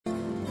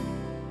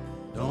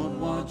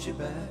want you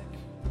back.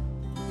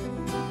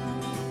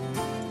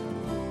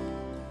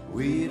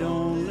 We'd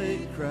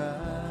only cry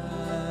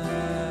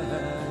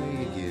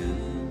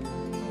again.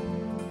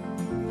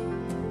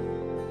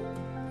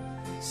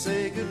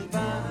 Say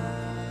goodbye.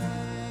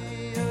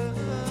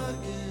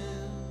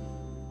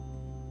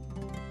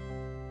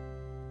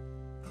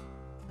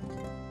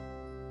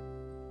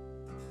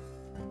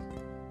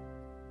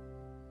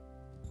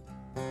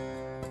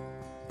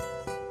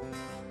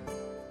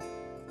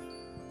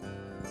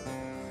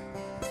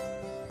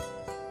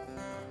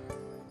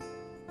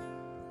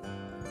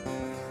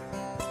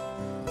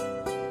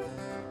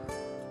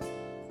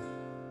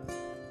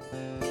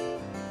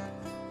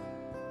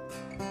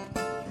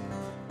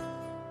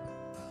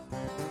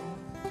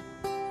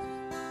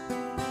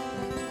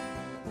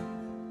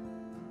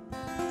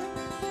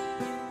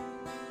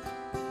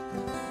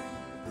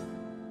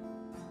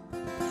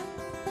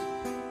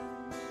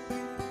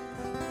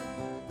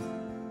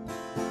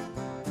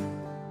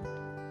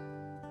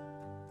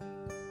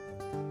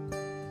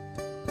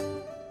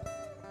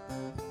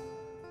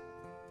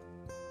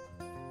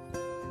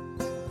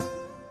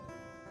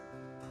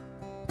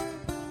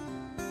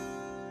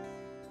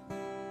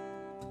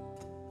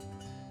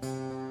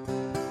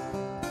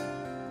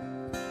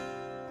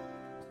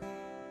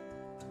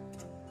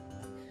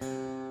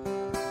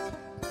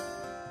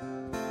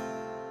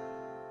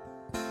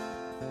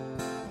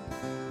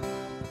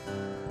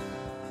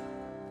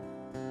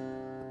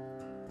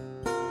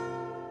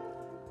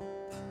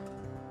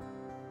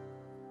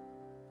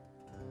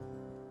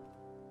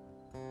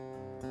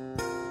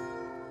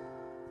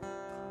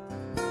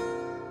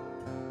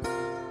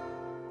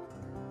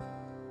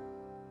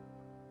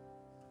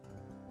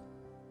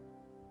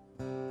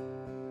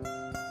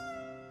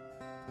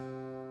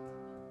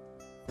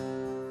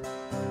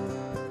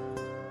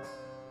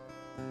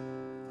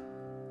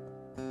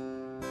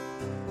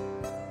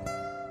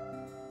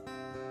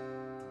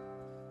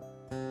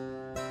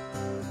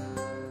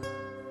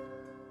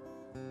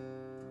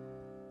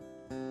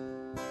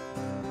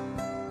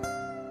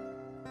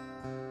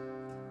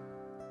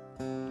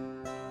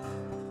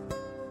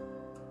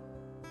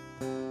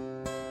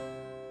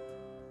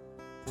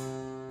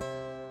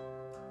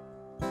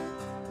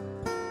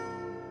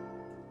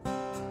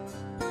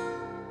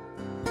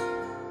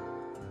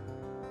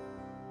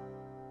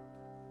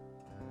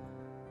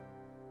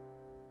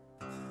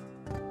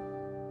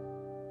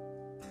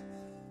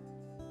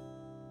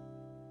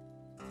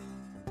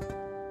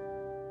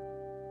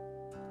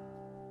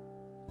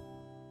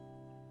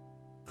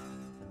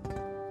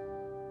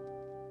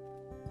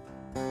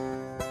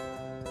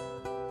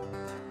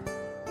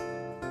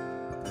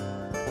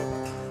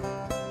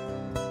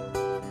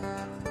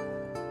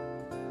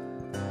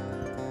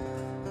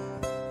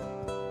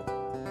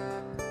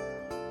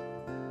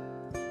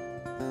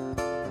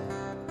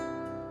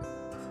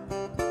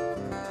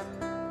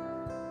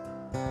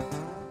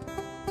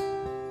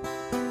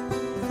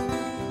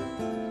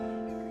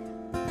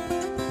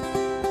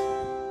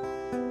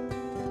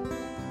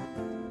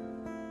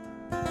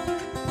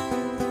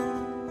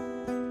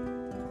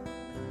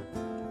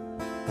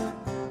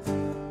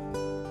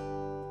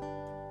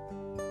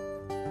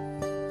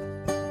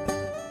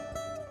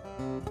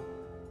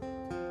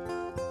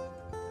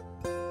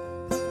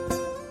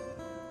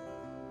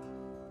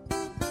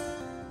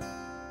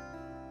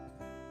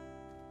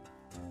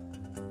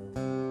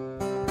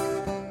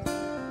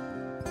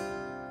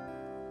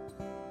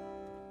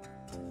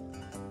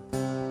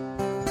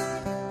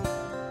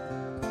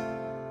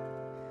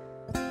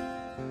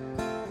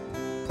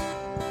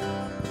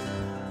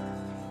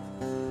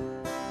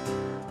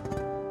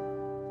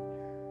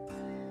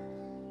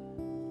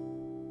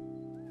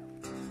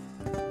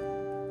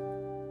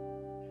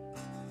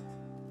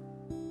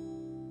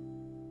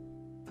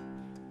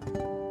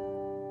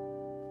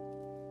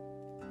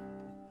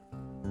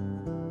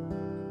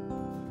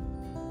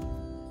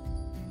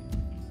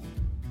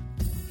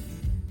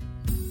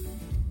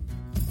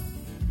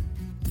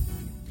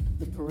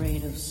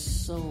 Parade of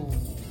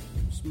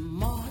souls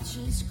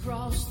marches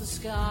across the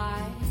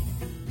sky.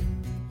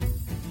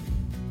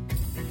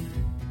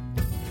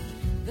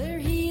 Their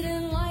heat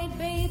and light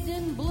bathed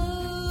in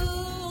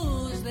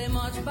blue as they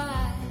march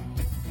by,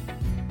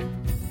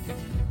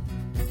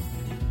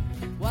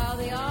 while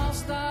the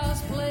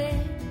all-stars play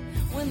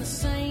when the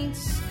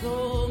saints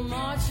go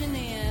marching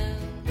in,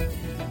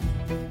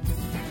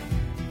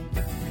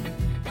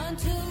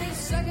 until the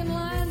second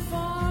line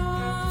forms.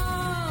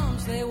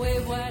 They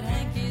wave white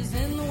hankies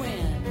in the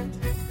wind.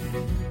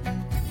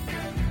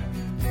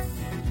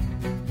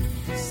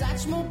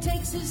 Satchmo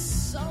takes his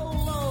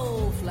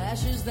solo,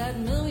 flashes that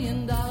 $1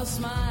 million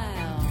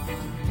smile.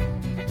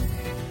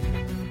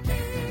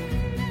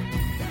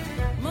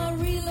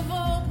 Marie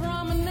Laveau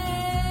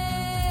promenades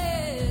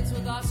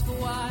with Oscar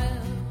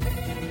Wilde.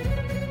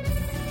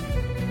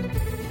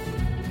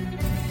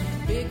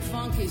 Big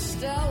funky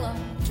Stella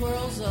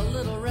twirls a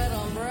little red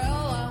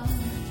umbrella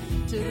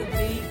to the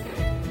beat.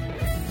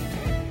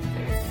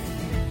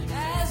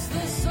 As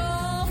the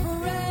soul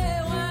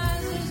parade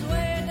winds its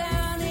way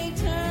down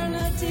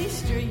Eternity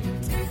Street,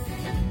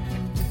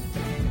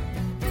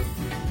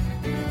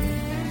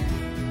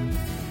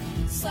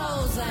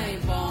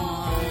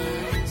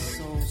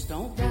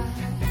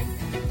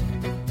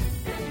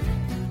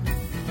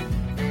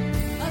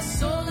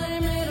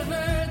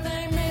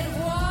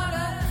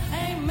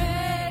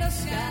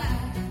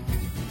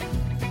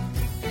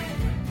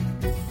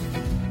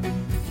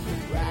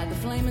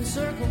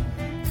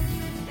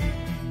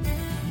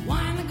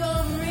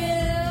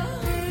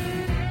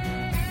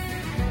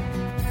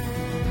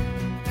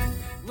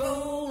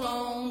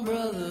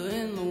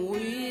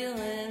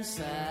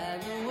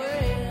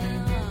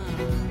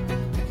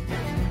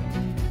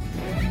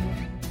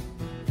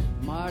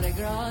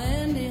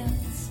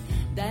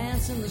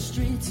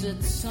 streets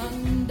at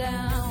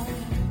sundown.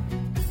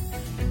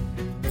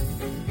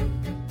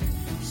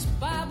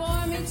 Spy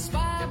boy meets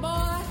spy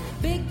boy,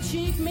 big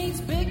chief meets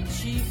big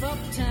chief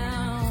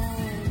uptown.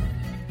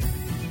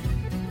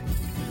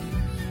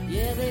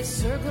 Yeah, they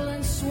circle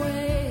and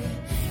sway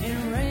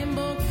in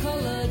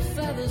rainbow-colored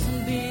feathers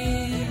and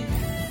beads.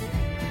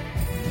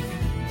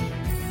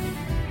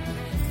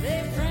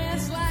 They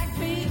prance like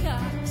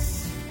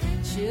peacocks,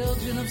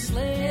 children of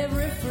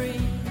slavery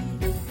free.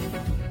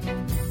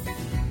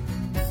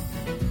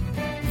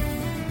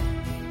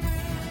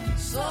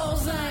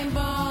 Souls ain't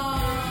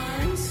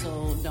born,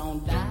 so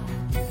don't die.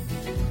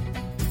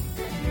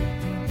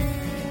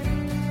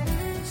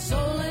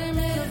 Soul ain't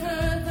made of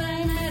earth,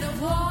 ain't made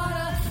of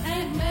water,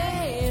 ain't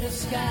made of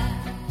sky.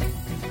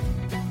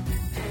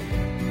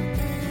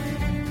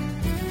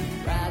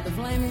 Ride the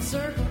flaming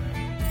circle,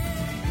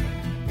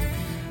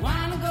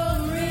 wind the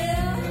golden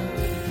reel.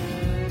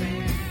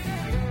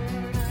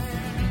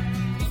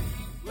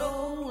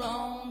 Roll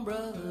on,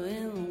 brother,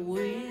 in the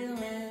wheel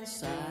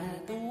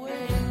inside the wheel.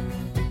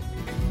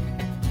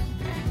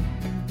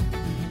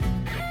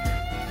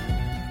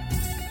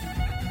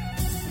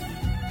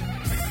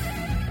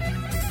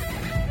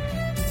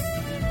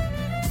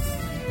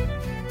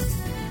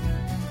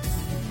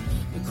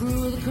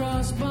 Crew of the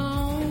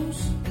crossbones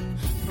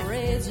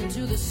parades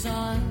into the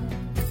sun.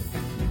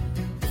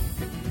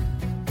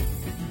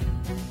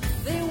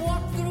 They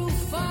walk through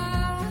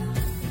fire,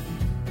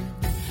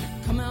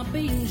 come out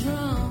beating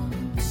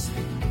drums,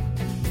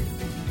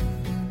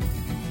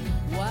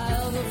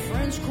 while the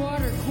French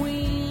Quarter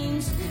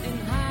queens in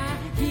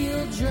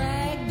high-heeled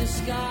drag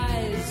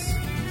disguise,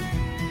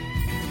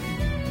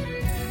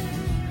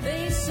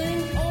 they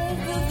sing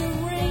over the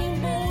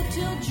rainbow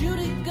till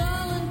Judy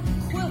Garland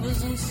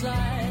quivers and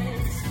sighs.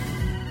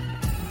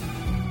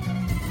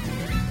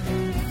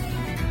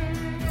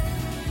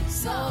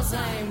 Souls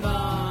ain't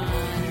born,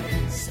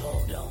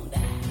 so don't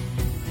die.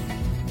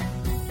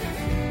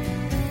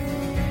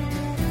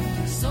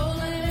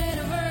 Soul ain't made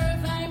of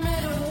earth, ain't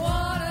made of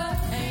water,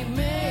 ain't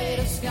made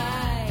of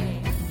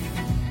sky.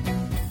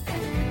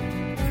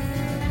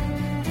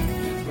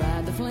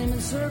 Ride the flaming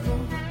circle,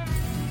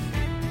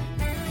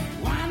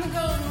 wind the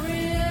golden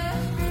reel.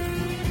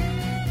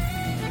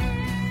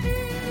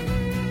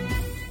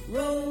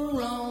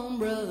 Roll on,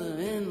 brother,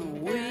 in the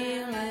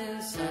wheel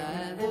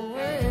inside the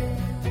wheel.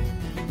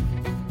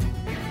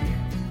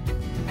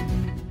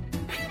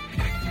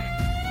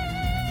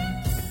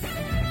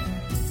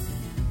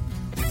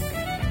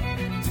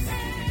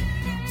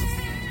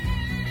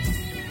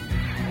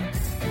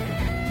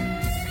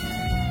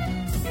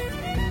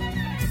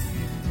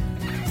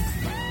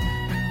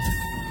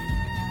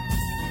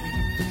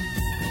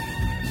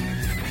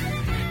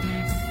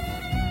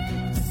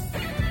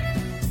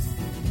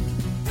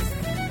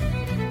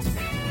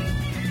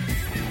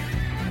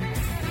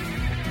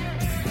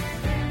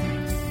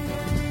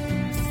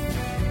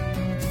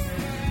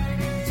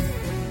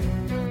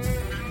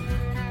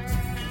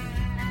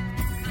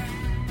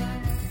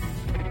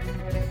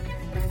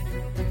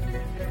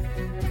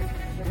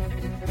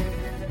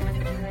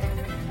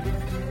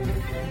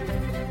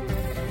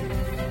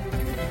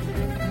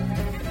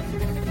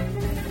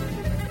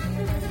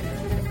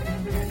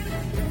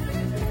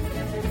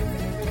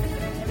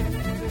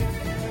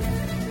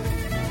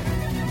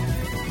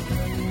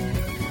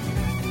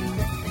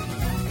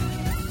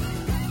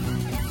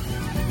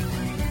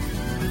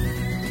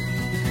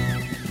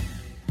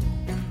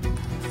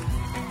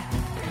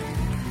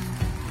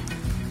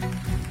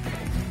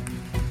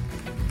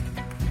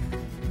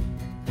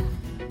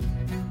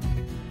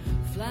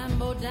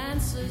 Flambeau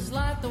dancers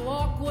light the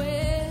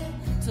walkway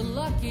to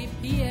Lucky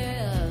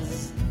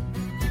Pierre's.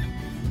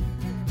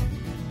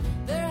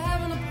 They're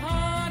having a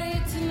party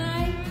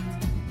tonight,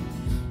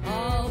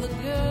 all the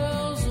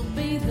girls will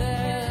be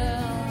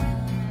there,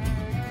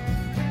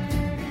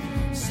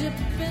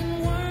 sipping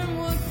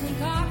wormwood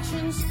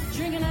concoctions,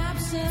 drinking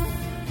absinthe,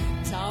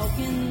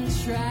 talking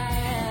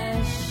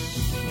trash.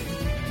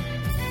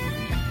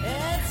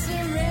 It's a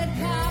red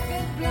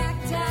carpet, black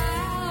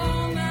tie,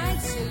 all night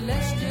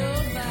celestial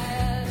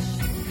bash.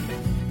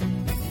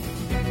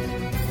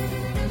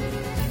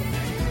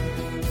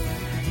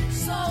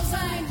 Souls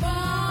ain't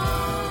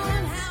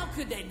born, how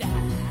could they die?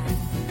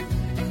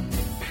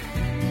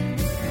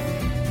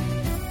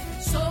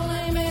 Soul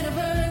ain't made of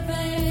earth,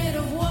 ain't made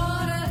of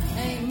water,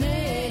 ain't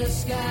made of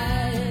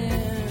sky.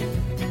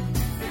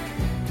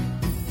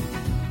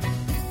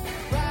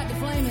 Ride the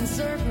flaming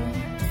circle,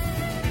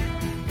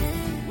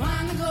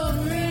 wind the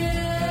golden reel.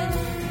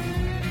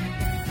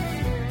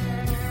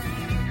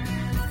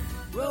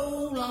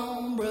 Roll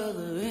on,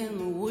 brother, in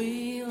the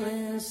wheel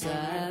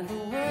inside the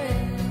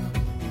wheel.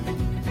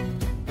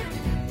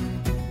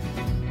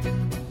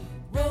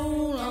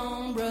 Roll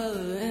on,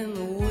 brother, in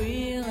the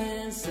wheel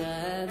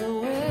inside the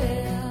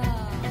wheel.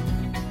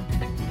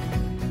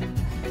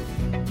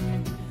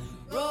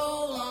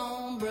 Roll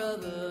on,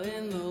 brother,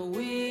 in the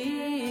wheel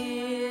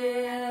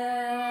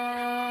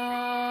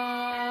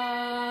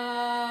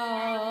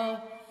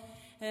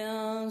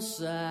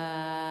inside.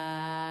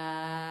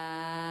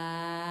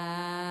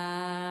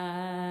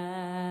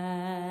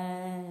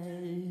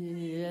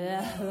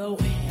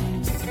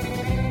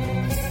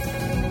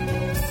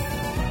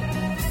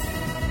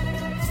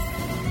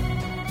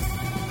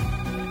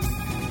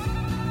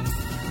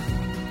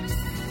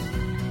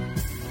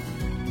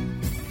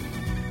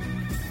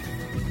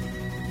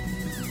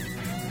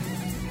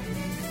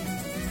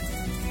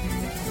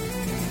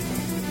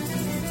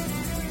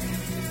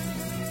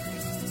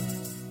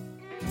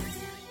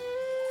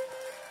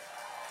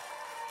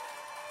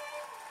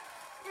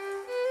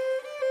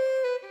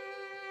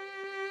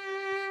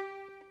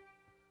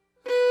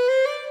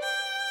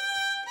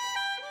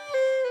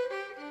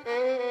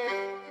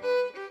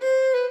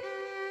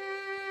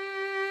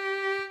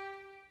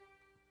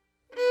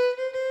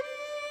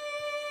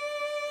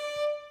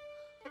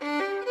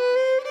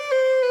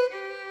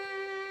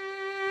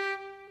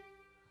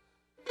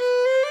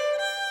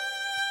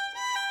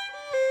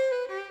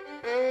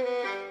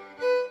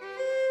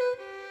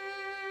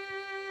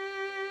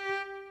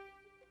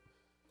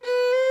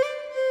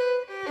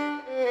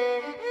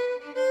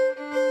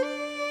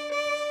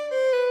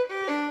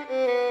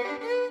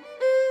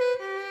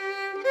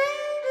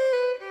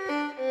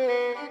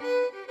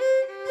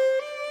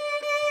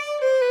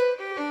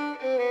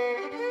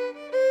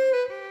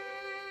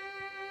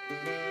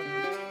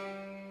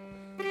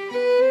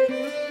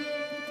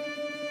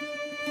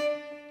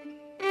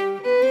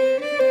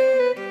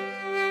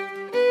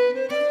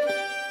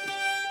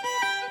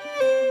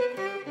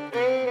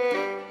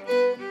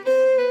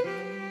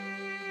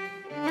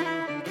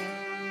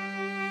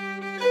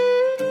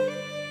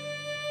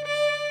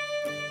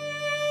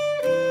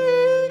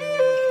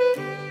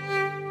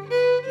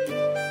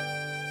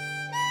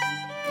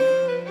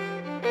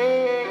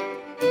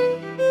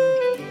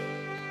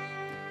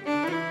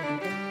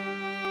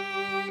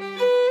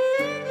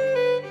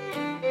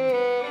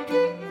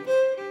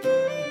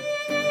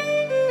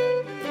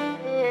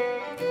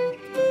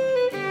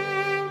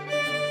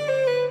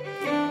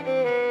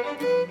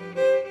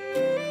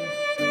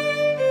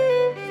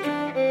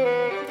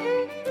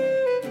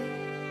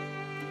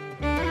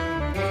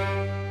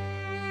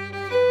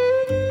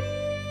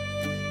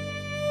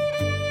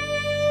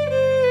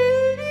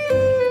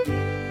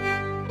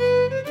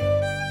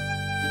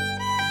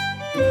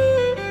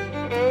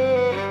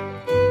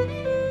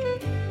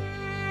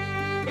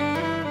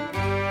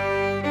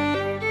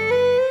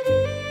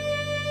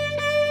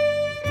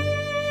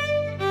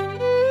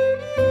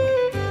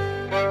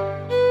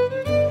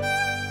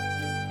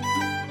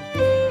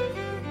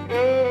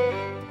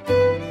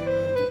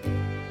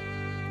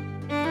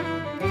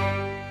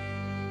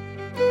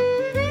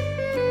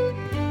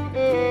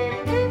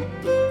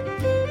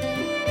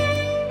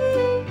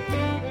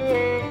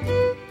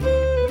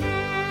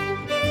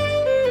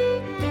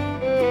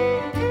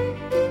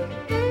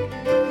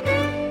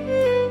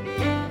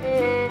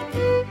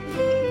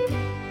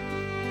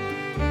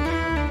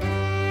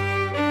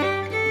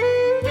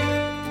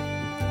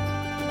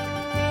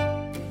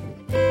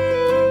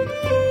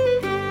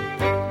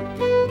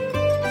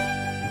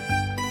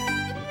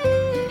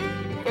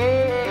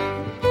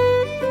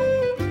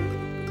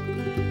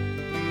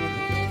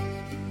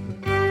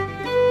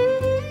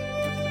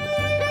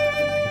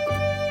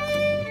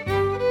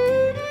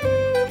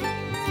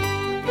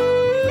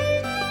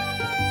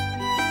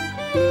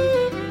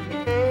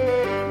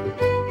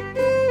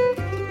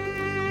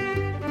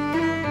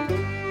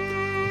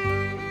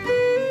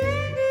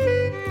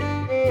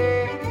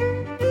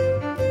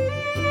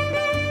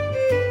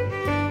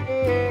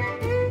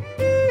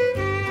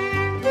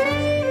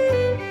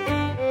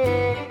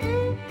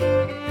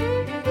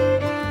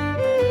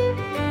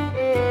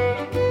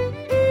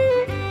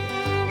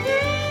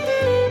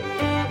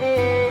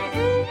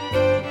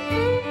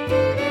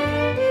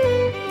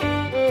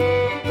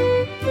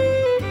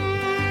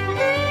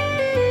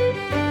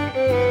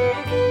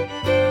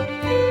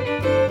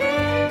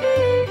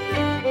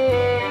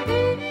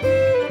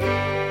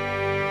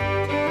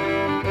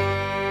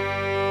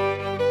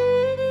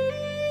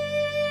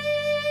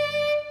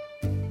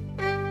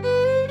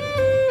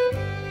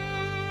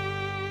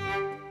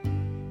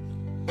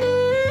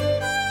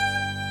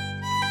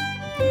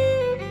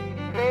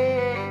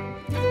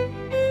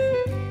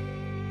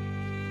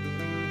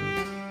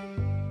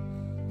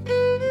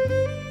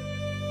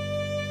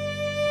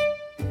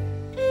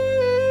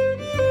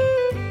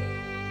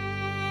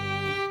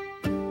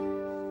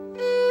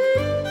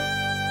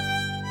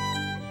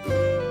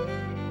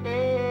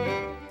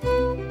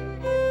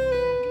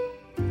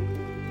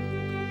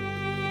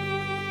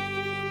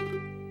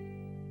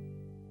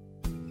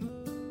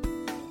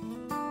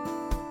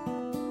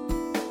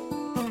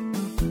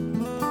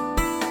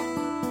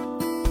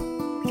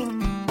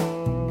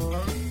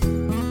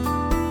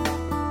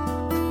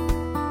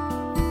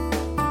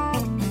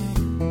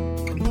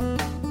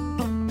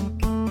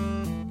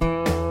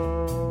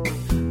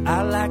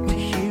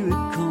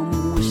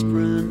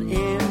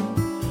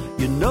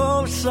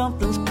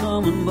 something's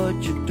coming, but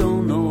you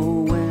don't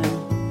know when.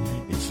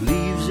 It's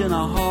leaves in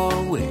a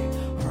hallway,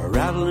 or a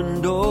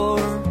rattling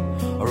door,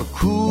 or a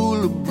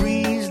cooler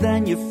breeze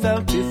than you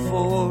felt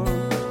before.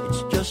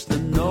 It's just the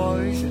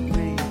noise it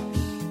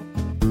makes.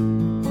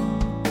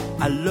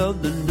 I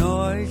love the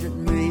noise it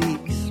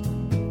makes.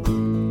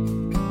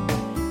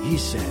 He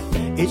said,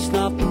 it's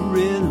not the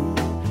rhythm,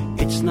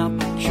 it's not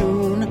the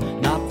tune,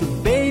 not the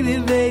baby,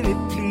 baby,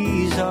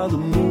 please, or the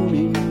moon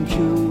in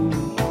June.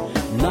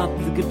 Not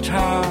the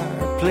guitar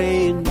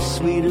playing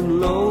sweet and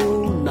low,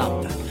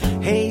 not the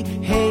hey,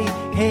 hey,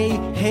 hey,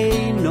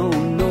 hey, no,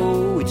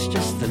 no, it's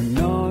just the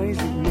noise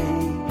it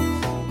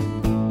makes.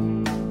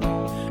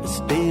 It's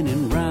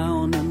spinning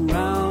round and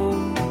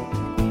round,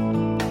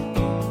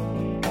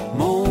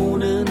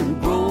 moaning and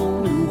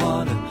groaning,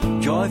 what a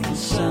joyful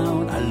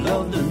sound. I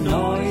love the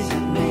noise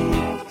it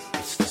makes.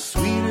 It's the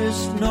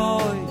sweetest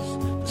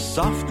noise, the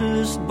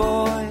softest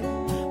boy,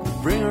 the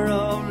bringer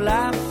of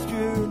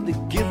laughter, the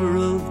giver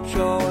of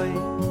joy.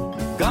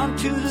 Gone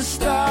to the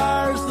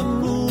stars, the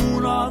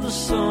moon or the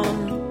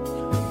sun,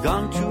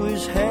 gone to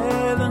his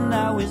heaven,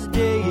 now his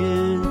day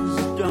is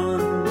done.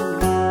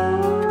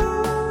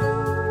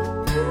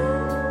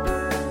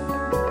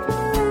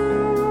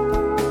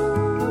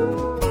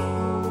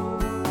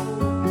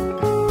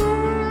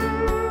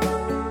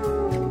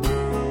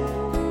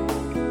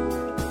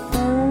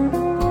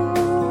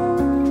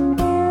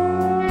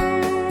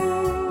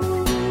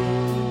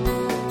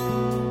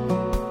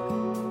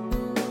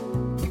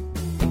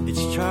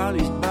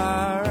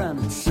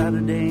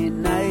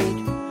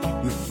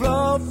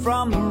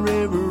 From the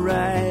river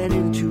right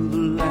into the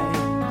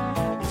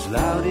light. It's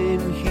loud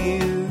in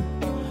here,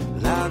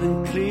 loud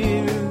and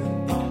clear.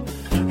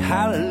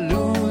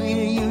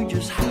 Hallelujah, you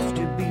just have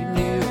to be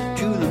near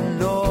to the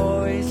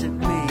noise it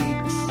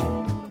makes.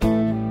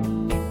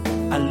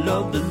 I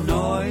love the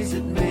noise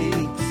it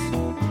makes.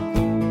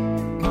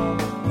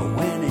 But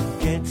when it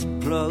gets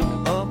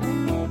plugged up,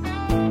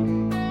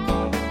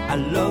 I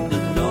love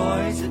the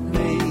noise it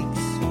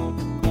makes.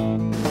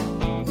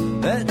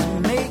 Let's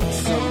make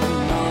some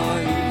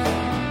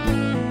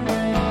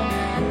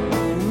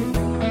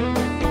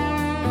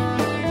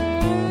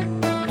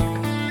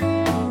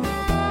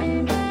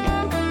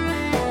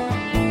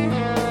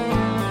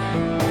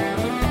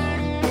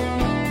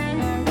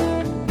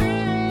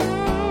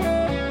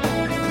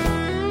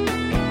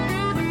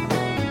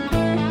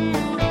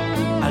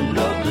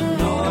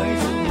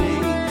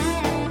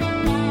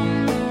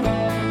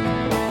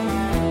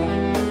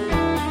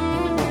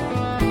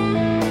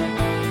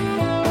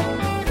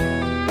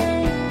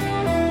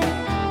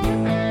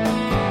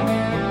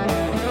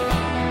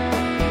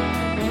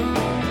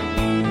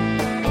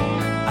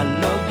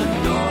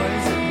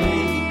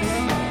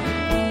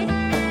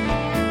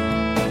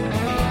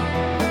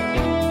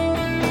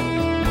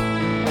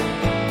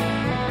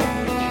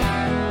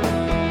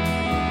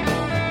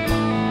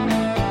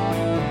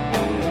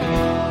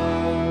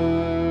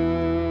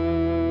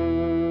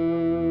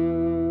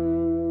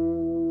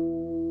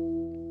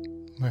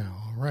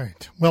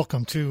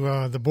Welcome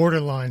to the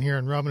Borderline here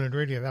on Robin Hood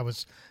Radio. That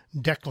was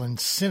Declan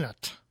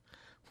Sinnott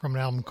from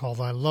an album called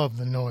I Love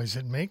the Noise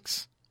It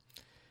Makes.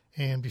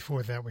 And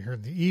before that, we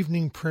heard the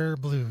Evening Prayer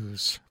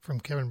Blues from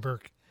Kevin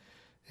Burke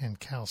and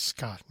Cal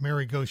Scott.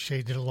 Mary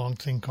Gauthier did a long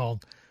thing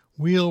called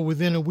Wheel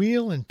Within a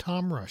Wheel, and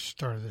Tom Rush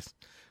started this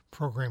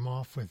program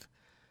off with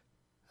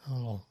a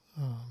little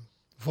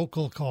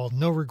vocal called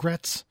No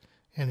Regrets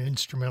and an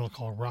instrumental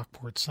called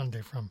Rockport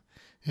Sunday from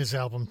his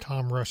album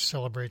Tom Rush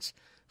Celebrates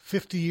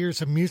 50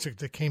 years of music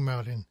that came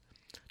out in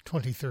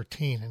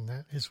 2013, and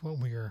that is what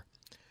we are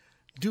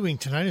doing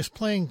tonight, is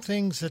playing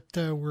things that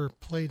were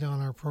played on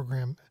our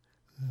program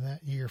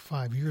that year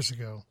 5 years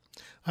ago.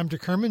 I'm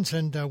Dick Hermans,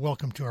 and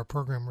welcome to our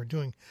program. We're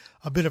doing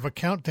a bit of a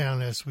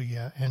countdown as we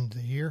end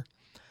the year.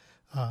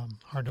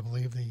 Hard to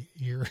believe the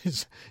year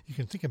is, you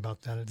can think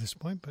about that at this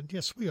point, but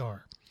yes, we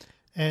are.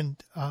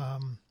 And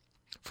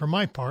for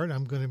my part,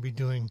 I'm going to be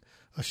doing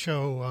a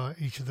show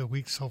each of the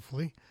weeks,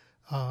 hopefully.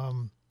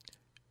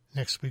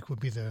 Next week will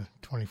be the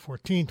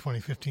 2014,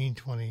 2015,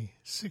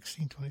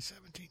 2016,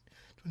 2017,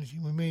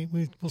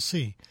 2018. We'll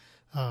see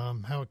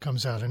how it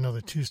comes out. I know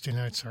that Tuesday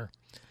nights are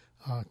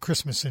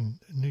Christmas and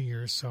New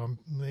Year's, so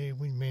we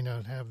may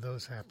not have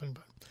those happen,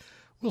 but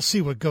we'll see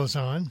what goes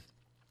on.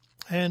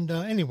 And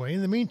anyway,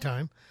 in the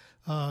meantime,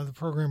 the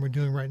program we're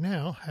doing right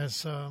now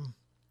has,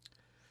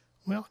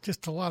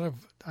 just a lot of,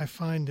 I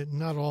find that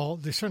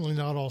there's certainly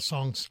not all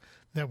songs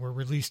that were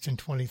released in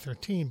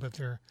 2013, but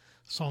they're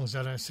songs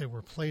that I say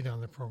were played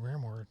on the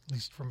program, or at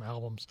least from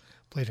albums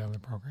played on the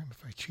program,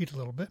 if I cheat a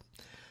little bit.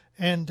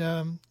 And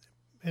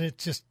it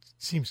just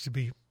seems to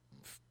be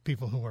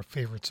people who are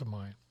favorites of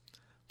mine.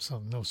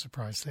 So no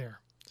surprise there.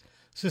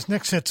 So this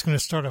next set's going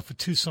to start off with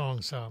two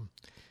songs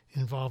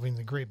involving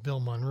the great Bill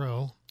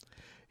Monroe.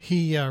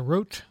 He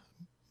wrote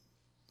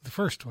the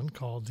first one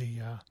called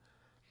the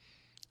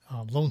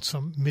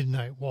Lonesome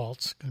Midnight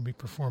Waltz, going to be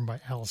performed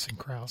by Alison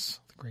Krauss,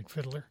 the great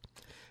fiddler.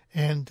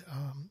 And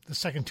the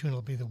second tune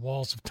will be The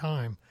Walls of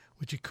Time,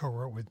 which he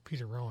co-wrote with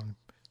Peter Rowan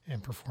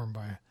and performed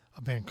by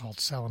a band called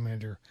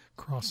Salamander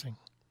Crossing.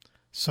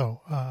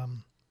 So,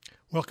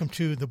 welcome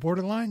to the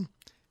Borderline.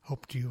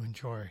 Hope you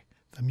enjoy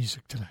the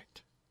music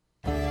tonight.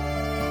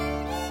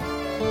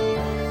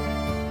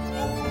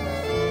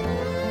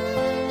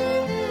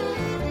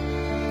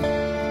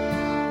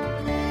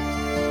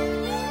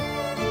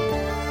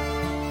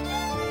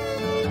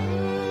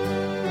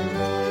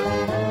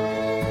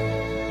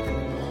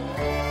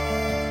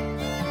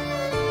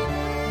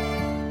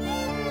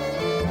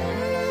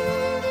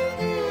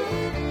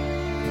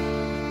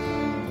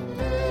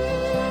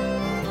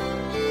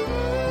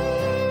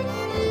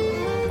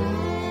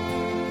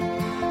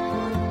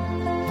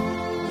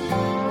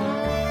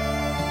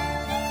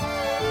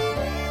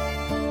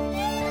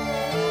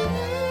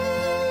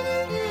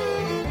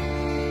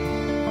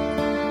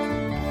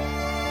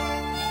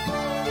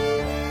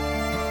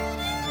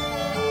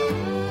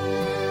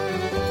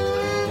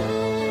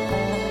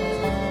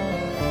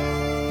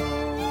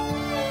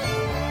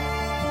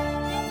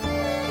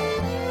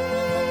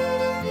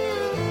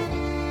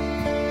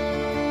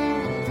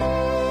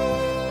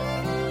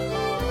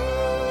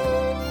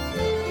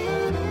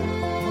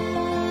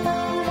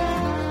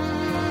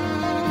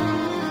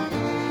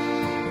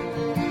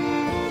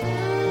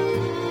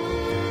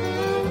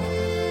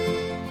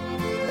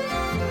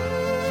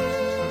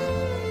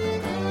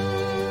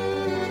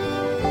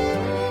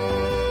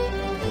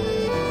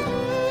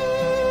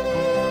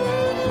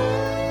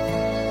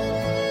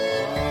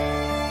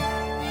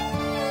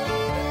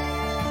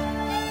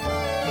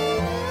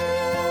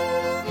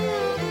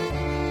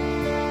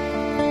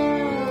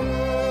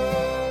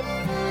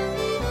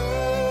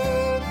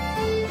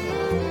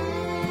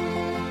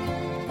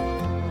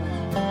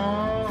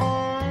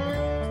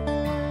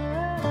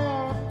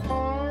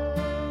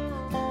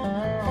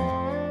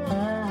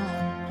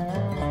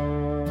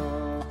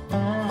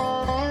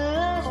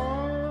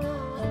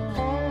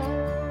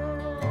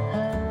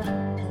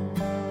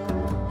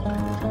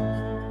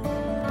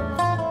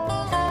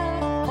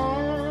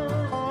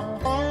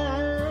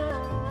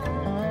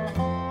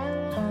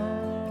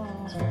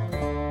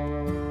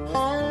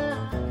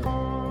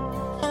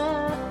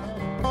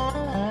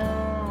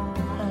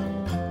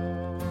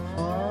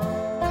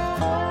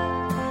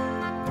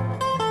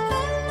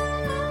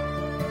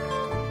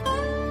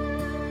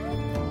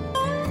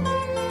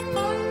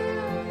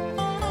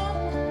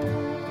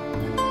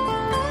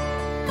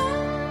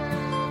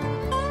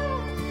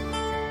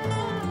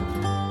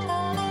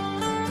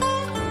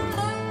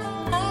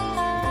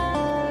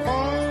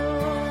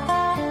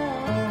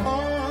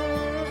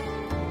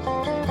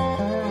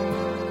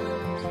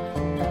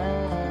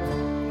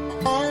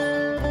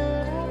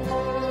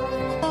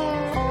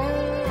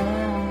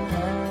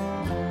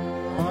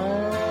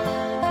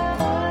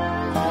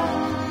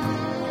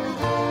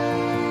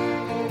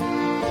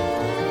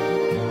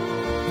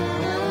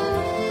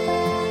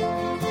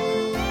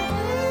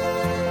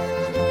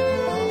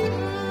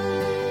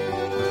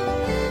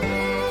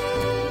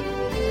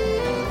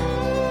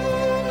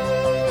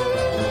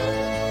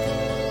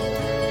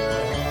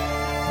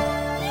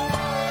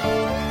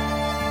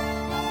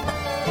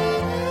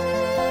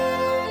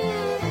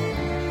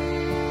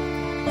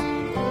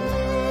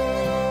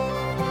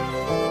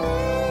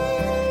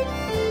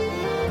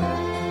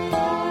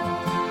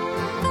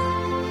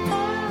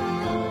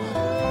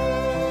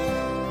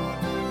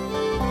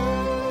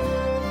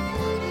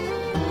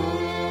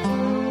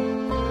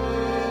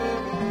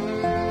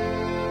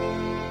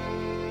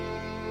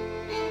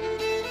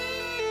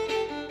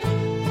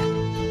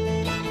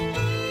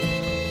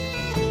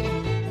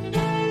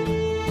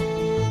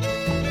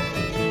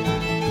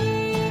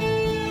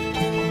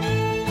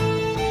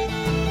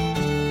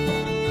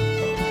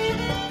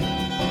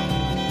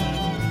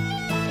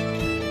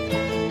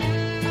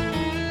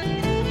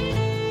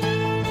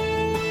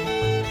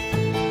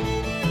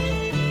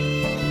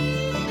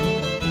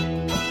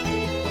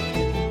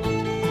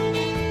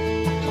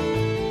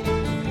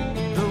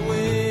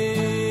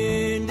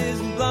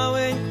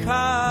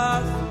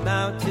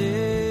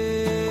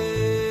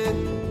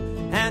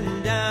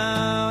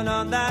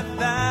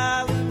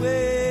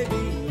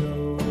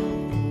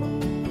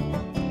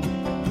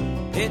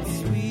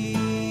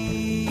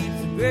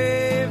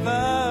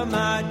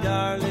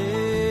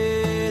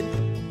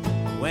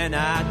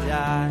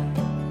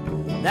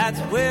 That's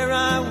where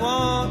I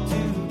want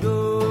to go.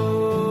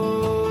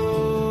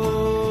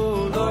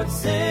 Lord,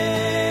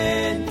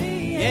 send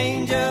the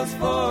angels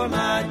for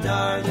my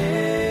darling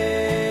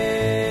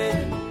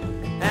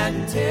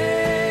and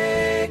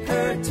take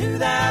her to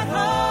that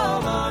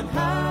home on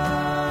high.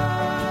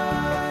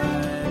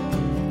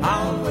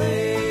 I'll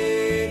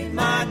wait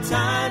my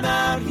time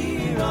out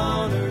here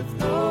on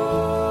earth,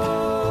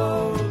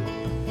 Lord,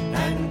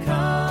 and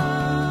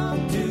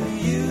come to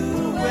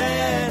you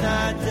when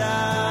I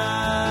die.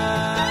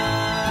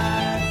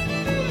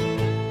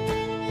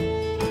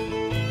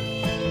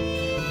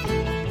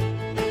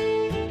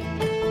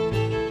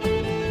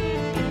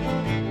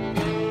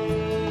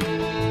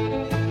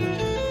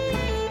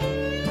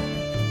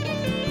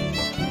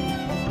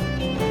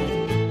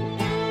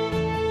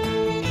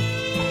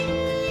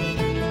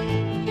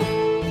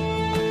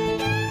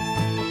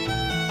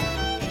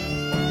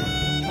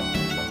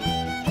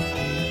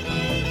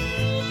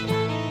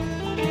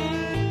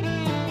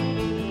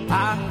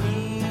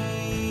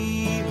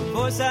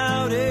 voice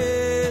out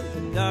in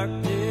the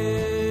darkness.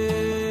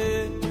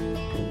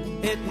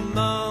 It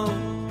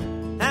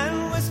moans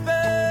and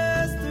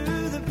whispers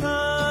through the pines.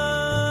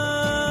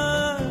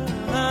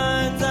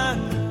 I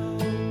know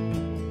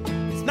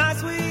it's my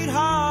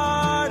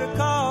sweetheart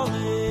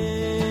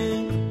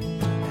a-calling,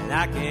 and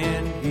I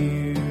can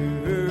hear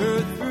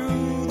her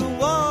through the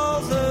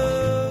walls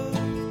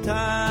of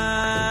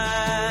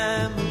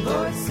time.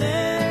 Lord,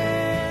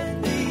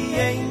 send the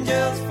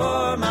angels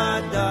for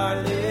my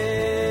darling.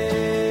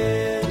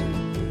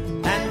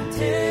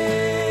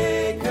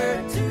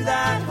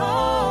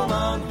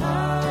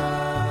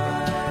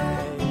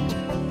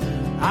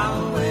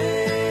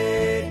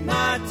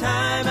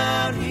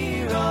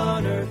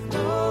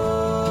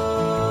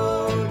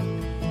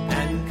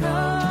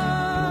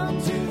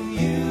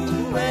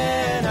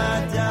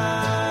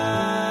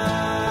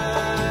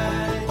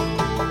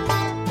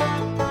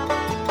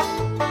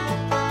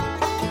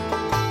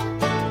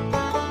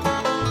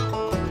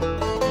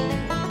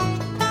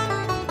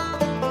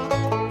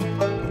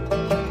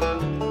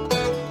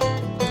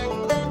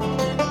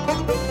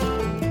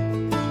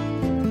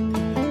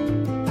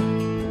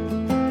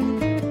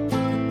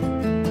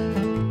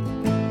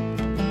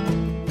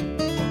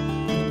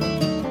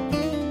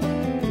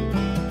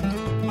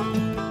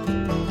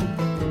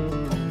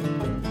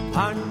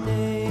 Our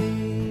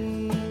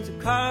names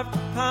are carved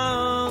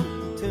upon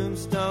the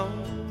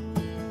tombstone,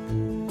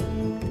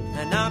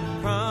 and I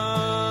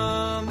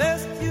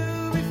promised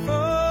you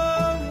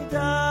before we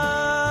died,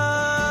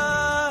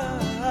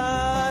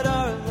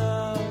 our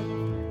love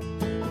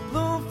will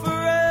bloom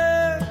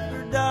forever,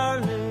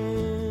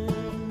 darling,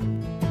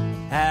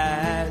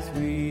 as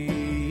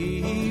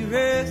we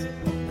rest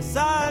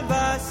side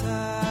by side.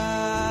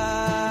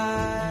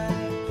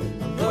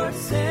 Lord,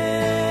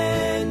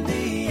 send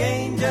the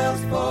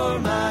angels for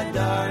my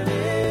darling,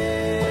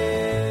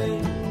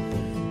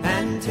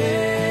 and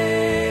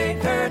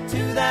take her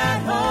to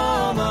that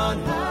home on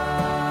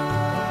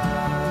high.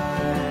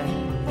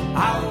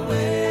 I'll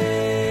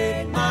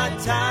wait my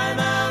time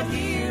out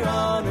here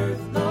on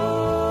earth,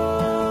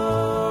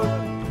 Lord,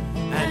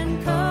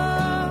 and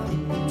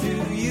come to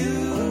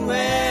you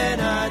when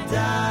I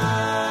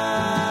die,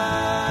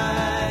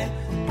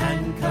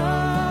 and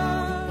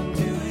come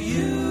to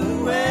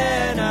you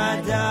when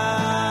I die.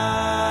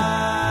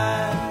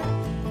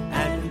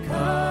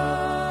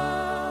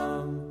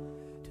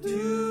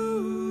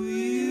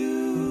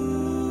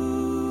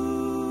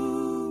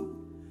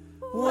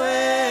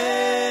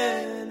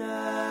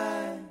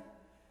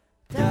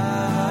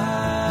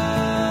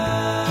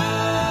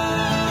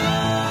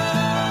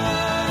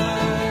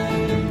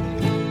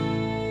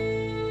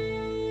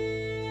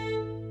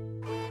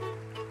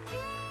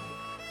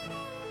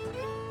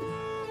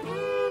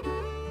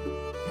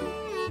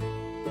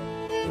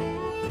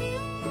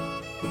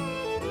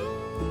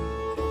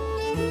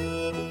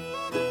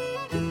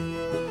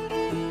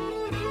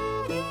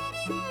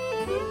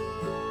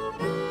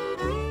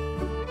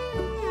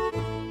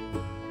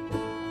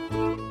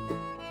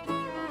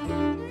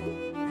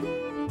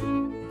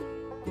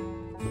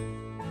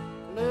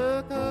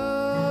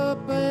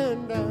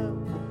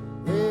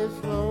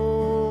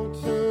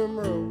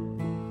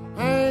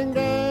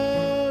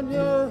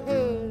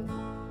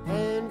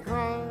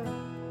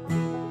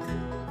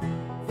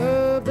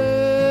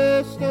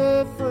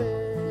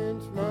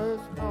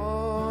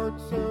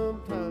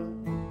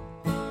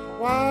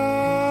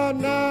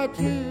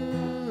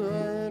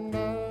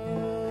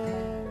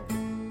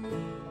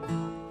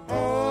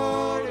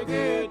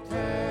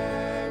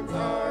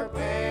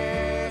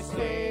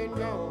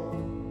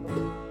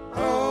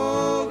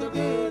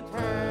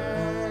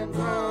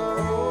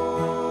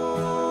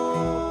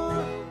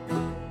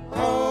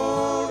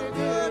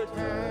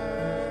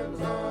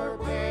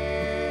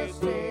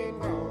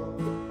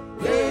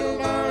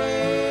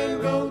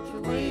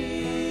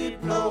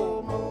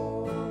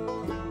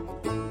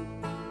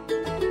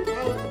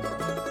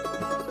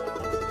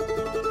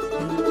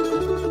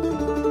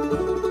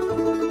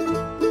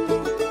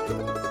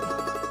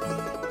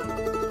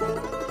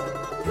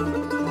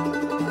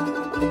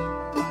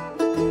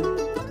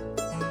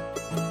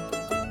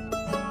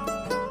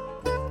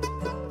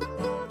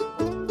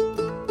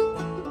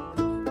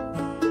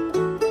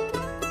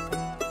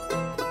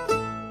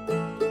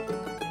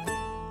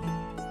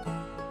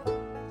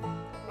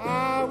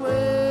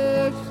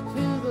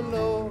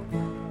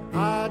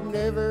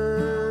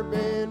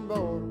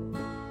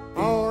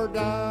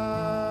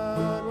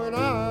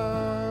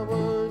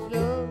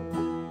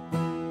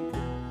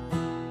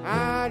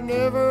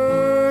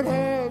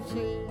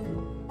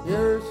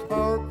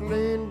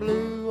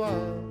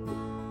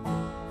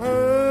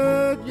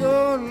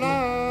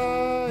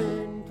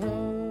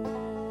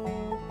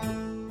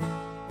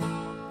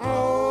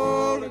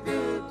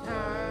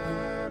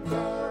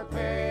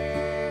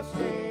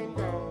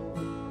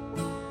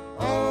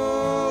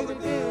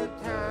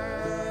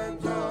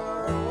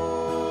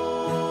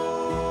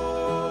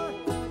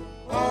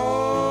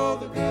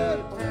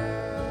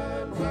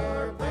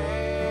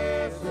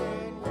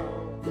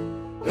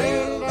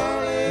 Little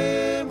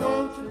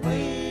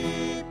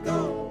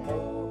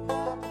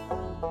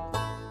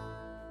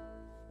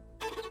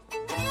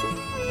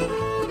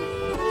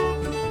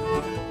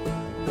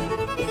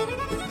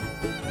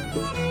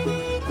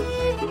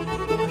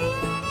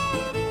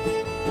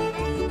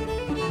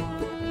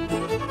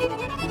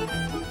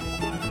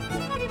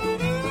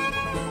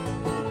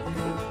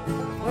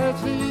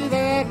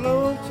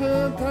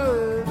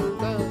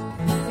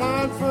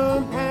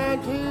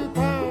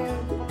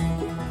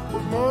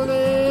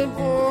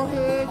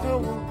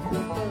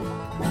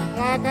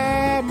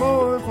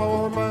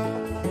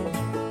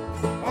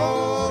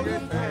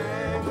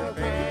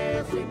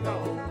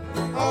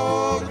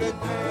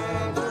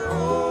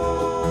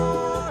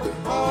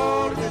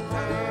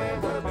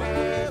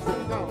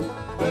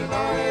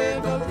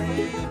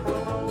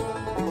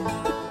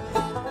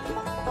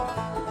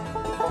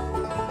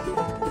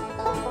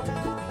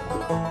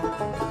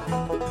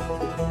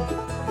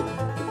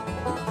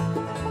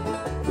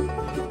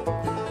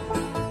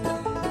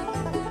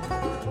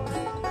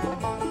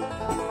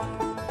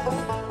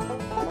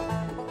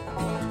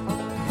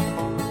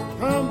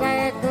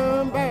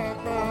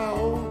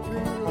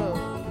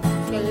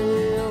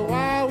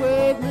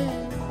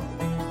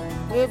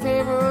If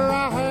ever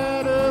I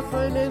had a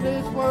friend in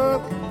this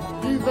world,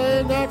 you've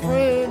been that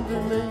friend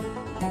to me.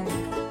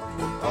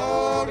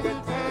 All the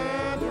good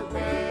times are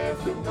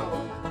past and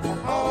gone.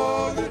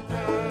 All the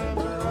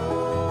times are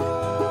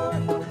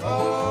over.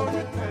 All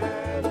the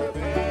times are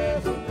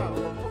past and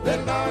gone.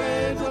 Little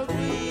darling, don't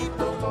weep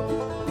no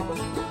more.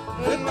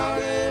 Little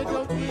darling,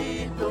 don't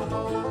weep no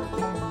more.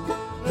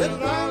 Little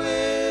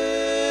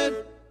darling,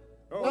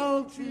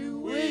 don't you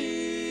weep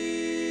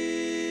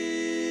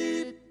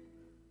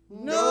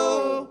no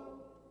more.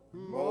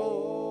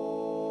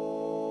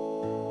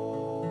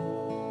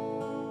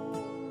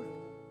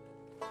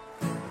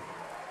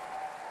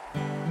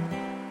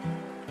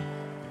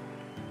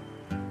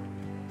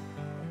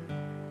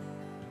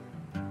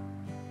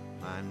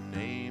 My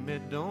name,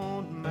 it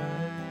don't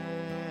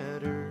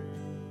matter.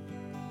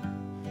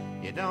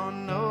 You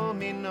don't know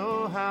me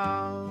no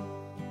how.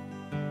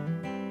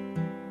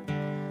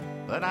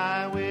 But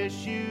I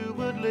wish you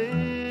would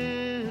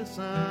listen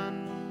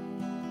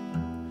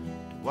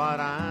to what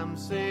I'm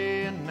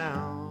saying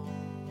now.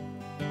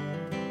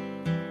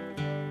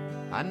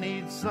 I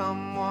need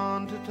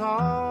someone to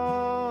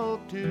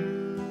talk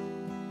to,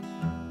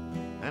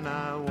 and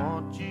I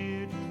want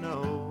you to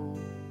know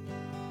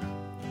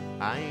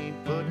I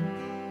ain't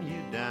putting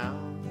you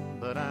down,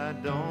 but I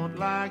don't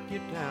like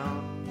your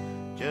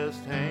town,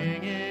 just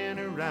hanging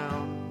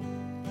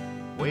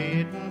around,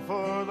 waiting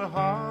for the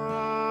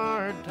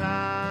hard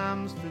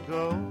times to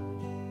go.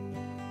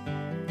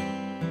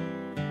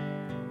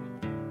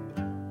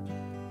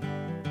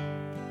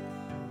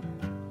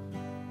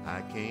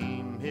 I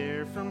came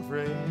here from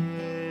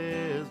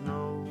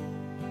Fresno,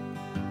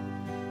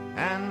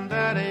 and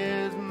that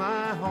is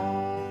my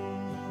home.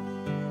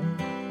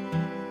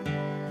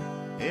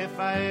 If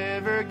I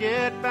ever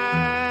get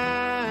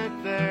back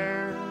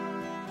there,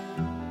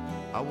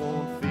 I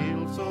won't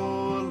feel so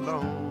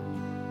alone.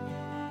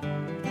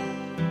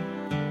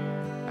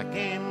 I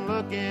came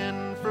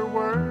looking for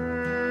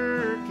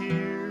work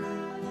here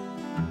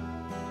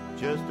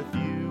just a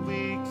few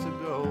weeks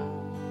ago.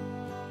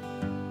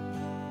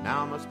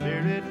 Now my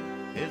spirit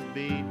is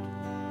beat.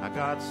 I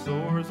got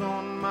sores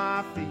on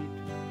my feet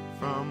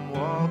from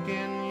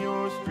walking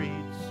your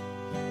streets,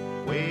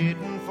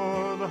 waiting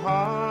for the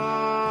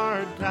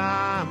hard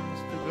times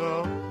to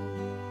go.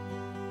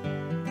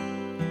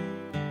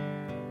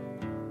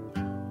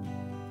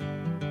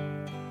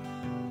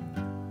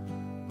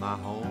 My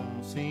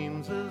home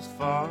seems as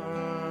far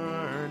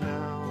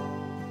now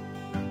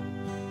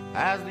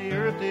as the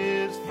earth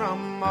is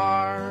from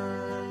Mars.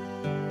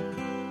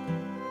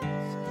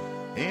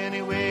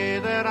 Any way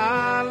that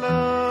I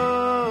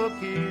look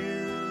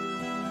here,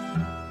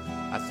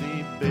 I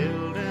see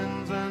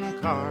buildings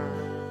and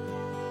cars.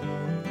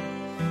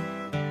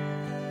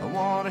 I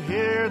want to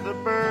hear the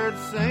birds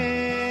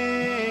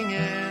singing.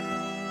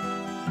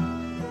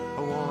 I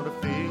want to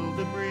feel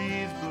the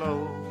breeze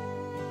blow.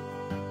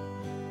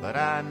 But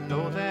I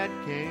know that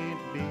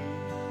can't be.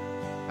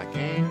 I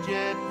can't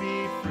yet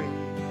be free.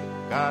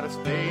 Gotta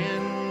stay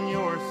in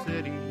your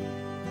city,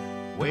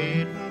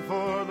 waiting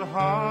for the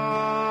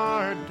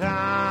hard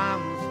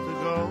times to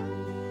go.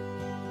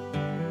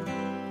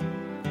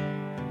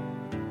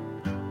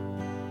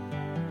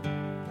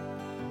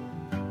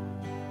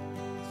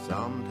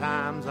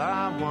 Sometimes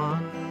I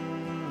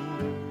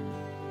wonder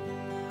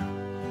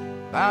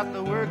about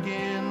the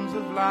workings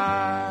of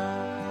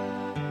life.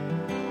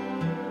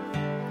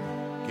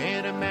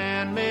 Can't a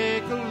man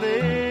make a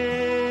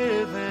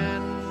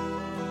living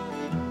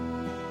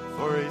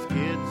for his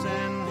kids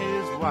and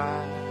his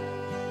wife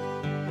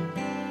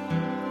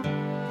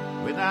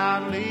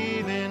without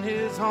leaving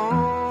his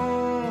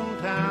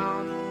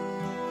hometown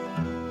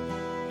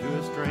to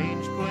a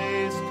strange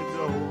place to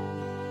go,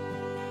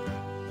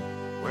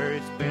 where he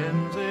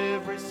spends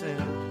every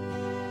cent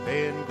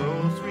paying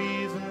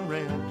groceries and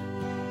rent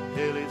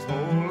till his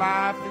whole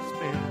life is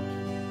spent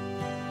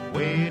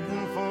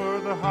waiting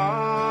for the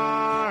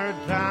hard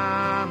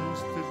times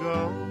to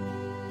go.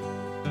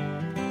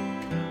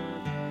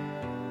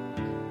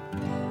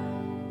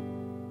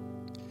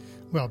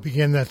 Well,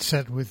 began that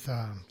set with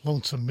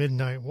Lonesome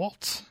Midnight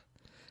Waltz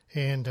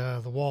and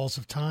The Walls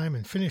of Time,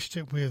 and finished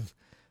it with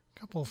a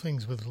couple of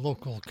things with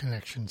local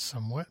connections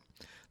somewhat.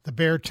 The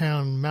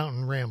Beartown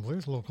Mountain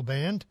Ramblers, local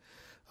band,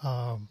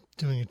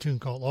 doing a tune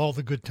called All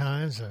the Good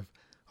Times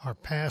Are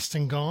Past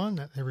and Gone,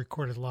 that they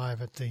recorded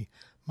live at the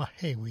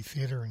Mahawi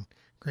Theater in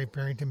Great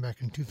Barrington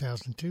back in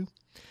 2002.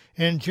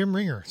 And Jim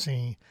Ringer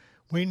singing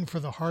Waiting for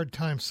the Hard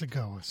Times to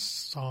Go, a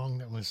song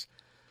that was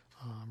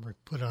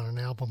put on an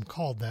album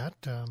called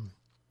that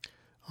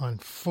on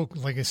Folk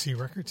Legacy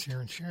Records here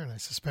in Sharon. I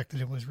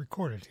suspected it was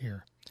recorded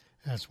here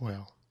as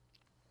well.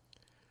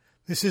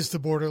 This is The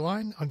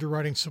Borderline.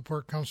 Underwriting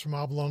support comes from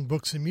Oblong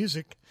Books and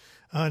Music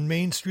on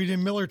Main Street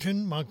in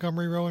Millerton,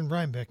 Montgomery Row in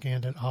Rhinebeck,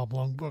 and at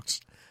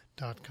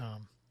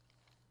oblongbooks.com.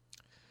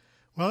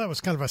 Well, that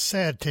was kind of a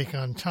sad take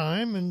on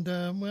time, and,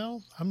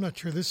 well, I'm not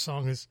sure this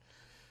song is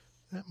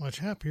that much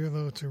happier,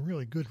 though it's a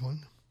really good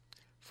one,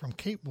 from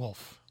Kate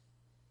Wolf.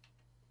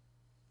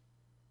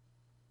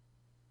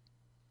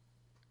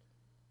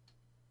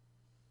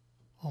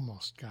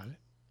 Almost got it.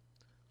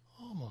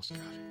 Almost got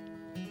it.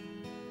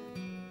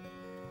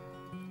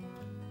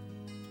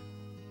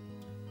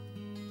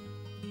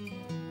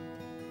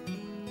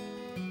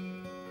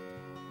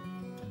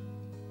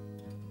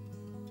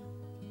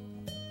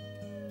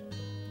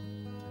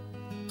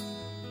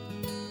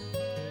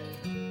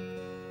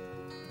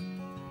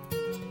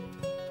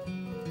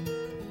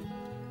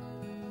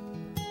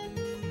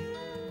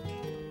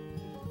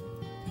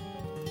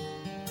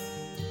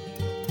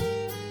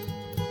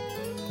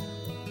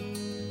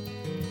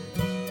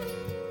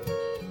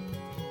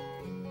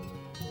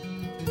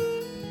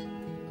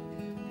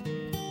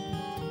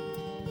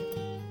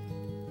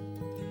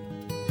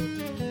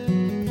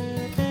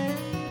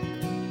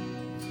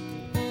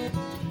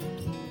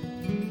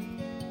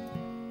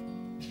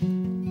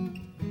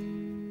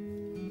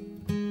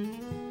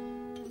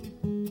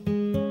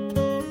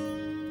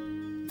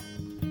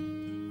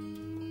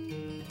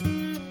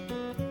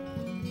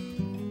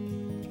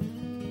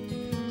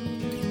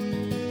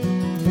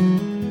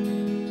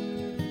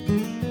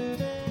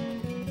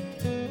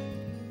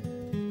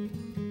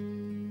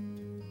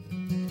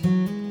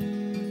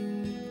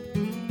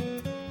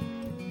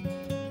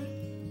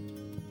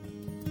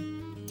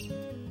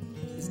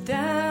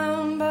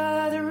 Down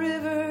by the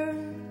river,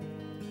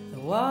 the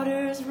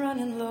water's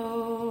running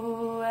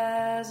low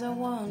as I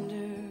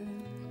wander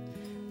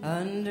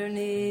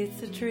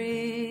underneath the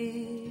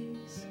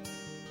trees.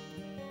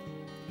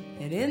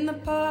 And in the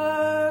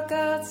park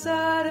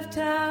outside of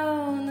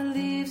town, the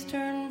leaves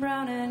turn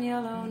brown and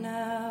yellow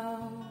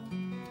now,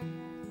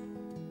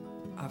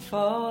 are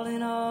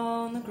falling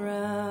on the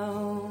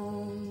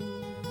ground.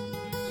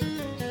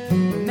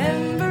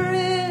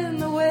 Remembering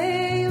the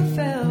way you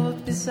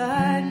felt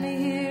beside me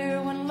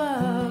here when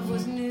love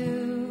was new.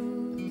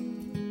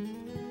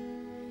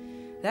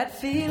 That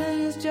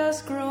feeling's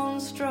just grown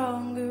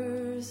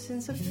stronger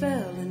since I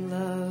fell in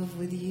love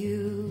with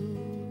you.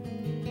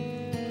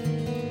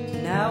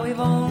 Now we've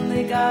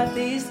only got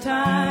these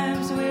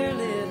times we're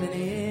living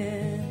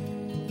in.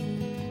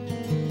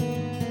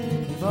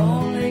 We've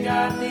only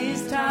got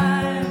these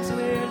times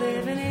we're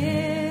living in.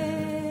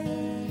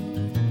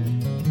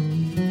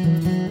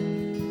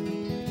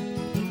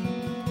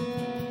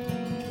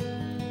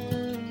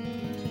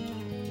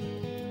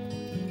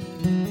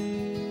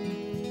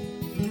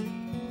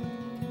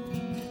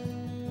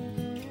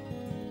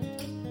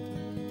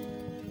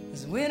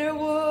 Winter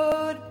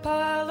wood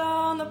piled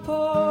on the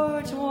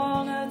porch,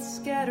 walnuts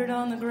scattered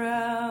on the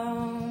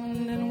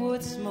ground, and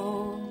wood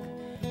smoke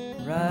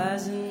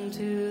rising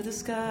to the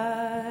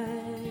sky.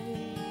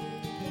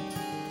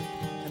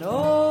 An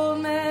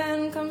old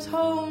man comes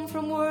home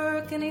from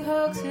work and he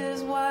hugs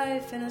his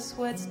wife in a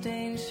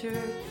sweat-stained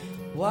shirt,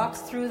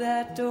 walks through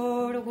that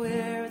door to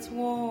where it's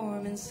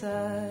warm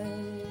inside.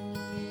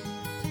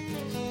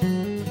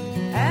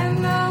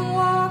 And I'm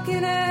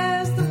walking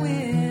as the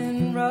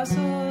wind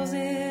rustles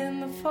in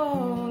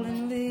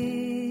falling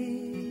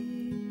leaves,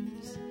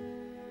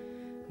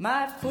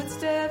 my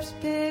footsteps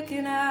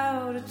picking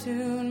out a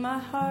tune, my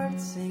heart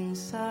sings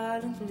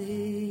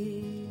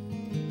silently.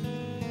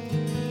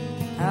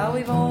 How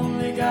we've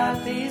only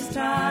got these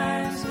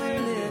times we're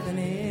living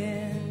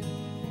in.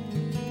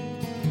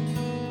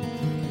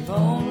 We've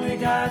only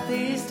got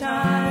these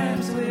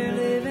times we're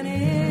living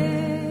in.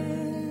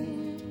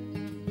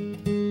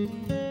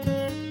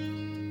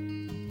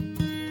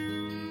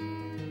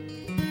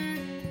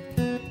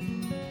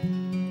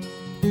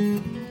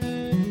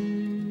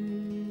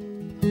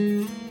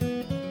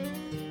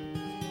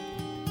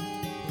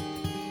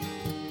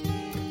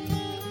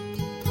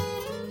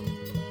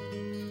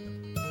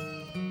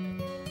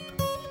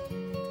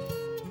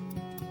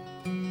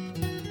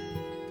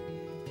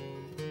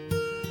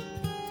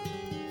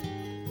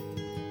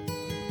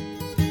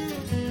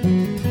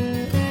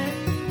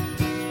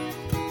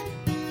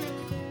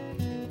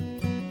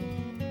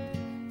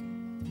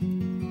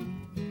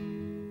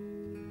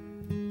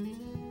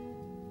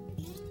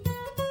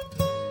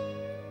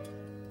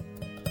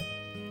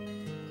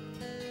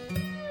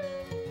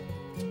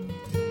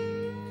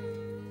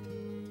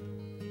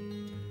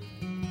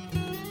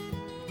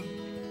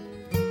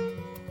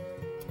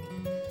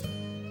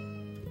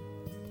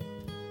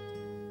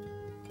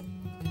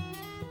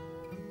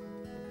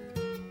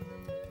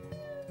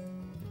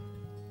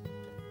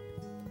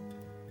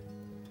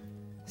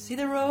 See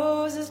the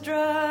roses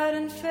dried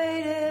and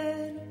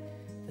faded,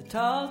 the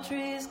tall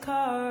trees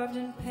carved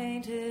and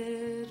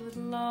painted with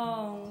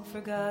long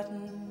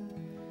forgotten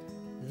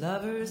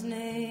lovers'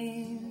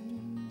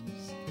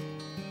 names.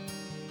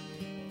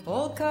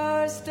 Old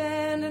cars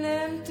standing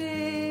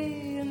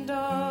empty and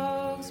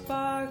dogs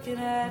barking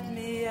at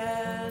me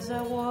as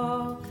I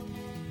walk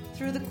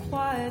through the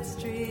quiet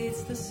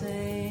streets the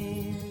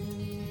same.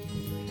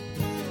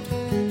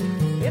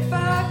 If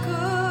I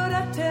could,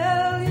 I'd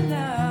tell you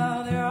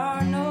now, there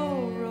are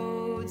no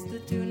roads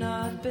that do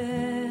not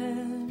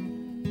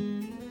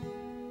bend,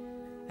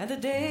 and the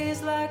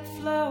days like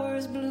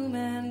flowers bloom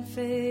and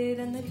fade,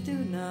 and they do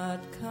not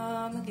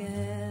come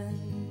again.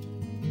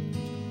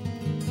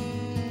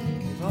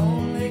 We've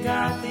only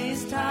got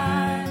these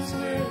times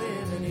we're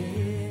living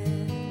in.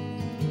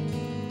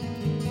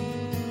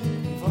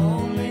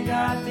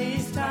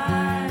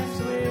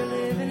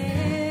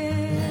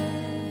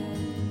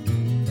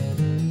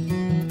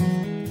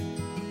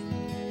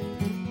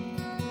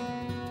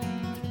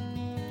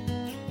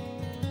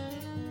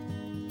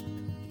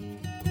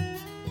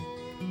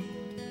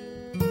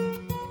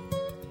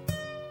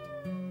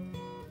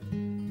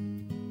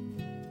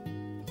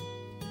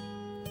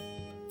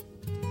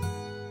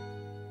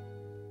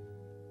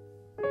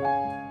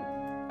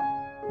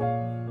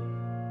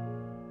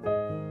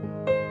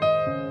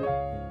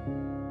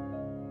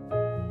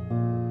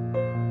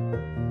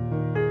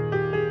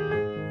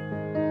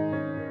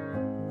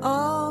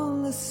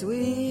 On the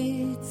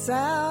sweet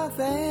South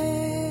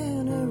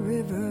Anna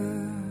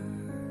River,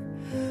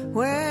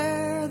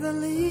 where the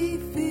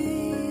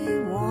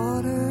leafy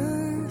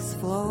waters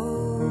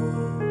flow,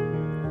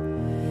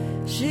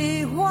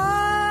 she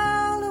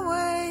whiled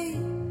away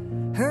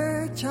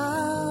her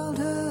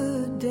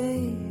childhood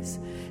days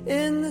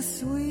in the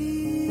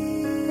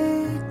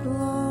sweet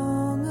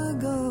long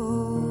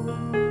ago.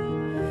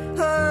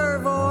 Her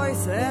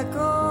voice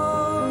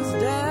echoes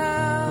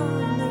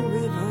down the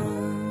river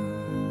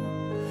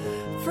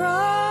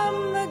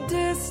from the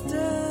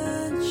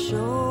distant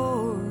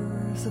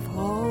shores of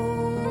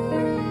home.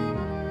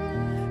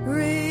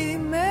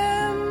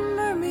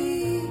 Remember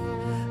me,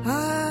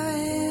 I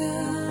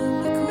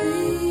am the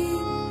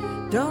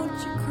queen. Don't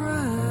you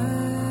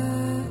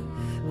cry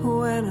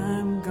when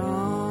I'm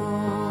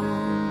gone,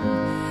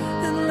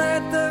 and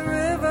let the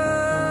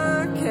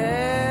river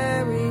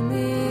carry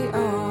me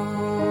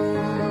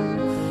on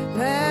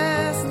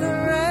past the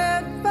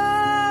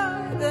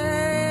redbud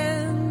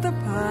and the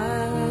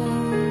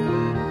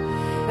pine.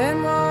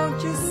 And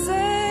won't you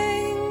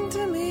sing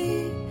to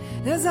me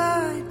as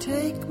I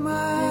take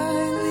my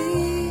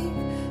leave?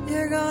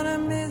 You're gonna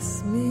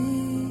miss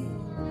me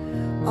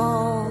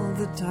all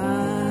the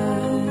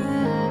time.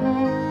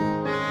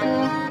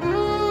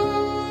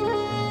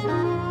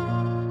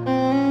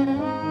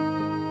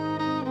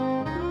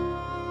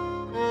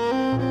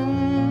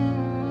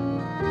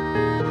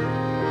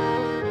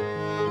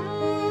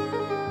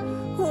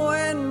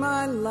 When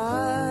my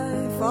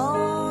life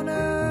on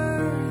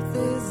earth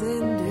is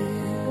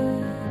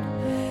ended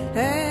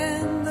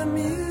and the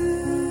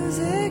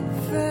music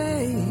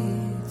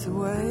fades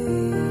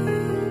away,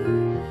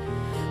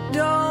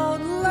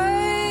 don't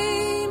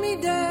lay me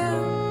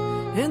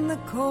down in the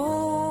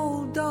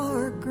cold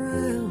dark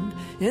ground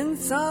in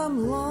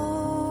some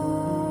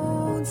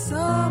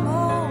lonesome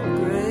old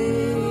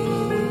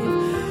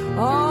grave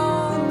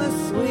on the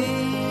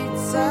sweet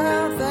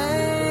South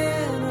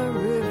Anna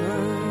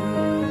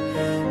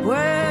River,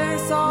 where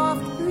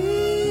soft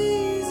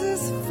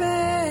breezes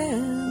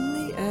fan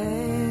the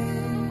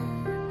air.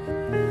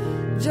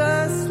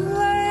 Just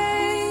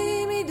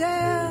lay me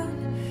down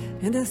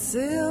in a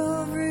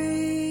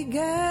silvery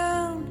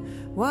gown,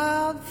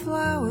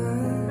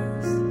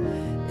 wildflowers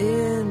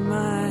in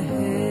my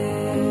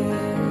hair,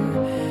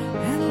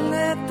 and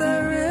let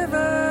the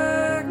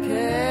river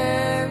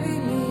carry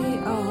me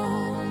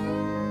on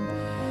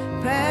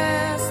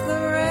past the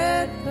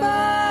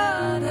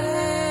redbud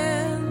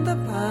and the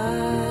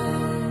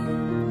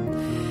pine.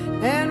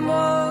 And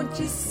won't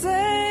you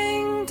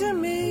sing to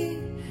me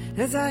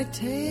as I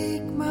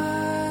take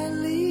my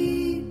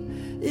leave?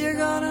 You're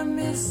gonna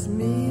miss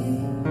me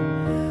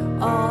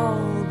all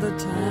the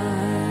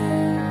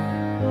time.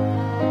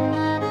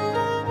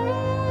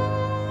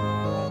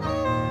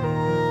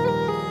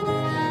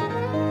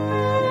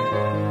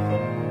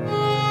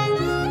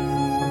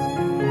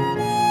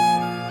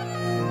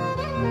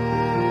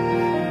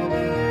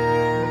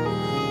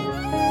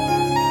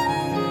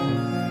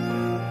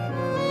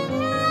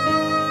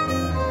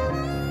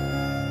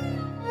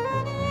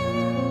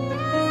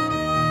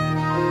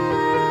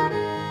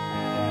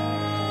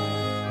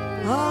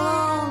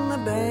 Along the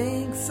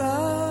banks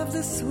of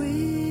the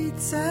sweet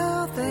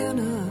South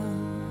Anna,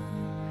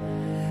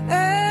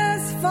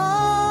 as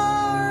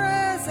far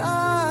as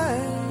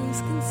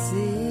eyes can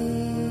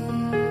see,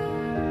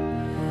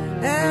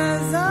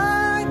 as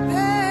I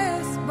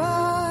pass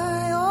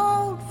by,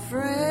 old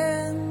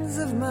friends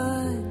of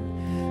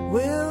mine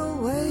will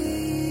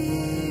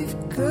wave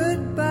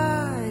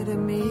goodbye to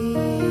me.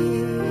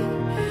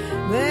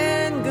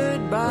 Then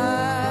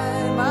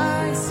goodbye,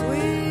 my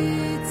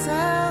sweet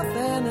South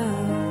Anna.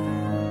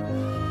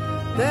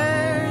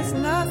 There's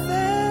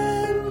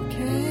nothing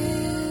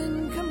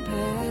can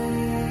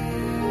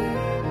compare.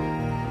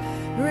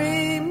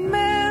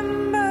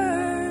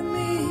 Remember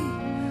me,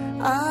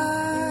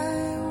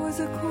 I was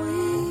a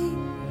queen,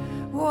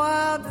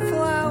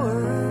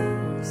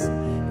 wildflowers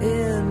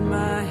in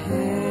my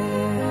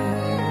hair,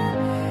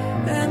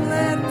 and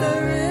let the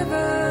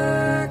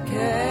river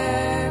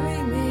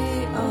carry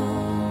me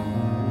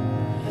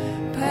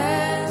on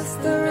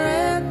past the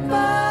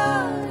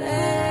redbud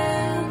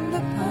and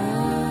the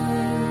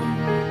pine.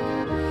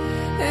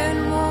 And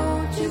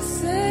won't you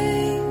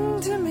sing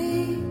to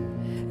me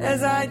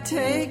as I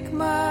take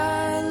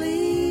my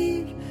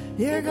leave?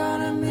 You're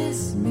gonna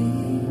miss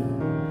me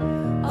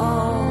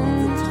all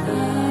the time.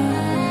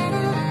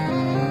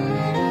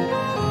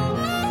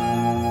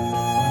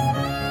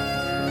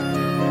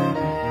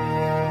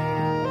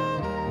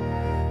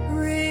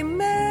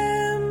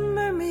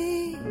 Remember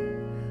me,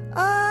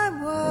 I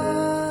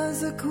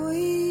was a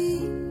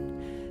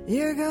queen.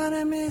 You're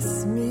gonna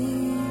miss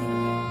me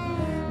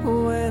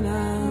when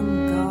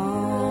I'm gone.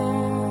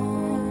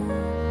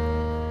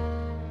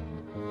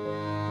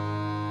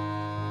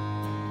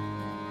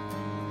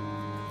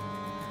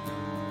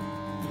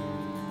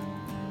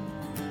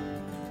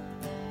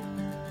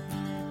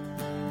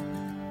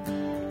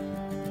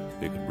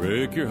 They could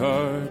break your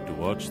heart to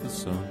watch the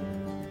sun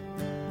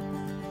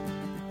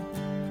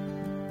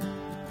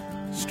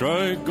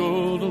strike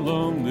gold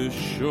along this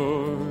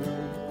shore,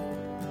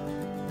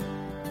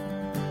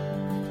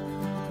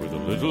 where the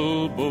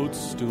little boats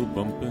still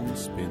bump and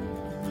spin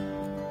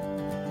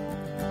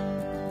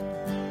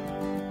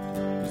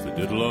as they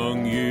did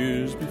long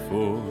years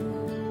before.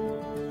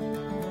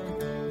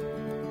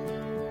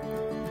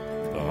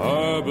 The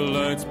harbor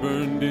lights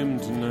burn dim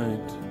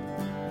tonight.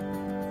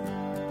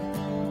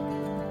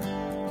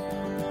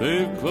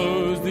 They've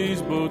closed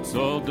these boats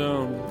all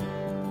down,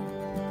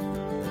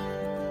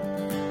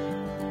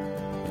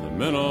 and the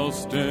men all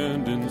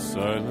stand in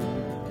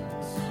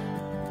silence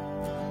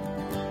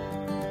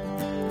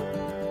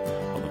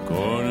on the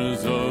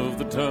corners of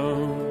the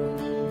town.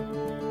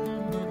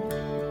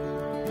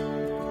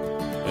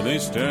 And they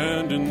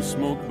stand and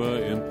smoke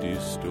by empty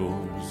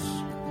stores.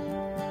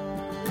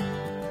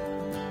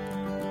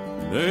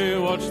 They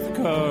watch the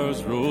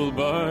cars roll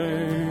by.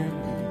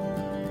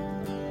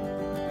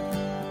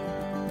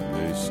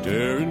 They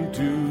stare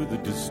into the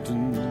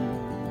distance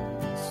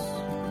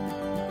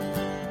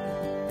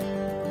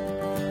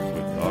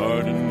with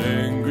hard and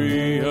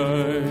angry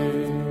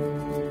eyes.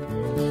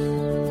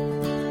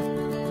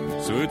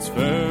 So it's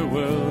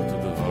farewell to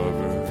the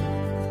harbor.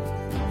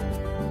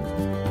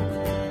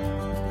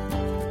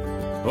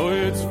 Oh,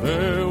 it's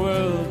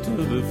farewell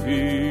to the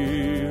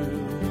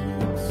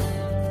fields.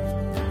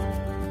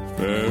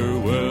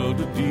 Farewell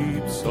to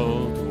deep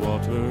salt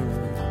water.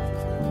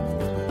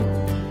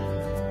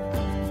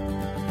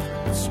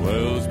 It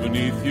swells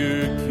beneath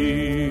your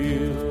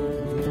keel.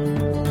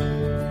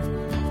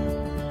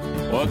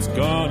 What's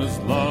gone is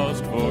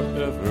lost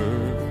forever.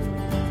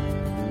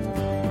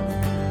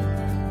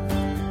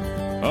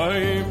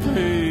 I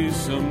pray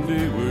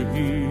someday we're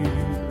here,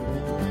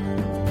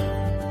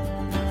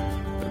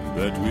 and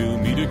that we'll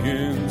meet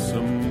again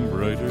some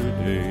brighter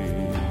day.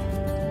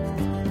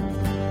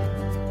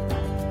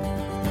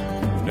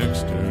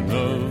 Next turn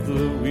of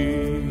the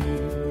wheel.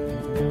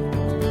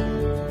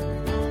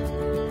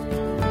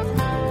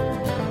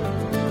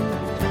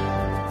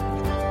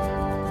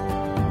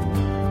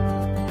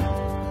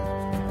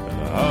 And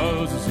the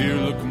houses here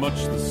look much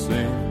the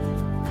same.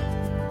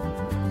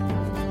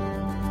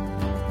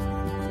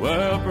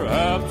 Well,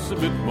 perhaps a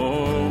bit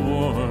more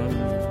worn,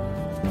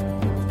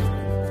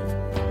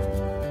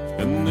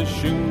 and the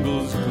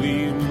shingles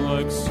gleam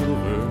like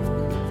silver,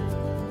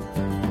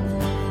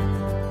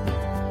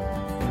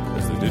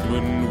 as they did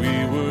when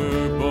we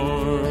were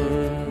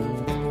born.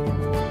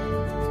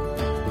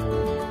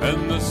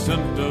 And the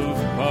scent of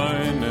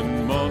pine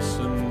and moss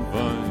and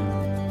vine,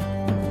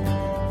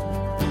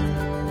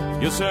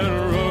 yes,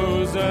 and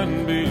rose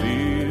and bay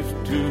leaf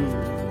too,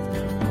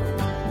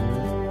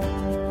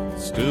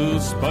 still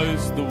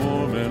spice the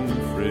warm and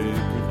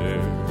fragrant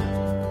air,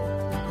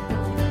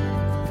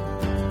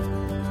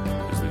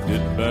 as they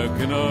did back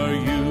in our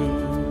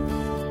youth.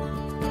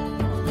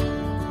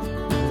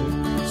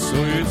 So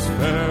it's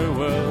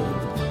farewell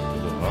to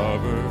the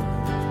harbor.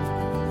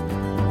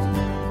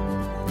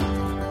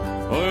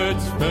 Oh,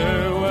 it's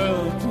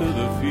farewell to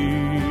the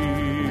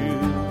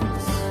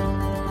fields.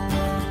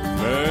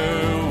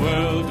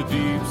 Farewell to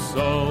deep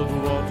salt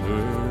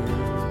water.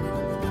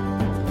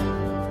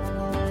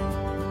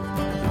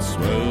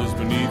 Swells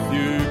beneath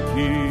your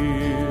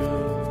keel.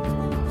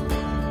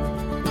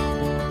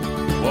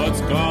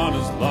 What's gone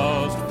is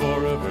lost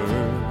forever.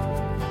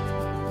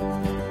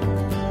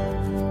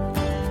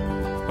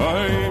 I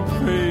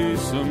pray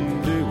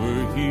someday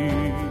we're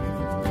here,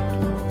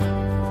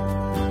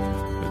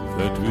 and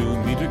that we'll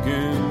meet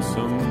again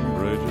some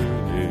brighter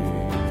day.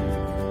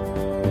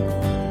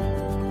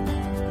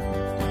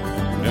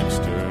 Next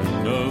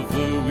turn of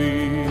the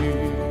wheel.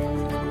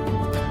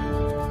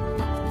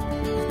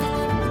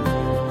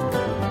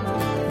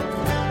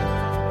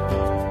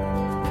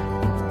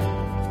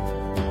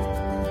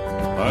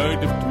 I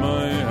dipped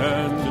my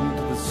hand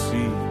into the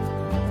sea.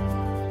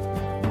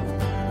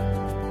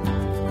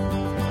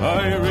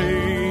 I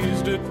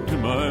raised it to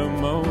my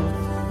mouth.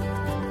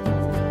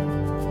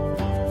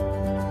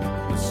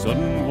 The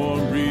sudden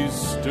warm breeze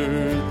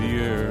stirred the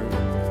air.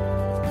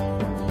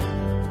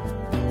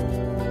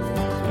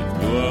 It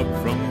blew up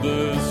from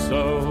the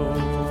south,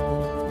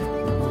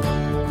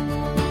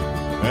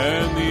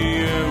 and the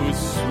air was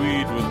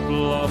sweet with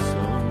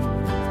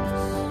blossoms,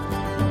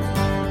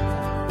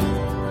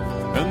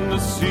 and the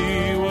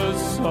sea was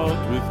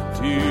salt with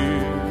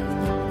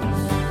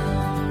tears,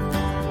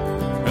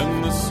 and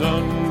the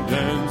sun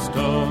danced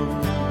on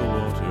the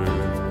water.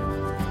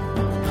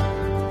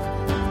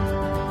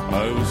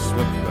 I was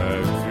swept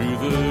back through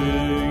the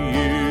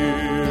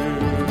years.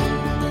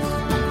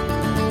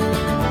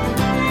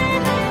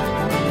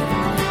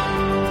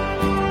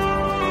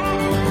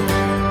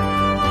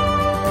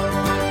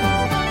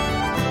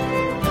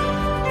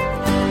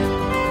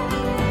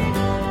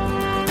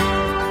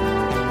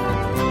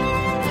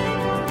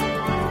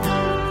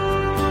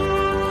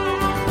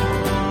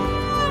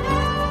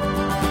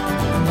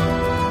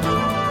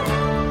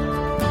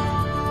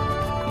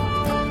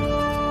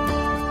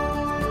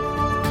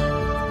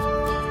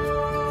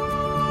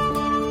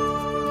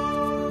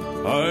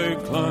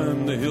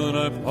 climbed the hill and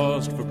I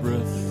paused for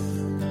breath.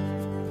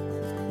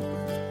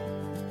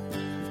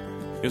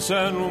 Yes,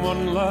 and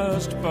one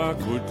last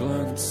backward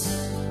glance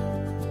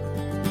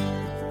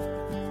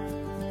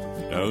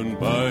down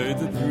by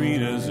the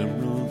green as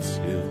emeralds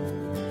hill,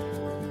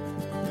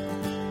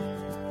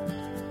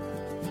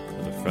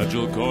 and the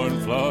fragile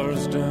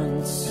cornflowers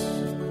dance.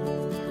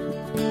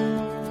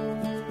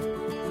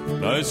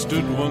 And I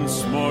stood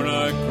once more and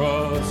I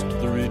crossed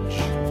the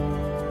ridge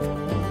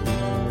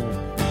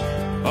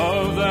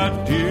of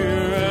that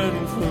dear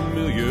and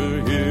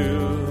familiar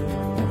hill,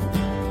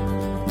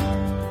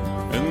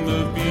 and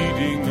the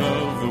beating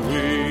of the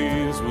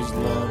waves was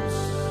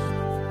lost.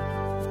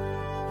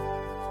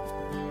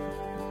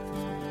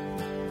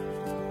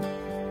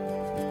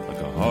 Like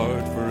a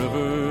heart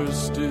forever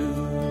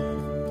still,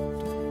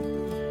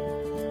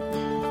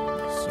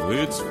 so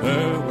it's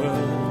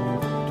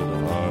farewell to the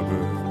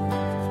harbor,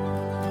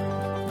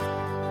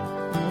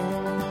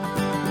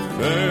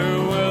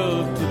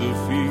 farewell to the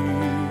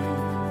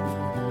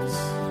fields,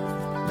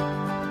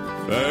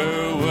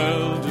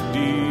 farewell to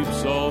deep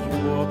salt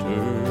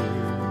water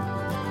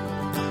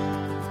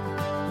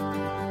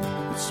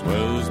that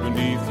swells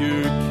beneath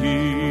your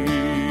keel.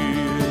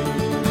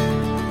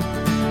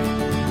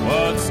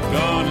 What's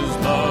gone is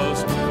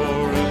lost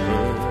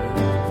forever.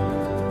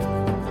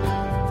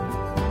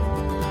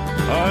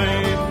 I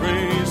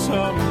pray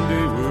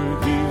someday we're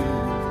here,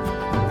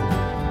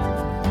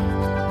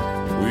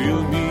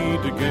 we'll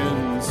meet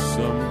again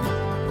some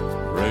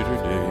brighter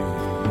day,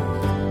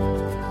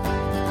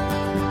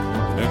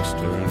 next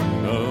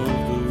turn of the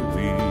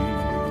wheel.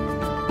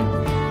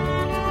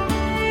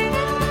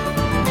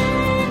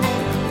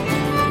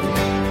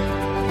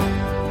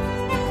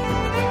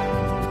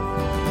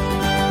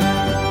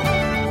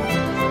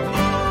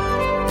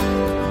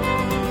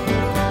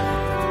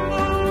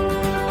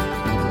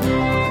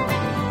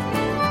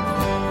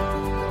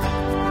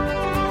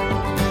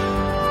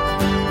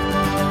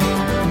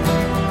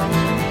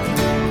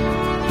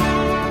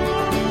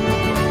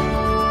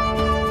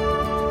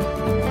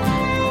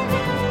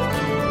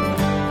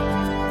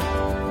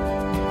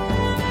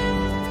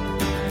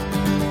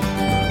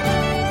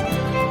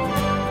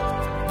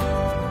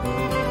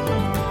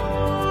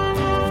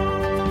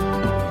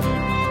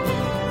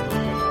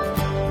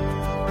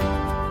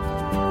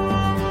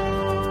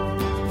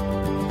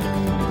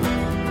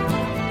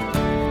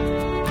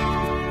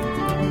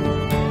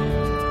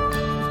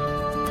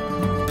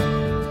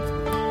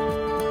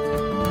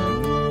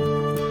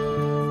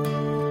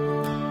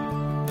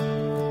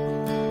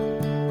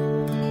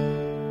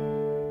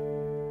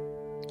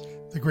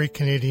 Great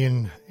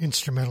Canadian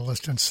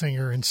instrumentalist and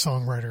singer and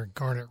songwriter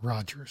Garnet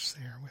Rogers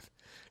there with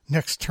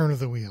Next Turn of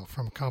the Wheel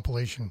from a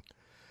compilation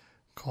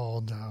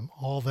called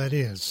All That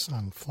Is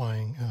on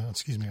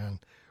on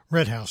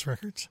Red House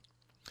Records.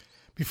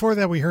 Before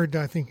that, we heard,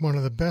 I think, one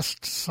of the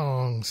best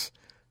songs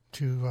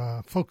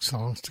folk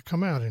songs to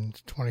come out in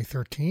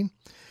 2013.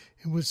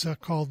 It was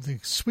called the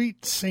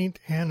Sweet South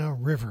Anna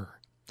River,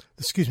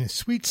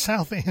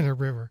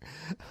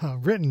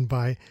 written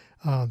by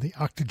the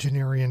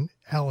octogenarian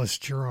Alice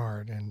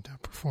Gerard and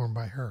performed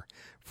by her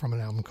from an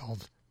album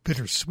called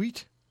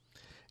Bittersweet.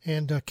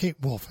 And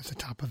Kate Wolf at the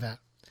top of that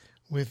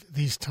with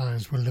These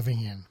Times We're Living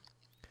In.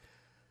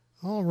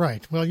 All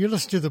right. Well, you're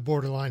listening to The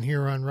Borderline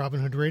here on Robin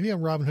Hood Radio.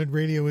 Robin Hood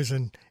Radio is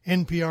an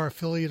NPR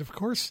affiliate, of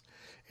course,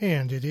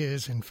 and it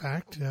is, in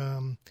fact,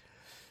 FM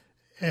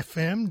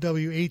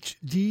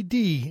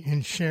WHDD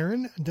in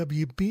Sharon,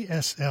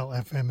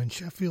 WBSL FM in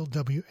Sheffield,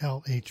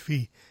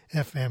 WLHV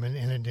FM in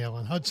Annandale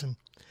and Hudson.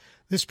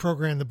 This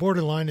program, The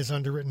Borderline, is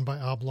underwritten by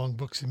Oblong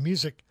Books and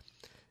Music,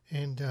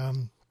 and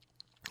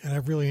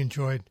I've really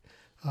enjoyed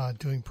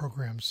doing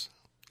programs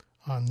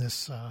on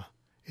this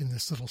in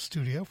this little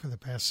studio for the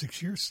past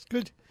 6 years. It's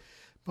good,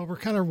 but we're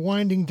kind of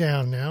winding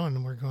down now,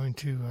 and we're going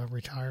to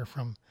retire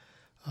from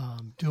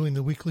doing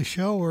the weekly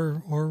show,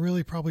 or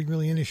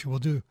probably any issue we'll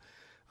do.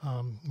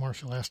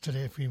 Marshall asked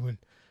today if we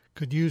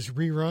could use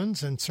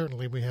reruns, and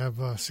certainly we have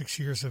 6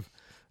 years of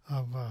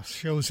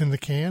shows in the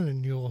can,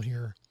 and you'll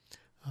hear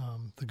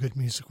the good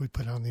music we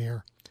put on the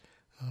air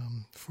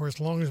for as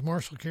long as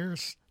Marshall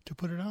cares to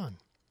put it on.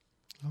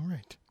 All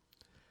right.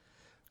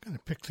 I'm going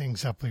to pick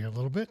things up here a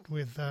little bit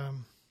with, let's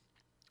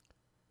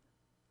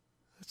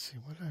see,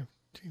 what I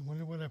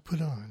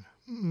put on.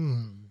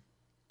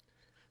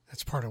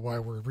 That's part of why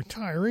we're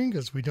retiring,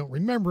 because we don't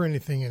remember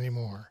anything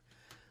anymore.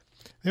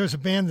 There was a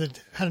band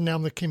that had an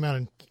album that came out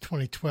in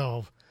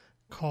 2012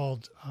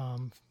 called,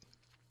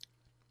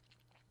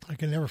 I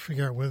can never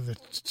figure out whether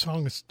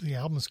the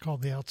album is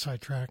called The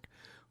Outside Track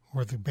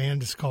or the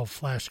band is called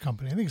Flash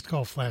Company. I think it's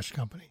called Flash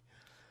Company.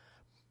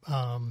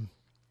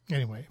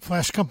 Anyway,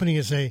 Flash Company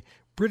is a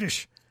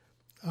British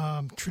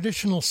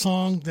traditional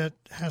song that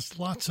has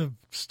lots of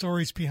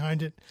stories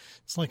behind it.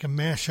 It's like a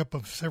mashup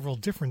of several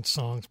different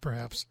songs,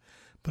 perhaps,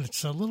 but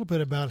it's a little bit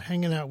about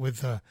hanging out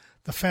with the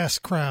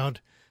fast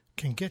crowd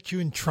can get you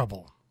in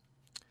trouble.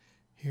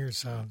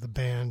 Here's the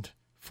band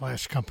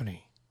Flash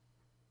Company.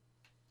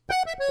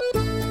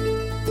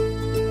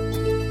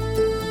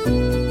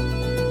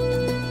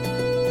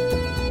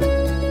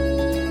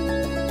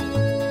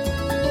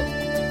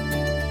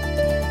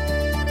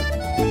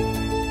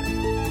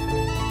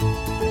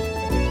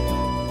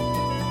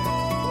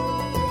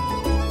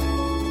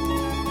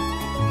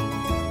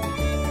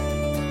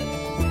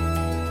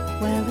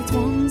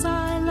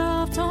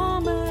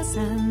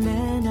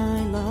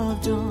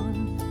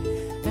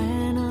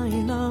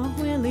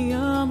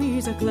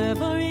 a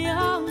clever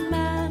young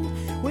man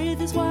with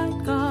his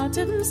white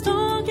cotton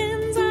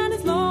stockings and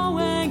his low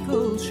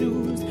ankle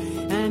shoes,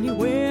 and he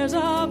wears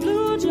a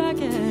blue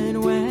jacket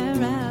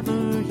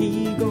wherever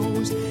he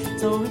goes.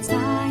 So it's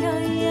tie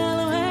a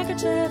yellow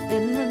handkerchief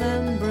in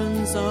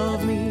remembrance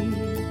of me,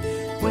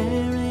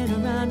 wear it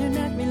around your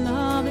neck, me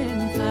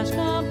loving Flash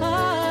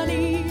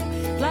Company,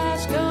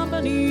 Flash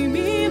Company,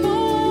 me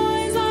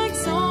boys like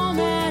so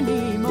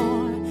many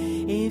more.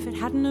 If it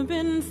hadn't have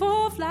been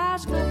for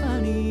Flash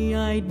Company,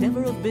 I'd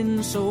never have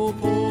been so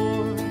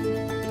poor.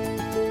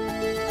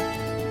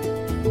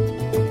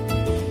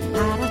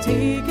 Had I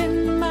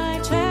taken my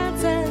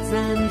chances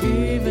and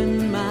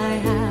given my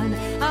hand,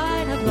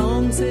 I'd have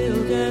long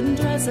silken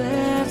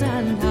dresses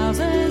and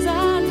houses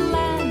and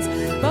lands.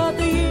 But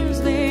the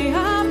years they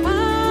have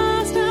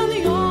passed and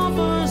the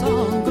offers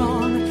all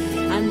gone,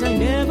 and I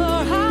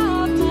never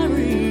have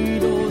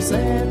married or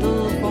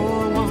settled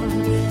for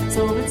one.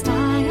 So it's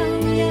tie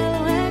a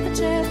yellow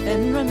handkerchief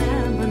in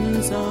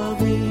remembrance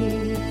of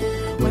me,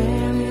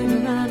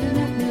 wearing around your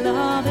neck, me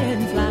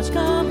loving Flash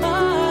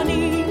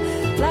Company,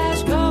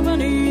 Flash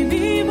Company,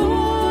 me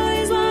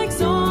boys like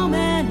so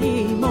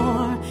many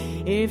more.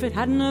 If it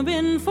hadn't have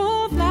been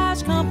for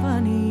Flash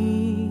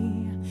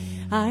Company,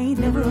 I'd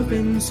never have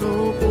been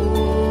so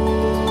poor.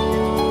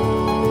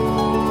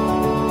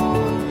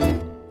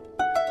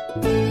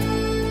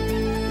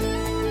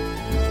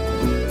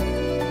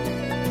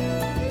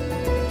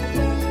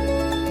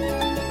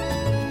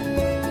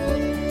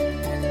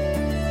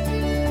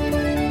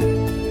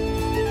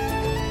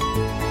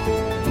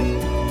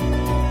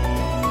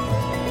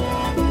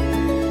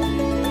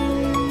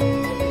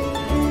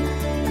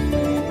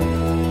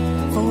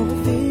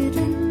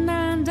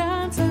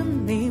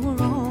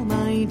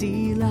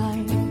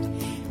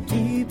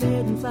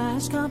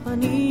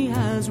 Company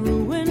has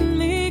ruined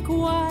me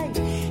quite.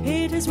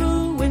 It has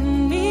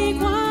ruined me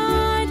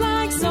quite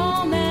like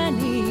so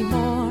many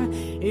more.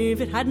 If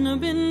it hadn't have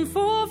been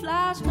for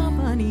Flash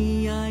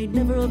Company, I'd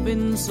never have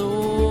been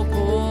so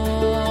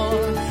poor.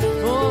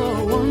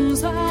 For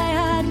once I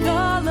had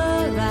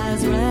color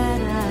as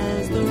red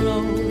as the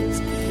rose.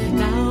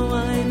 Now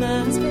I'm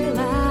as pale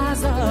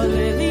as a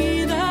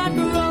lily that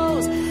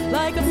grows.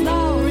 Like a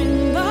flower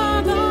in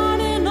the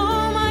garden,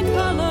 all my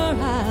color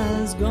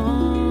has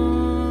gone.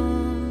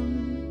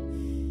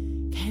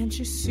 Can't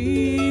you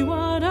see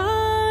what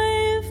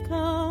I've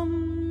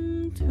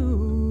come to?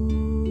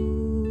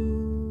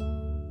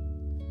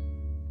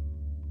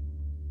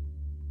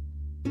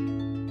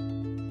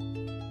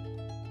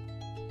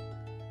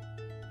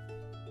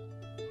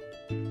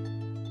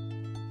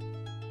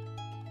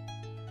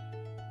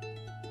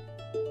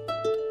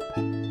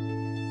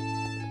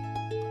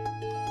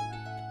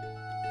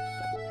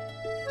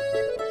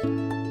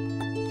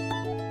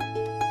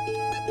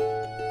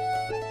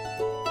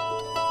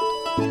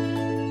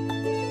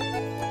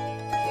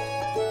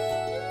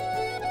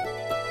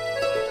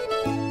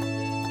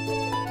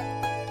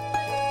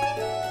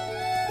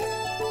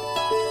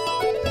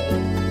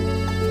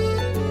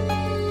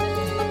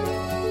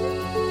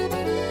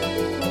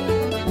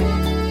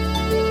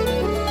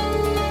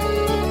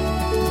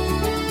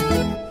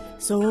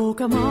 So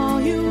come all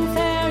you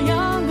fair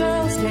young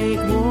girls, take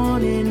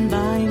warning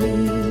by me.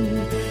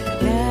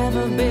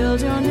 Never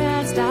build your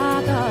nest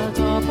at the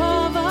top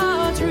of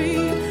a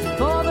tree,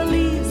 for the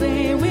leaves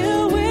they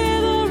will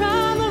wither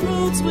and the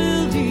roots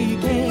will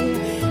decay,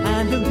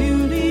 and the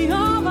beauty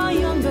of a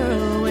young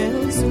girl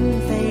will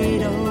soon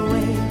fade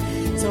away.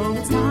 So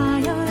it's tie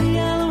a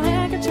yellow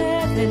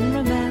handkerchief in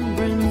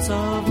remembrance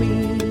of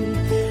me,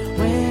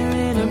 wear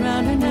it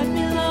around her neck,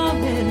 me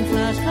loving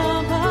Flash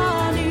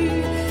Company,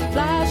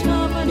 Flash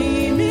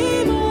Company,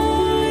 me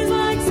boys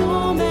like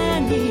so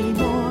many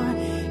more.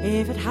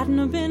 If it hadn't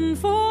have been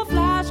for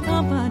Flash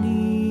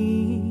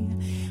Company,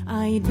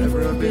 I'd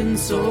never have been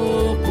so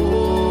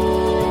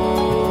poor.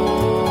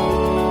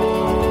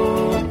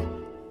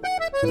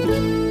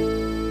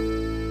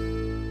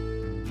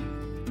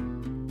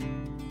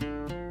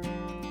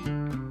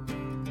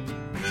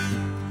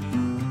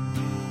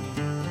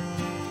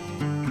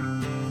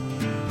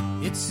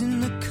 It's in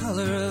the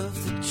color of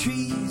the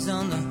trees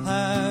on the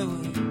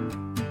highway,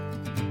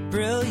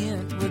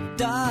 brilliant, we're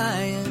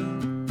dying.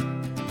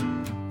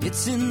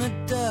 It's in the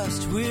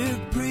dust we're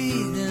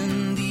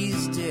breathing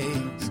these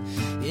days,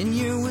 in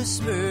your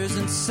whispers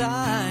and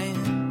sighing.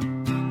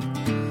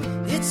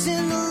 It's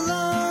in the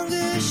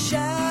longer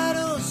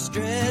shadows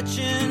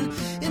stretching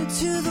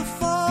into the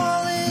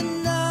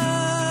falling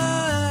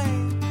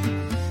night.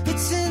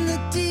 It's in the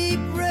deep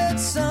red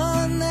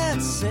sun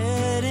that's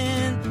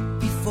setting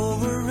before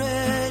we're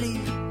ready,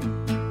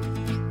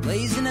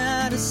 blazing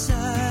out of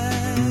sight.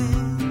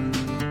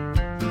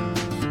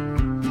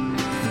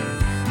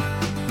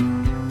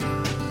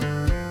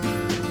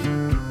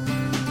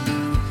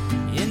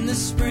 In the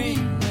spring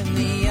when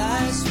the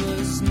ice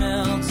was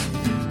melting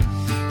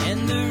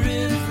and the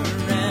river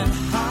ran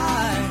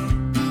high,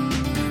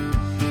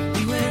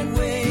 we went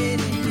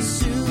wading,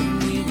 soon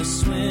we were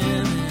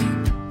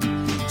swimming,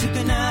 took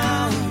an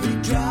hour to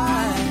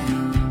dry,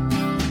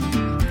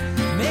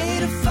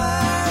 made a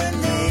fire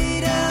and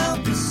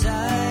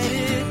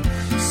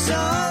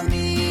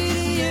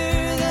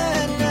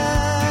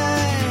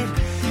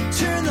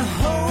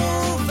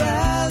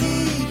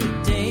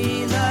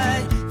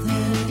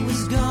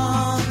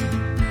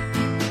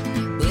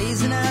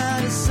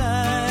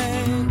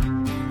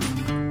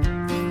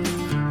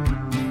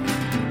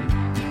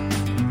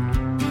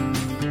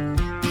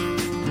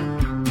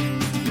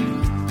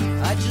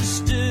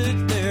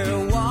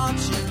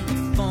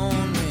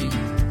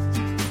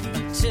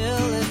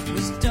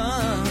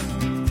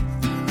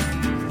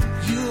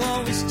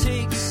always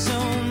takes so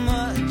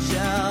much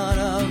out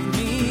of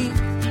me.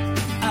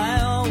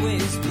 I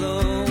always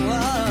blow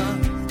up.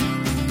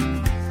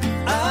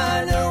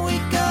 I know we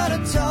gotta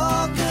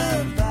talk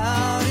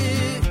about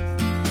it,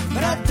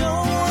 but I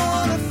don't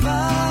wanna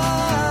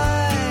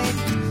fight.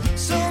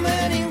 So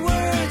many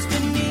words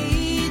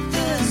beneath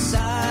the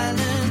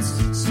silence,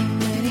 so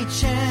many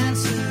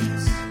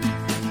chances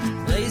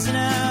blazing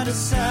out of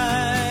sight.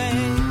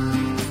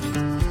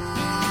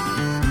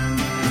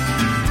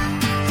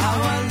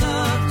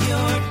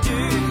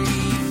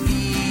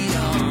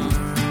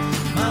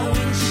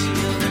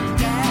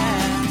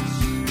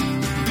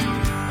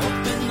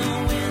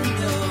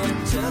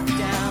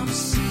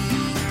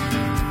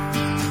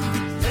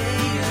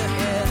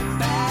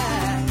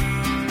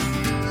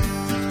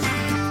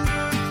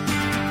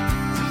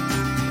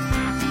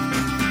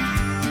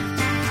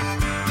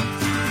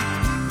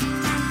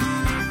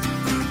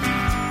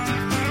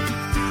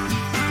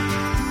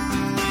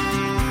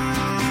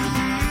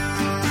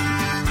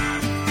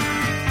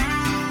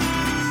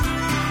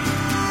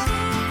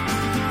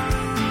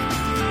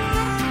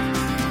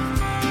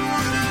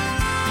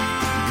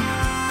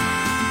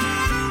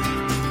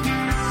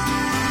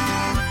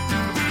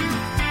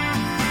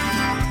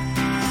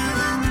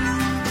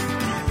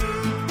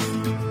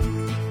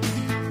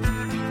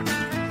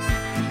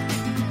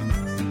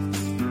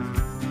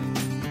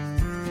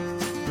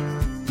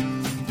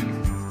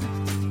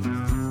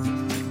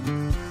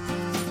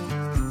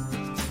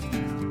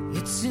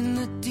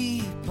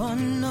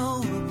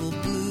 Unknowable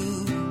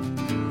blue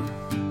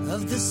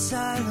of the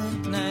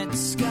silent night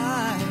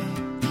sky.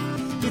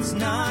 It's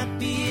not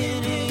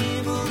being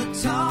able to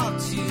talk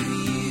to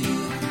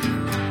you,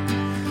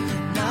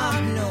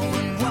 not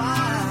knowing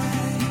why.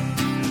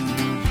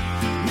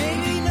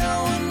 Maybe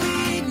knowing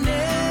we'd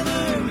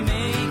never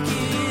make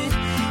it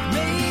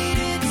made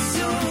it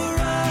so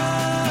right.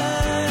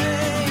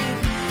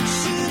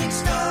 Shooting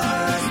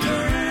stars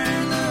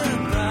burn the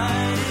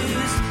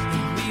brightest,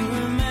 we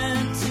were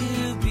meant to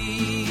be.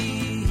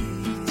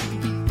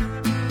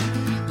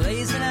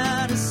 Blazing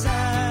out of sight.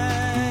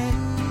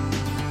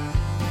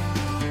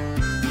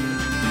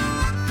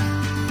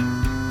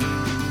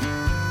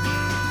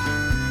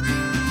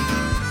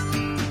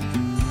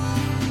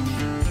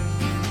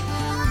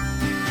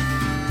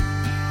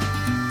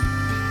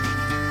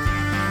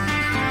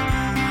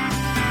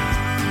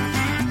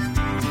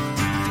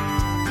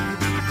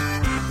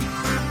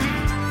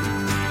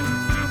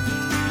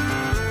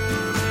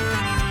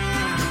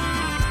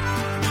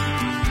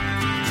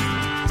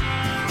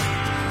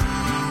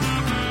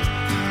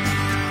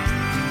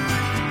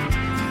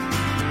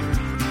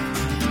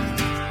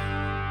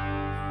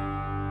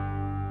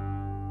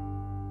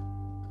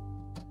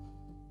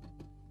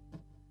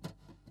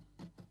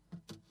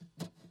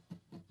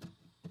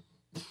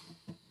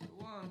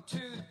 One,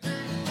 two, three.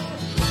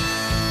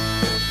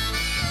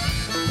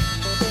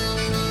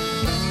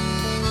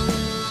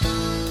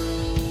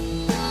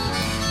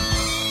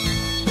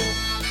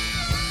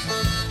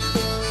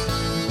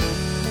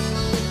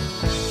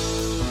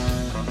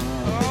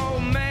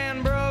 Old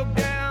man broke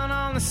down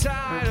on the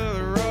side of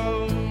the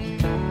road.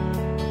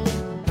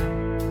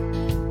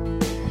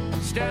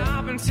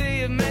 Stop and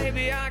see if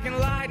maybe I can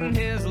lighten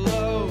his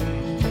load.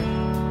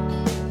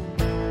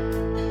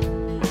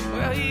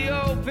 Well, he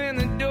opened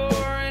the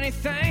door and he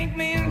thanked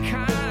me in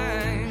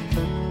kind.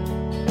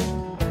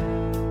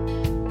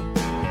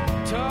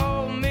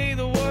 Told me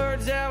the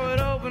words that would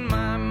open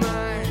my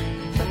mind.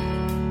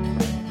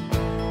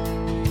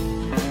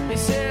 He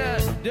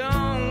said,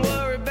 don't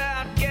worry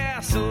about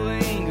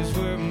gasoline, 'cause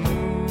we're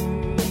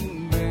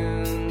moving.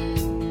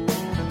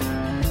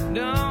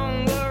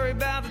 Don't worry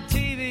about the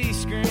TV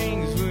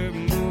screen, 'cause we're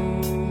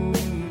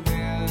moving.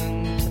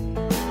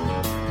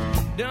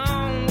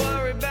 Don't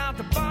worry about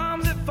the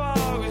bombs that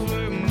fall, 'cause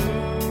we're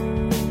moving.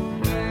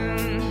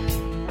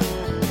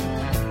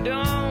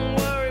 Don't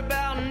worry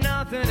about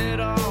nothing at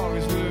all,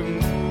 'cause we're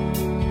moving.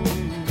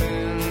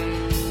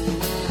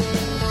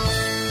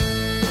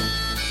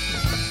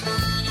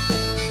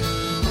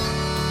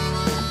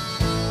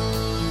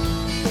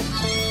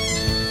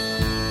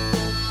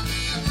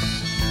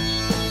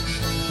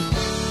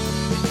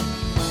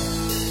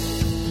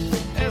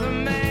 There's a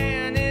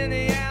man in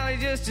the alley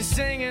just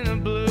singing the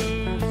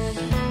blues,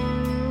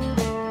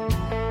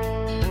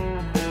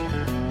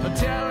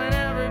 telling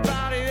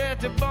everybody that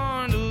they're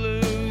born to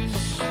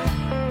lose.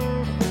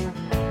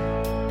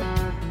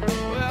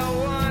 Well,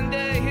 one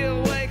day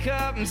he'll wake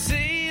up and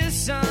see his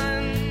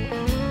son.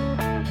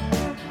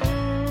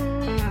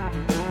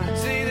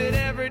 See that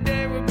every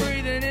day we're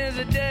breathing is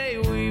a day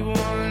we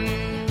won.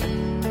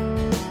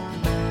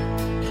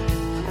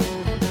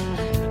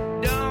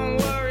 Don't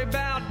worry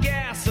about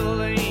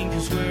gasoline,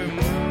 'cause we're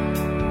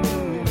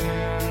moving.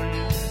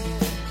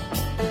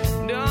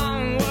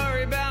 Don't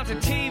worry about the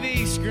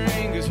TV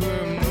screen, 'cause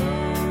we're moving.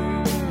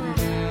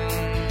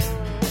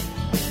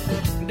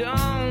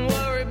 Don't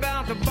worry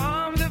about the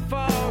bombs that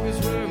fall, 'cause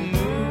we're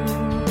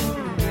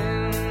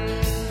moving.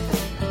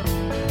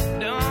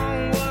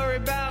 Don't worry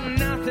about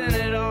nothing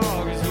at all,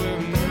 'cause we're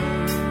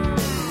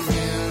moving.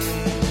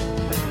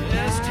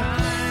 Yeah.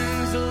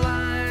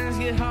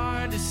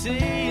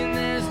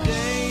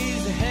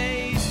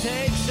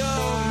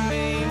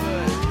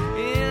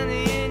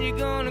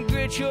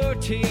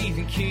 teeth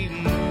and keep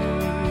moving.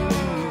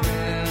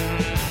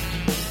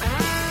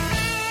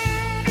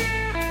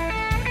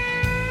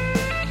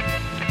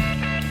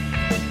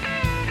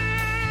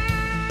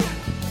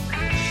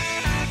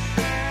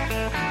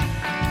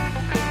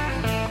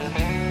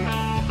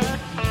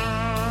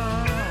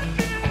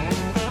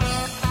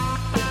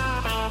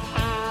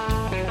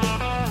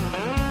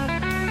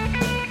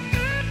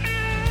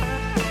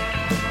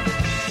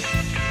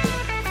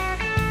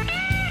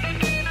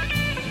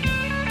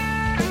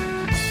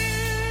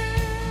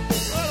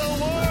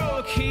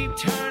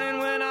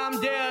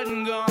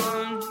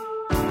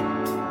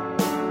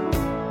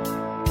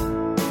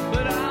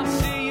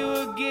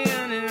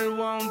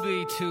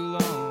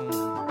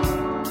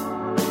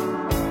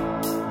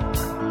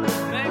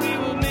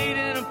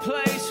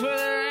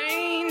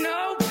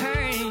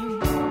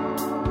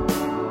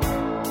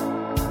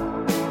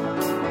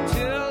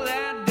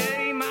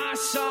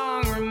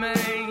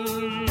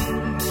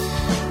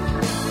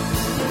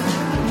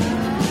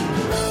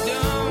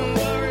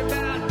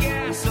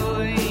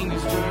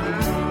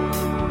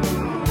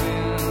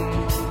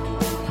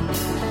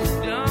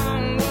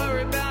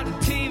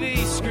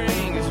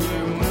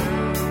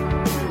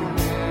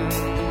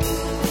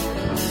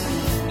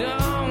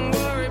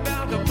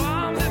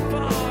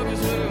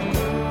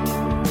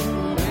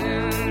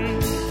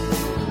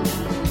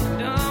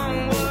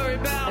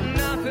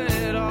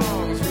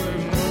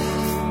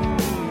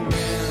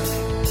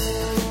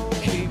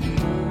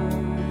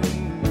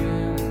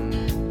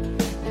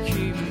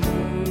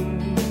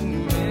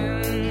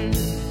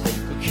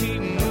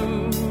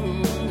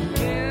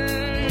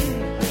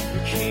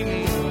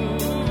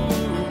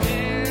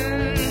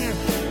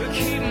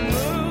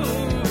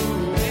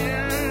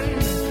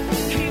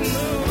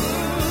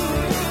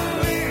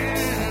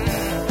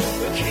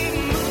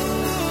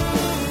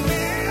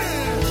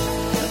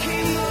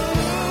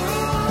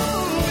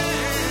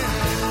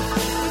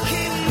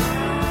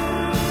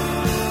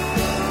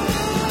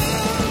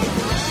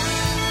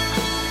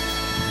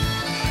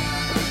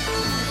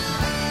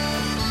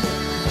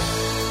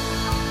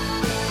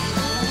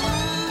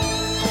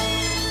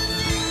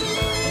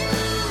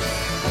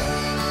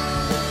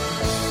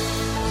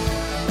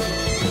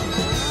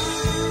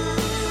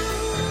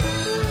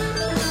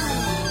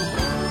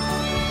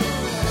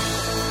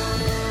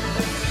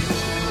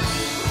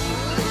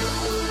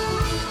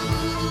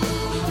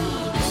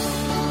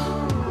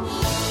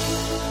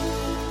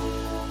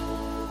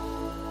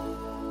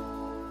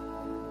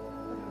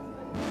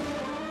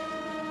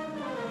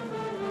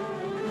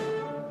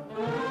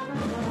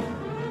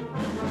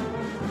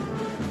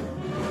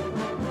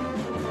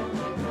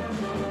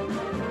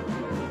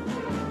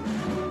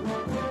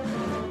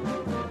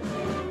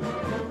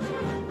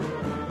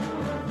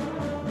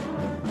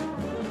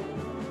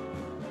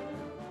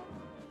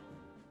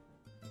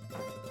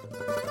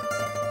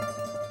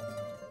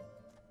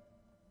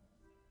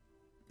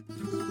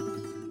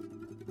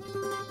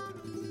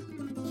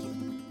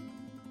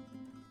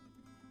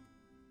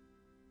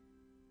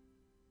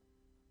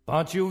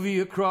 Pancho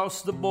Villa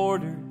crossed the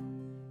border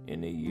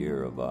in the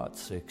year of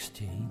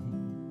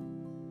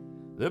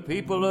 '16. The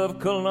people of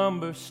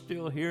Columbus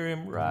still hear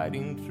him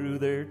riding through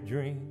their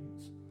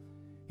dreams.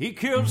 He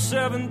killed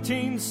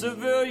 17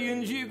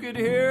 civilians, you could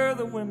hear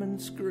the women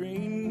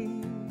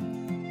scream.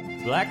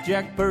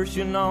 Blackjack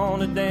Persian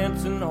on a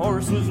dancing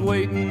horse was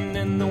waiting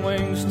in the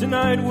wings.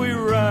 Tonight we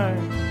ride,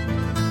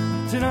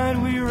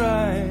 tonight we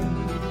ride.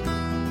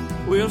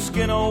 We'll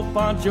skin old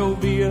Pancho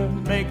Villa,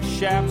 make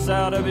shafts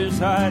out of his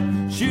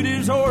hide, shoot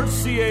his horse,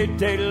 Siete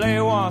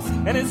Lewas,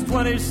 and his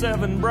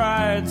 27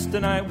 brides.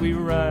 Tonight we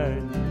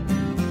ride,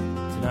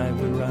 tonight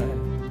we ride.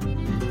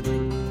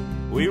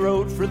 We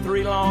rode for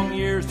 3 long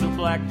years till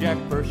Blackjack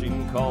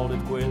Pershing called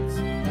it quits.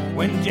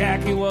 When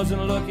Jackie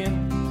wasn't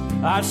looking,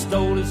 I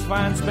stole his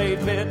fine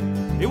spade bit.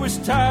 It was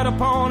tied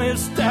upon his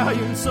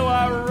stallion, so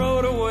I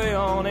rode away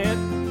on it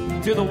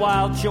to the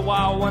wild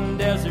Chihuahuan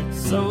desert,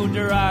 so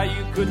dry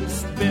you couldn't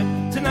spit.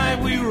 Tonight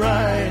we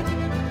ride,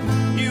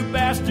 you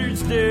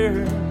bastards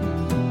dare.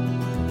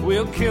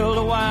 We'll kill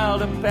the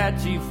wild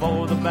Apache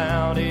for the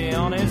bounty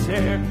on his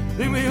hair.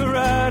 Then we'll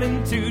ride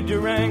into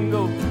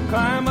Durango,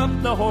 climb up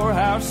the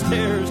whorehouse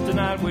stairs.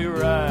 Tonight we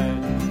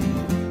ride,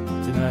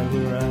 tonight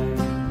we ride.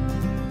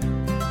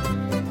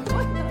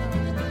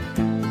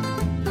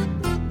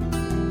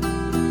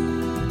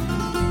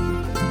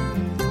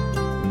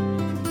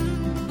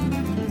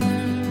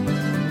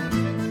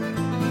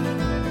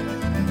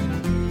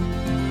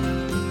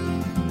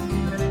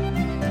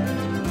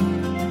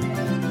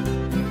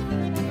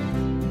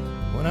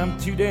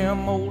 Too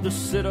damn old to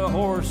sit a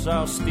horse,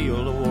 I'll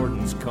steal the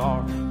warden's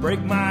car,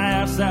 break my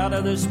ass out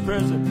of this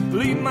prison,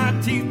 leave my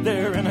teeth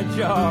there in a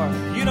jar.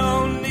 You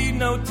don't need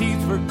no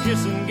teeth for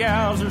kissing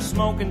gals or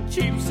smoking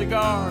cheap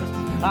cigars.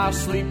 I'll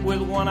sleep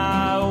with one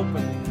eye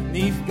open,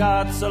 neath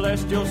God's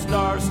celestial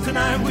stars.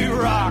 Tonight we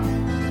rock,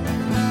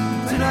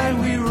 tonight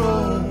we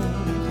roll.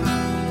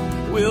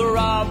 We'll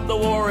rob the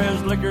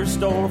Juarez liquor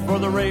store for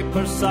the Ray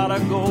Posada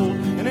gold.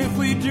 And if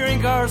we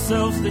drink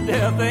ourselves to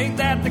death, ain't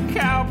that the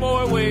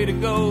cowboy way to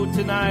go?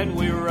 Tonight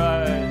we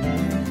ride,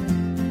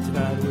 tonight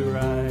tonight we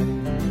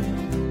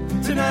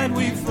ride. Tonight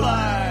we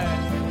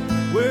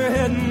fly, we're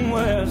heading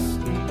west,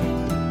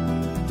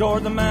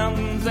 toward the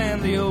mountains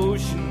and the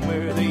ocean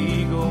where the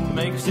eagle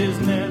makes his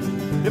nest.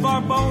 If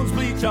our bones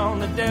bleach on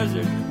the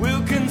desert,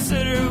 we'll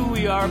consider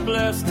we are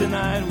blessed.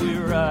 Tonight we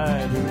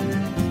ride,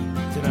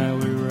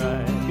 tonight we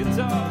ride.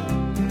 Guitar.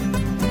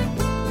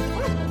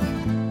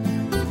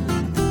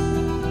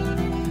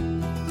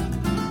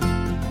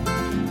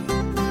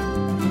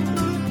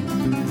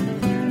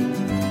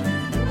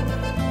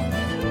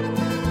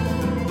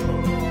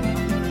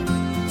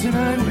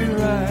 Tonight we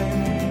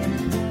ride,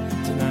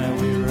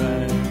 tonight we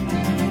ride.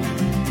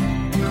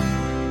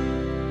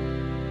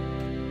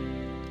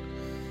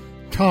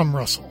 Tom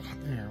Russell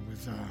there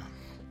with,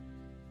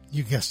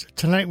 you guessed it,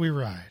 Tonight We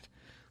Ride,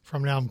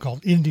 from an album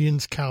called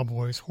Indians,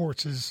 Cowboys,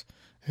 Horses,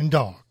 and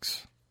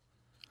Dogs.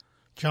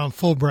 John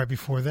Fulbright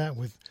before that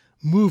with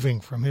Moving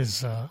from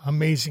his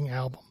amazing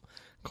album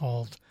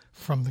called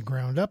From the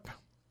Ground Up.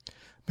 A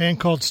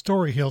band called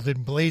Story Hill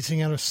did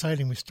Blazing Out of Sight,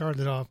 and we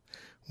started off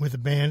with a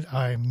band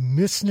I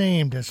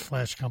misnamed as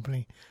Flash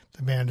Company.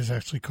 The band is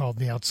actually called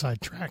The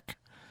Outside Track,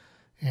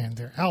 and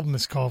their album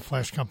is called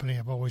Flash Company.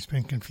 I've always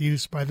been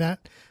confused by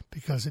that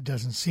because it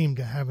doesn't seem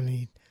to have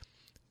any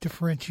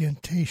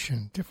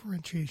differentiation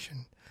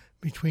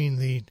between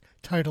the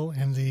title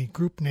and the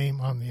group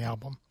name on the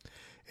album.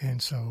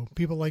 And so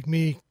people like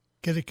me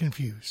get it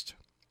confused.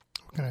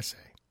 What can I say?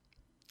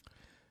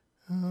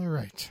 All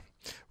right.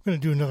 We're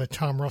going to do another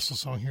Tom Russell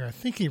song here. I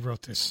think he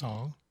wrote this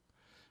song.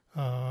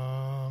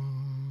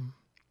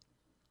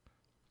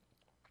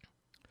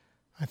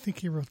 I think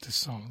he wrote this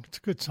song. It's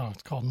a good song.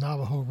 It's called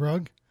Navajo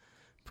Rug,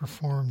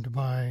 performed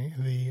by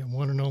the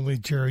one and only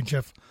Jerry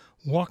Jeff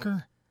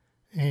Walker.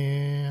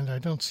 And I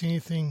don't see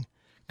anything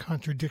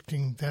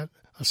contradicting that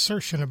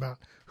assertion about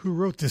who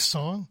wrote this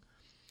song.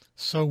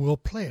 So we'll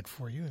play it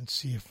for you and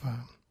see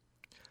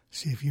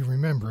if you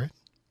remember it.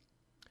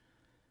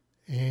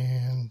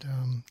 And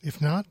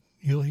if not,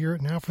 you'll hear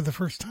it now for the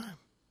first time.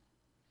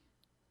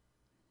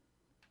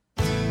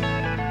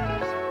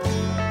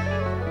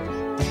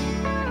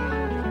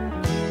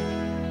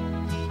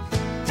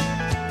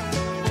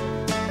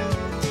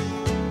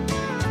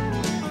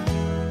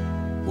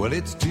 Well,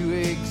 it's 2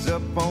 eggs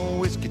up on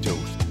whiskey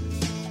toast,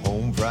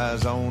 home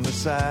fries on the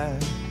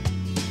side.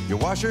 You're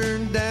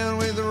washing down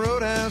with the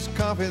Roadhouse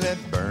coffee that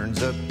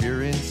burns up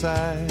your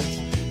insides.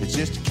 It's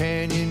just a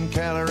Canyon,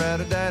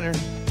 Colorado diner,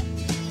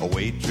 a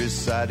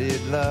waitress I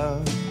did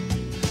love.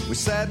 We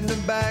sat in the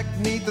back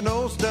neath an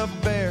old stuffed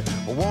bear,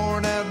 a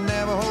worn out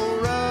Navajo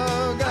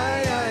rug.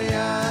 Aye, aye,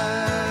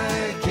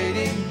 aye,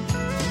 Katie,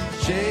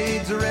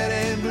 shades of red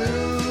and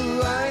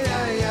blue. Aye,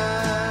 aye,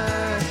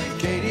 aye,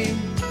 Katie,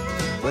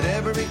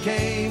 whatever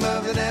became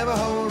of the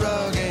Navajo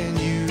rug and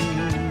you?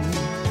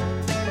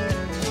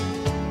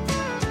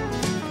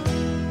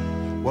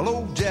 Well,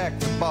 old Jack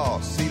the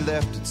boss, he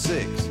left at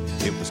 6.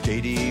 It was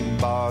Katie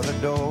bar the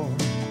door.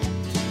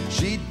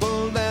 She'd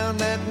pull down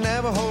that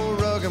Navajo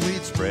rug and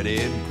we'd spread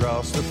it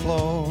across the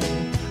floor.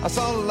 I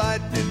saw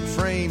lightning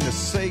frame the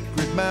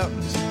sacred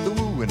mountains, the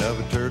wooing of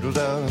a turtle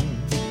dove.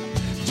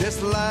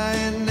 Just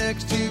lying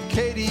next to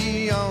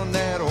Katie on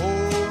that old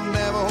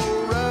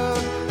Navajo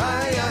rug.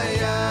 Aye, aye,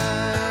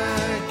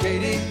 aye,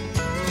 Katie,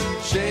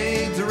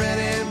 shades of red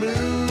and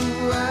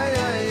blue. Aye,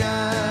 aye,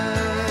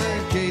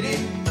 aye,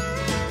 Katie,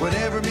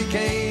 whatever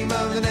became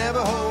of the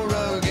Navajo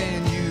rug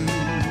and you?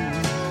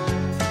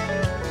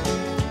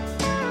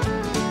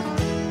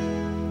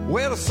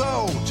 Well, I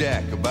saw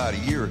Jack about a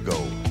year ago.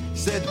 He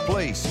said the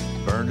place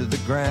burned to the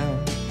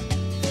ground.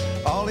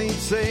 All he'd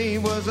say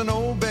was an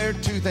old bare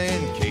tooth,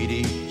 and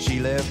Katie,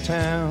 she left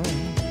town.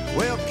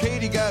 Well,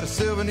 Katie got a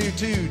silver new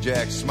too.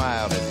 Jack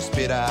smiled as he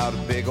spit out a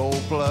big old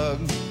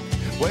plug.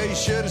 Well, you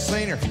should have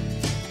seen her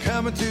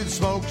coming through the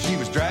smoke. She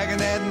was dragging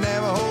that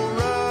Navajo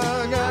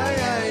rug. Aye,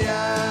 aye,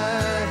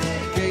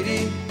 aye,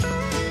 Katie,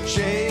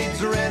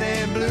 shades of red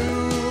and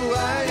blue.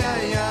 Aye,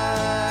 aye,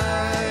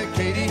 aye,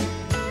 Katie,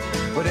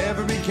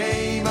 whatever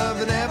became of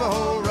the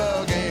Navajo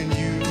rug and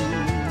you?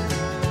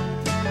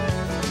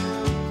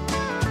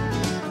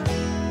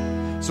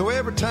 So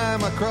every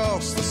time I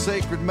cross the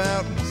sacred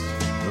mountains,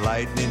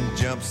 lightning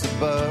jumps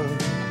above.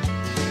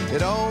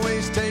 It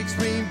always takes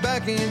me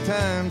back in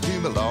time to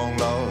my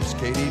long-lost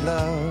Katie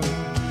love.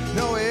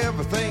 No,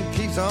 everything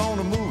keeps on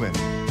moving.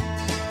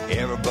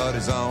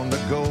 Everybody's on the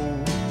go.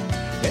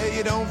 Hey,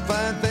 you don't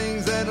find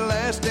things that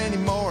last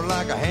anymore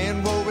like a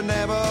hand-woven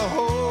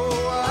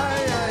Navajo.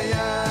 Aye, aye,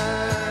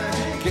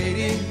 aye,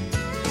 Katie,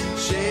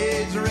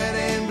 shades of red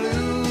and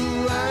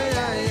blue. Aye,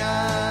 aye,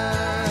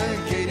 aye,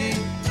 Katie,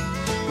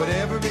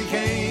 whatever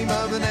became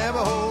of the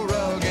Navajo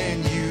rug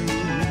and you?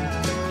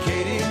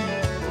 Katie,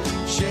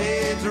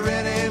 shades of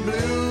red and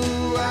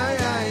blue. Aye,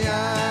 aye,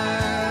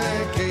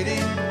 aye,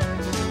 Katie,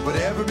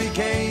 whatever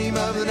became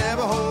of the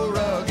Navajo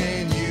rug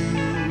and you?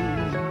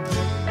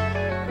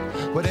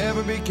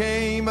 Whatever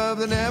became of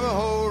the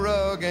Navajo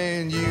rug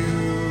and you?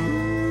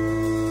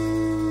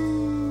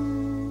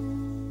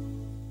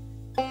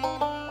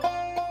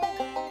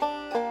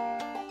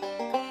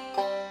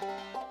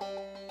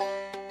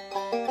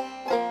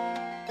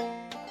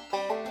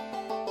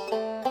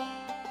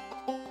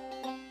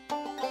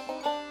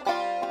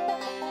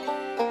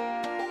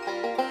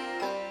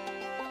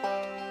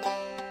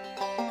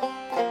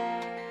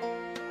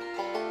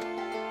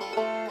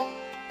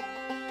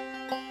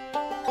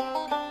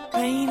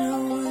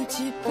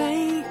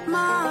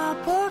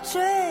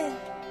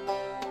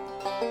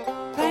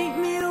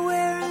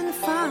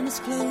 is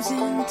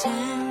closing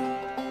town.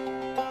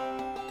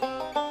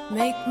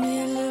 Make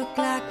me look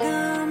like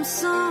I'm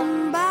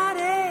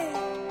somebody.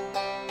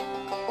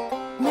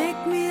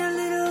 Make me a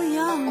little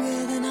younger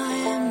than I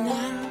am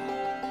now.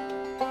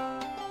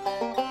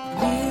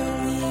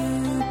 Will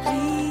you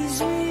please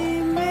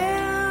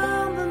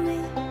remember me?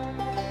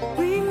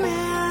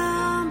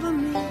 Remember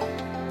me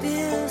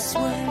this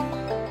way.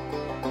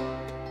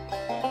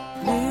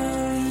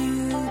 Will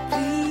you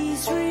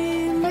please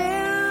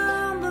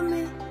remember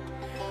me?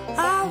 I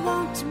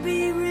want to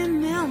be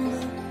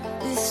remembered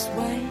this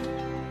way.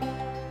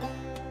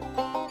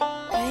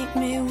 Paint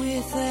me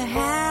with a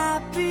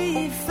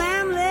happy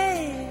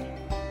family,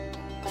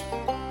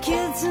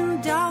 kids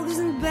and dogs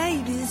and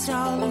babies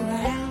all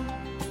around.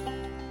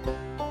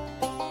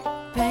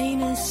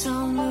 Paint us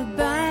on the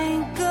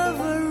bank of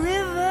a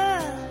river,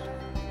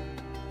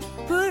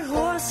 put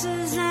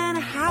horses and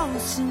a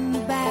house in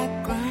the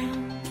background.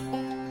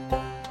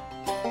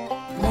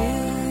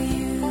 Will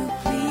you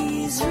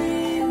please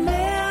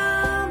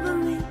remember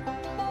me?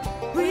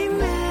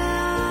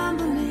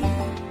 Remember me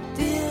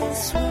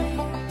this way.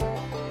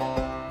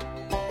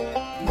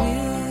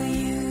 Will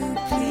you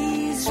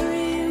please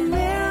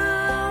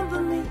remember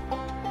me?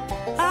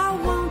 I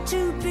want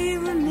to be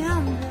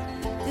remembered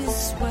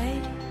this way.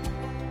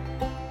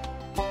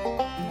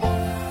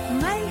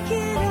 Make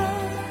it a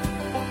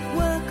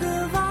work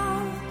of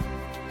art,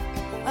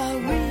 a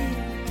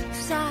real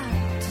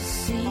sight to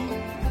see.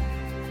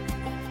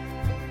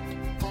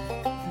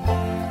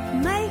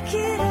 Make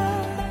it a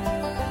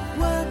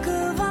work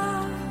of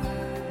art,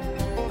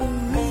 a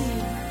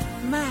real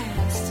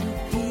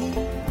masterpiece.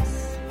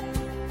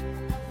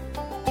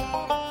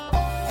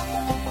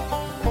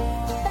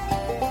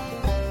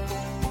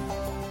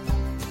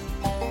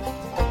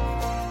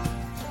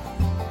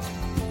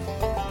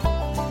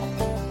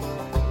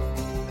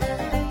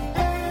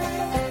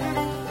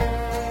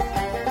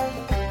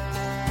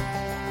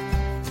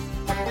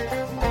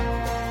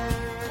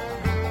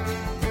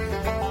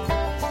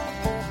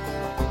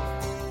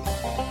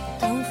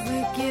 Don't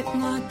forget,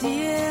 my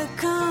dear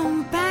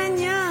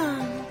companion,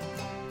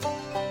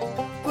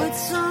 put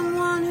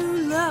someone who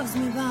loves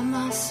me by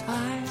my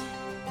side.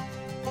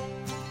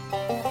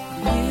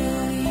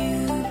 Will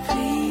you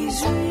please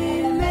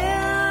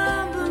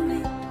remember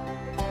me?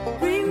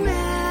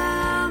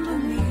 Remember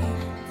me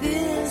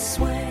this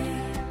way.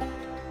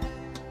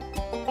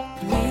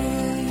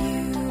 Will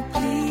you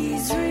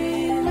please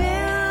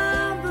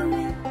remember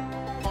me?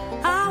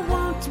 I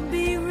want to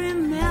be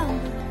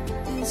remembered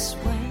this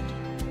way.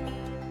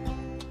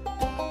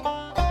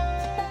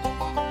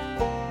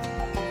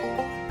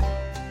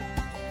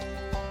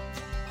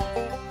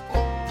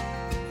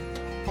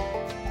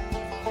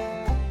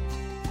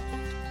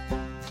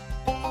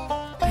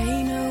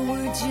 Painter,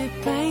 would you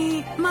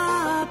paint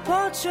my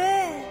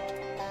portrait?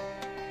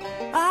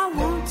 I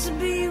want to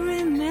be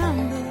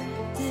remembered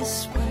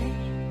this way.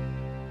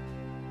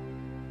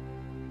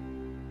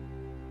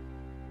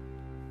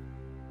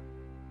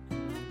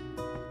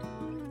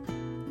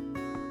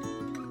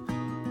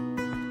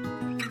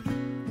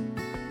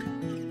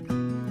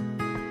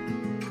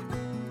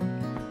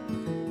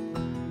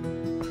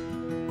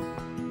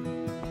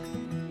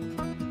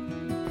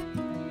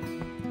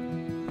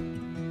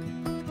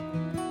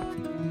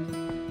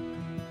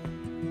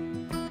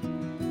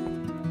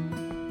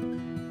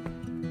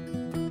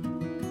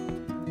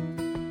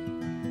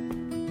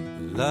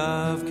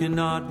 Love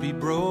cannot be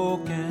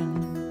broken.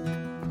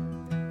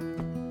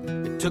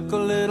 It took a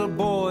little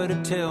boy to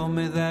tell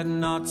me that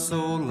not so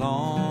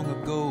long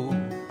ago.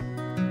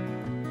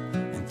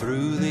 And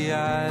through the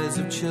eyes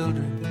of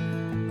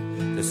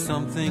children, there's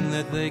something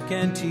that they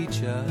can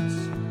teach us,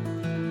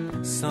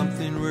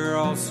 something we're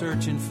all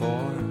searching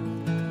for,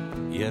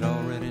 yet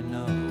already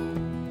know.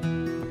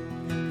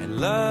 And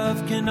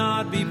love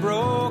cannot be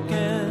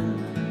broken.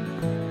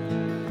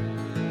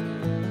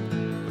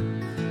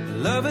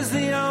 Love is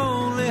the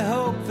only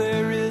hope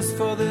there is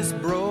for this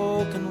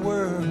broken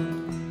world.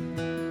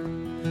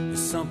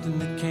 It's something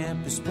that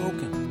can't be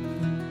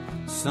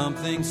spoken,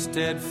 something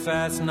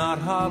steadfast, not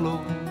hollow,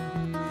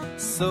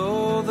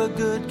 so the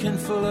good can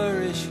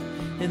flourish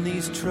in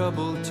these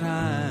troubled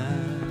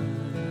times.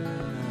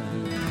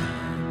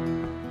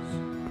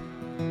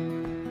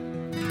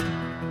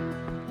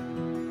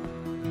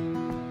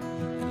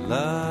 And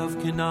love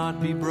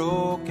cannot be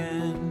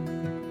broken.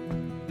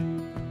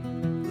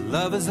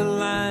 Love is a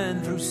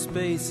line through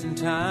space and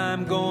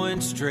time,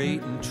 going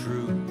straight and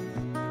true.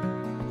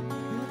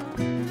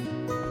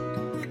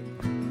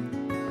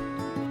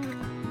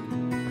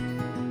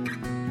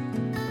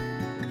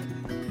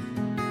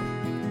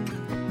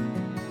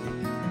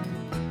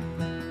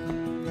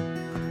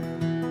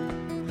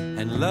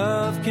 And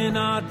love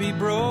cannot be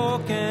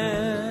broken.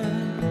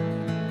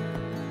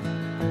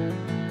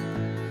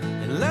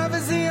 And love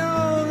is the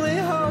only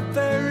hope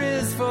there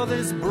is for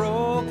this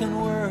broken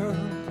world.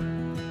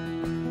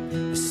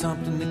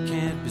 Something that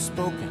can't be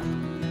spoken,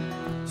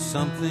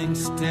 something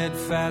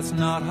steadfast,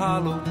 not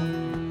hollow,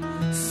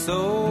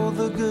 so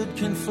the good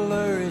can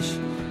flourish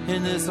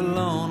in this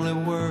lonely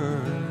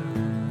world.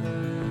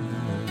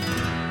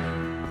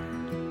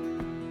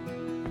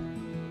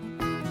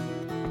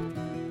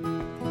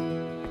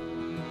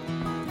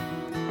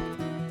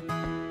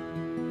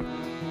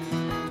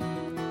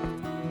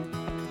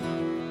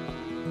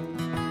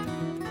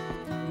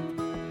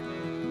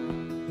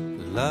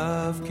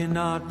 Love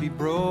cannot be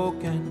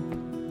broken.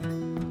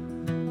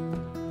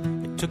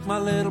 It took my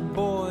little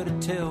boy to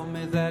tell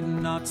me that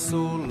not so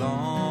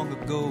long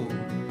ago.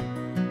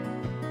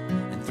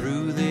 And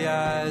through the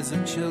eyes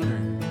of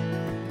children,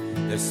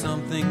 there's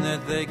something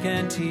that they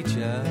can teach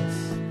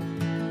us,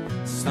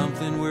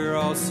 something we're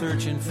all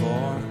searching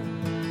for,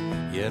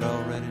 yet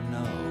already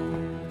know.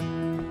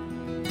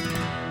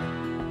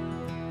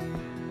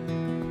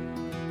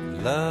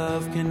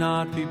 Love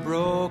cannot be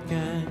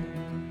broken.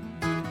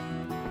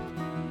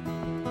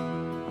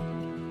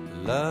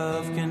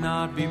 Love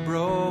cannot be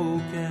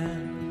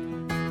broken.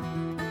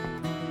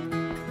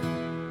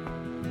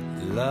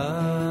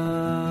 Love.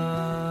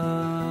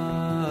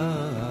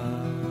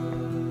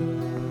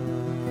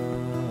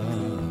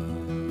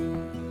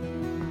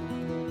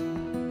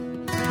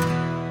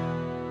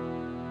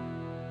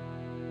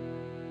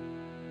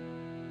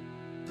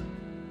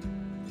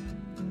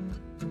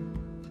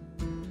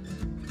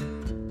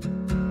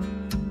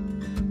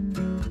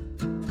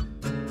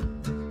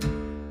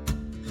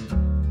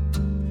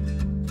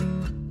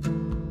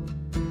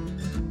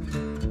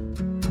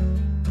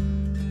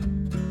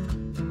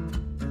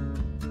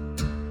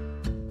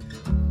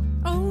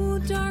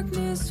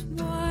 Darkness,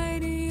 why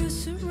do you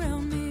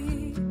surround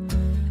me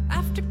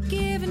after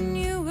giving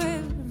you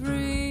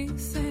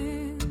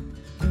everything?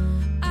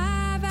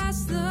 I've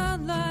asked the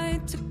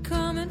light to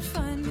come and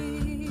find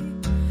me.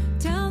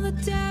 Tell the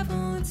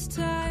devil it's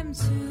time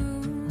to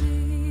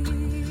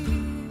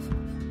leave.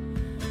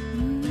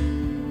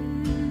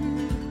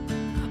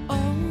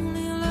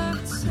 Only love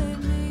can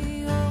save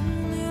me.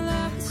 Only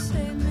love can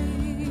save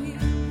me.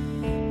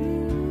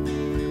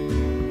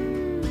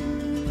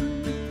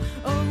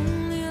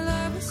 Only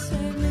love can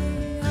save me.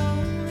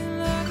 Only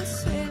love can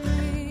save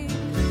me.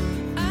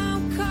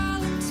 I'm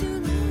calling to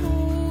the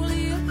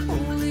Holy of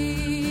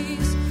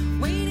Holies,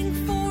 waiting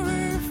for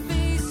her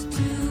face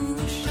to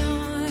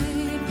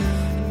shine,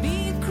 and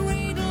being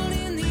cradled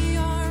in the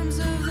arms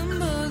of the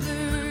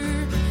mother,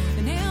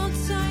 and held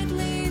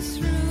tightly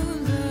through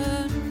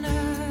the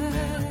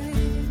night.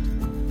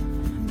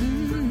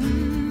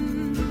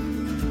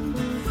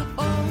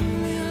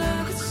 Only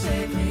love can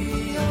save me.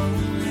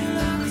 Only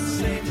love can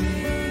save me.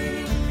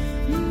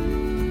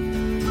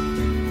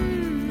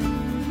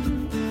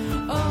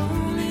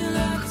 Only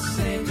love can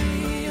save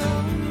me.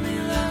 Only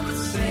love can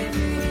save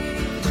me.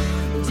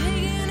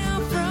 Digging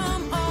out from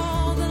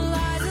all the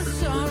lies of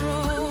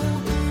sorrow,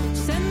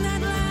 send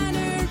that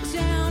ladder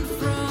down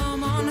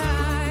from on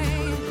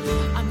high.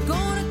 I'm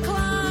gonna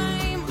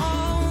climb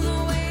all the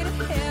way to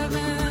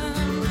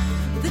heaven.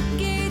 The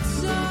gates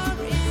are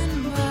in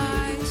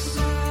my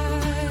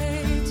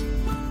sight.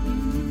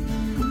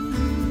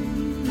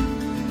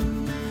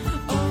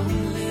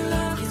 Only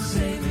love can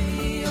save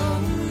me.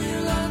 Only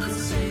love can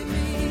save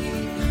me.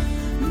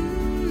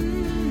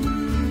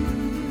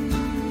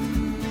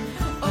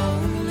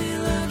 Only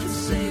love can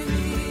save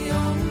me.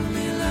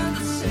 Only love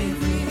can save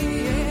me.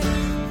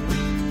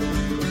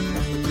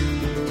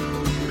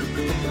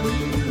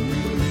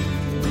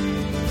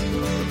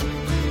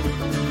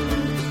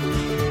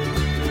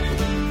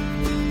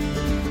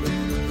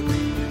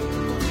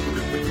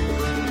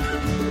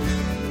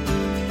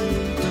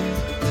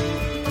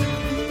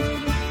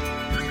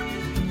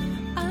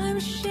 I'm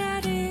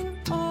shedding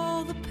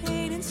all the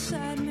pain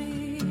inside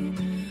me,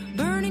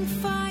 burning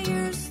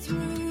fires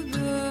through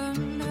the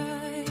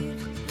night,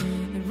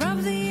 and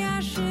rub the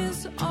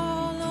ashes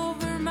all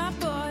over my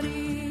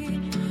body,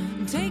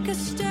 and take a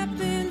step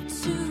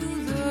into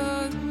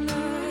the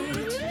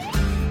night.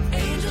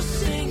 Angels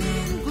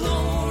singing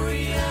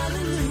glory,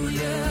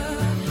 hallelujah.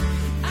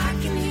 I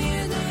can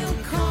hear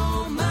them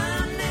call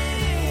my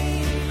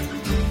name.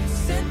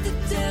 Sent the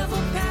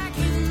devil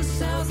packing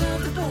south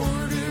of the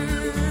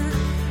border.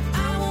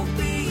 I won't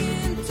be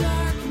in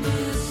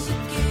darkness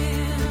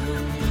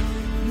again.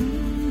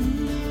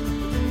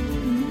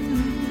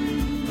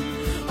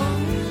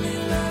 Only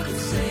love can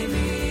save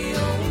me.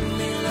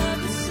 Only love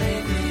can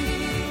save me.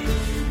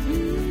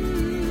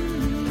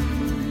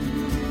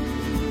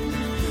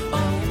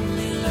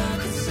 Only love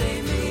can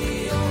save me.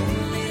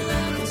 Only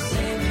love can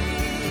save me.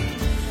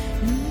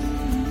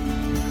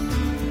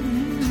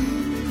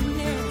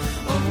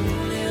 Only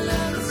love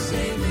can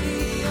save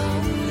me.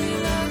 Only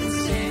love can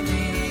save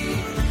me.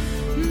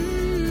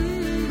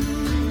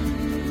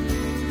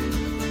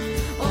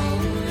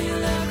 Only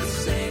love can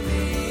save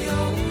me.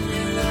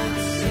 Only love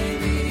can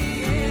save me.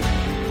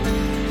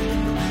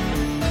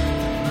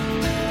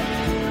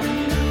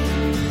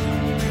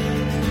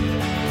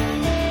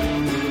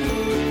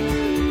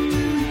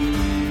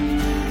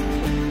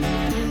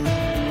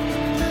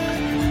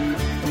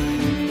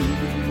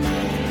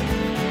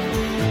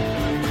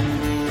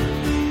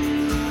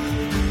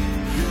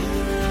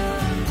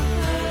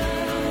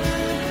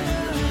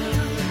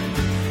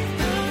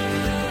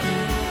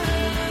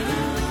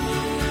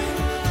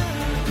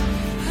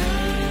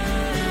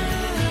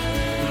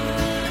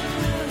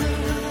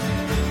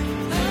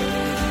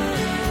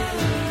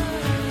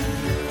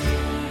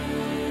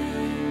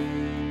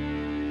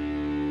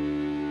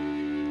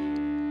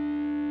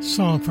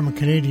 Song from a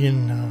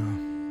Canadian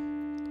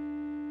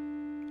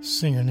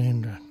singer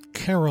named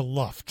Cara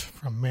Luft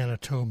from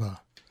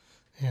Manitoba,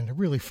 and a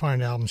really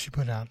fine album she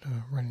put out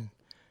right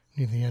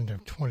near the end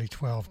of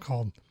 2012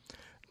 called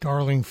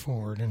Darling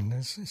Ford, and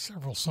there's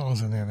several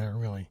songs in there that are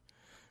really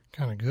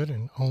kind of good,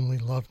 and Only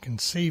Love Can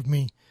Save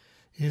Me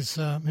is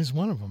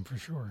one of them for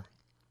sure.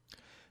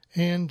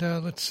 And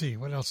let's see,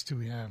 what else do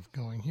we have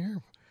going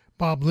here?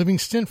 Bob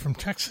Livingston from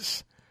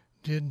Texas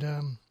did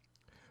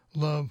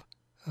Love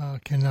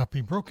Cannot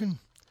Be Broken.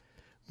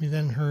 We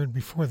then heard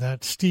before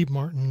that Steve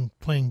Martin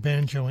playing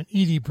banjo and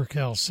Edie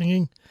Brickell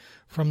singing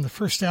from the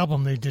first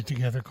album they did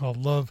together called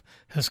Love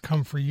Has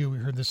Come For You. We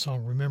heard the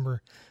song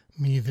Remember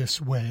Me This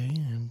Way,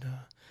 and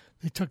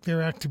they took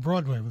their act to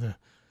Broadway with a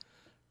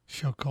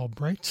show called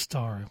Bright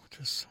Star, which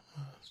I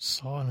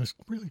saw and was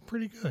really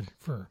pretty good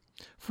for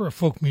a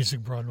folk music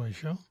Broadway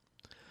show.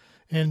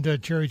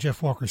 And Jerry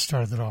Jeff Walker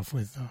started it off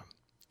with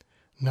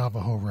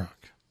Navajo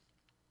Rock.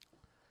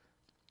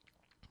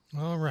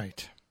 All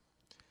right.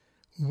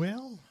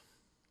 Well,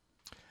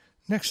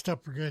 next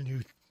up we're going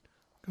to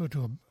go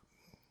to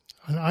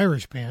an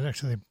Irish band.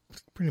 Actually, they're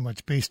pretty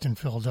much based in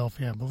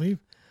Philadelphia, I believe,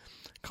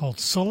 called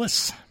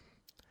Solace.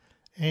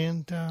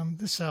 And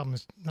this album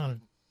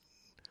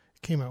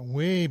came out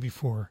way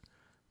before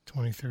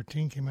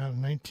 2013. Came out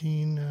in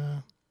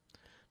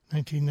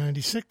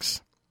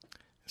 1996.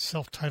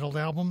 Self-titled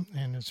album,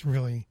 and it's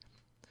really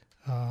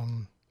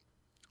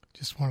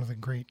just one of the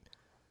great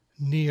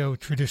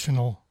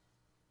neo-traditional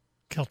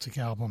Celtic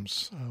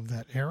albums of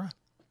that era.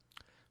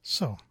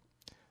 So,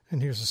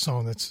 and here's a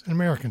song that's an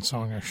American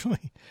song,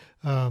 actually,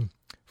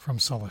 from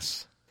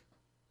Solace.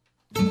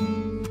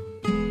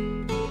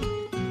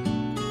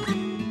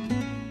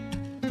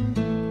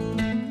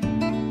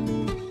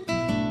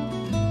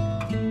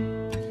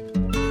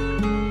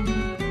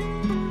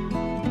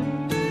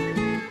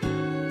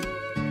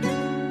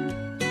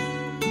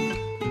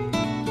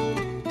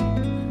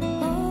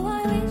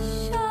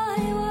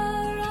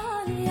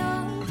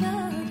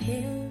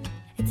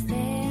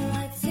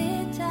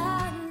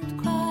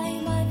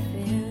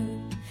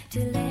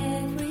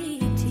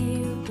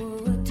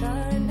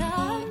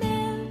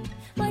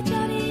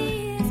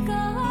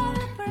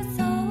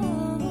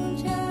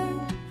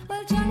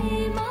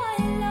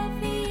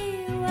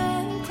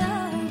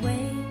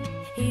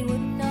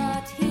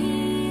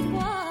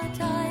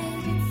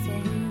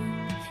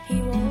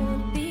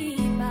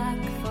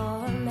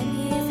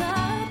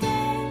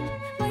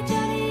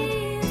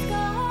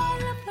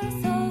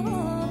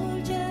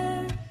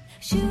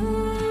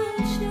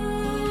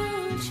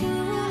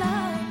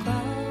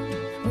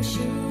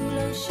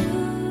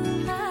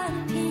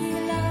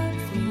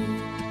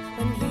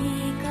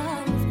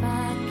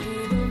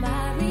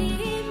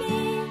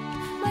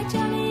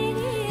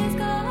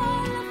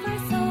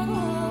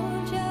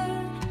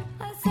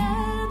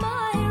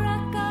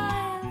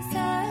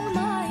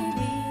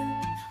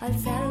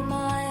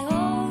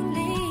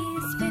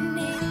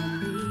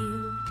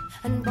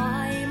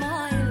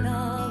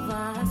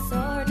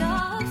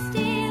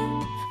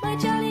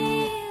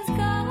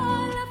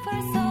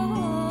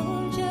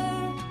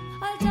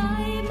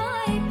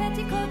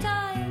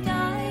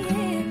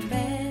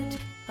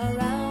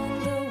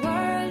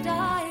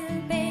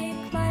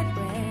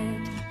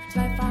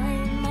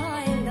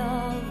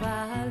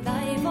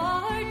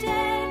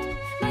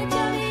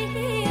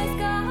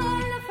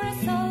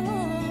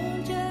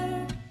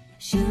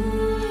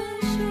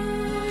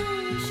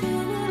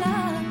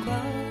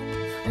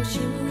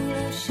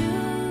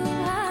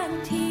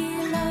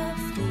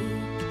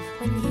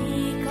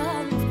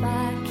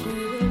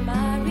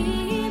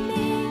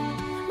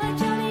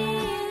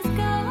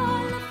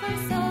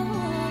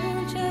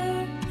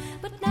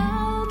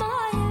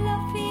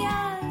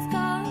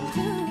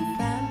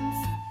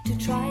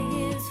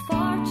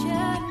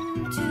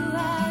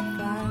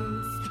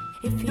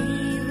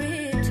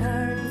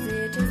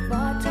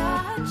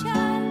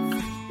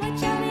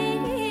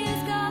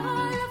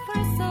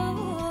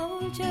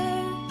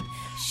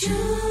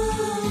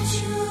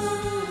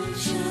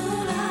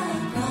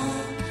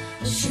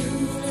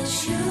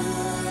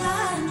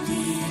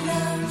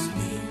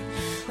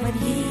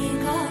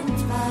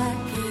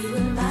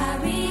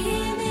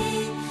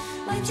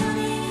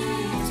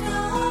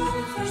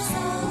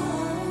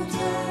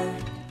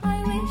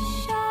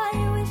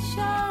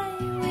 I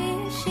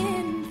wish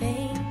in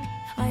vain.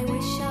 I wish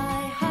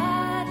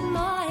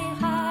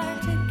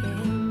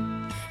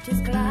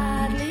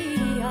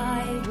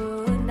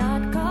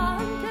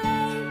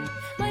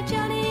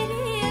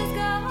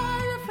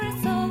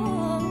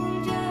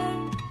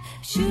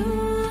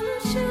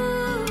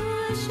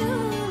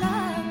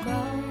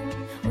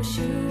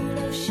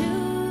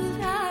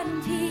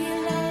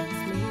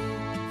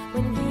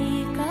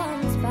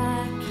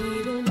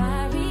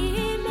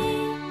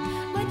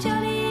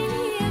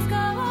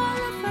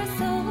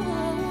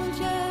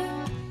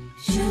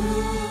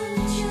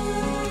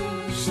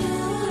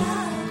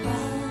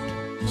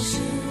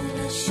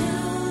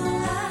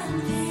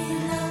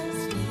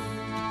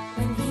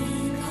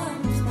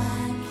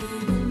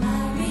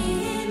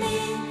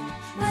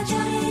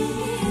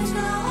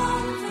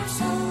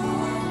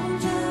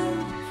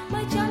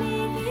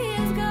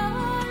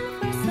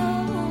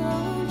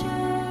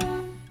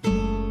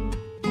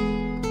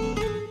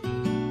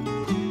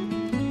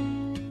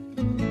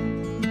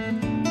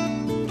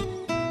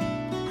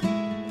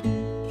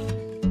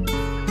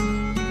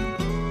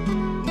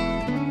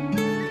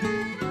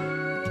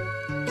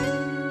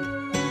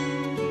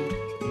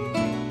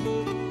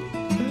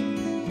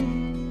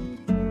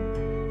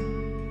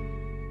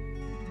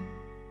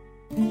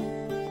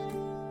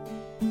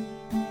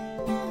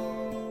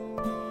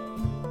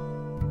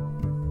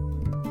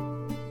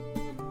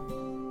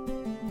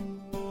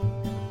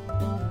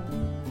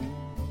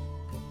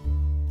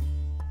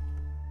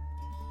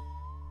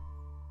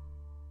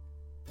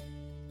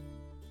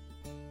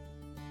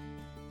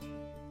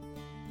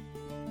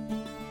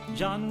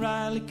John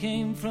Riley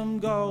came from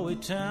Galway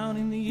town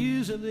in the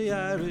years of the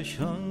Irish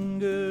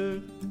hunger,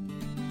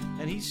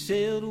 and he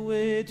sailed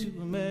away to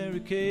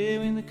America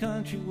when the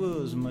country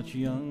was much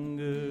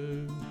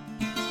younger.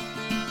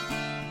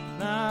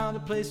 Now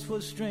the place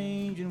was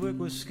strange and work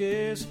was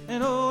scarce,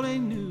 and all they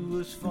knew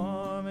was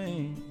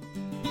farming.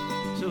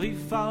 So he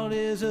followed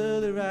his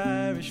other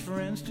Irish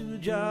friends to a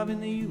job in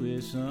the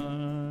U.S.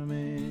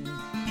 Army.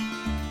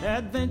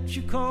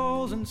 Adventure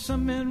calls and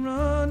some men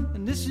run,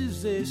 and this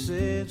is a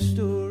sad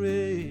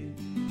story.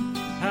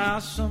 How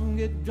some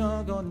get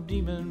drunk on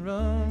demon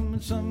rum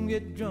and some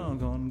get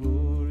drunk on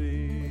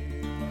glory.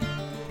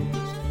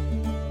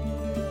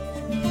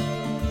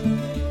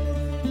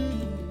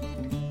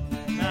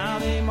 Now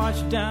they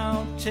march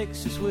down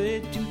Texas way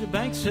to the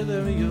banks of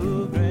the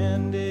Rio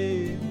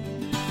Grande.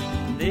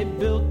 They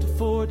built a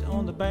fort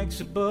on the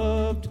banks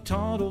above to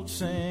taunt old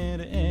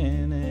Santa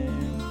Ana.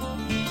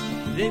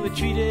 They were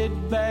treated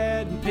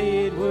bad and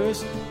paid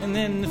worse, and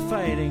then the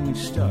fighting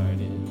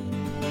started.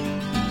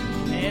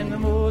 And the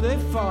more they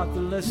fought, the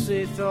less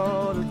they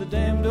thought of the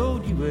damned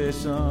old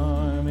U.S.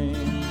 Army.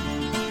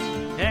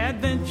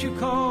 Adventure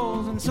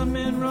calls and some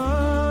men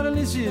run, and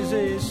this is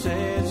a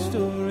sad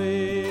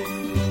story.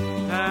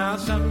 How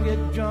some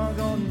get drunk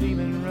on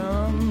demon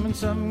rum and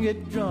some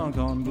get drunk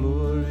on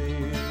glory.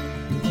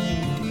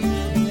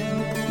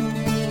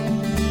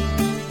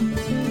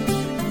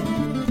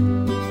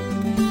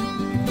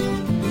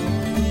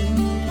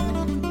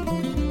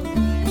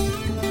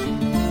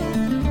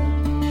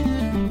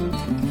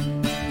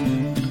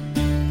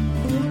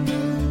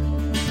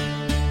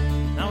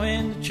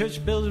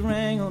 Church bells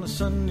rang on a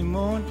Sunday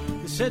morn.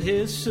 They set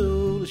his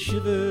soul a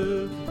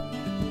shiver.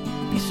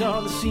 He saw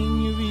the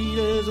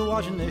senoritas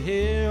washing their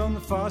hair on the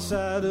far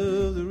side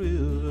of the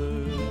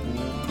river.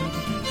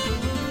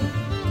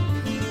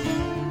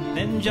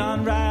 Then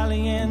John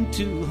Riley and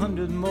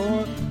 200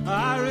 more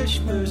Irish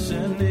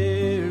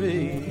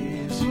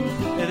mercenaries,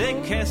 they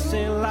cast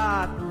a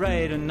lot,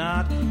 right or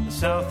not,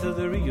 south of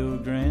the Rio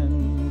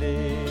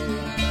Grande.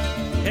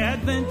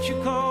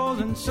 Adventure calls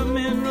and some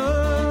men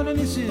run, and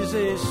this is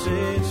a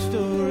sad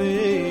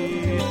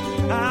story.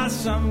 Ah,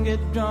 some get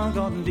drunk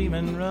on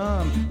demon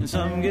rum and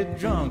some get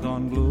drunk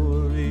on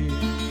glory.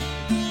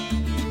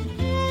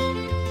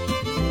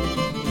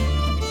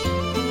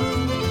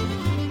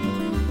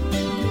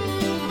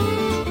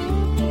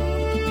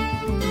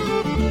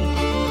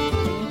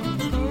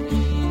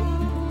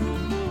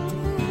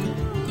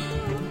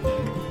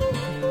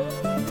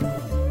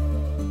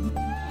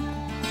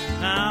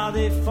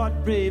 They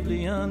fought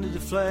bravely under the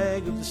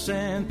flag of the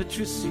San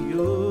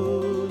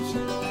Patricios,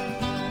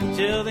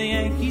 till the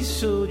Yankee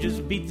soldiers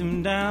beat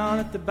them down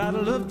at the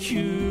Battle of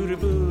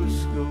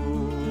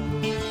Churubusco.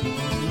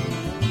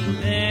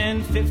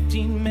 Then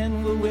 15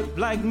 men were whipped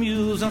like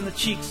mules, on the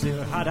cheeks they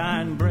were hot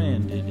iron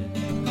branded,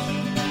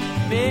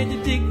 made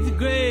to dig the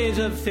graves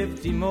of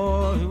 50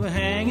 more who were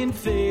hanging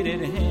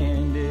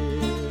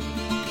faded-handed.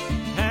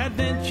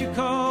 Adventure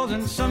calls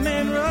and some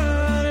men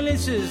run, and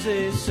this is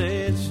a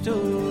sad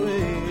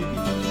story.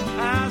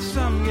 Ah,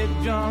 some get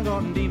drunk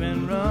on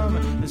demon rum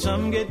and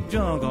some get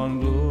drunk on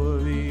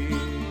glory.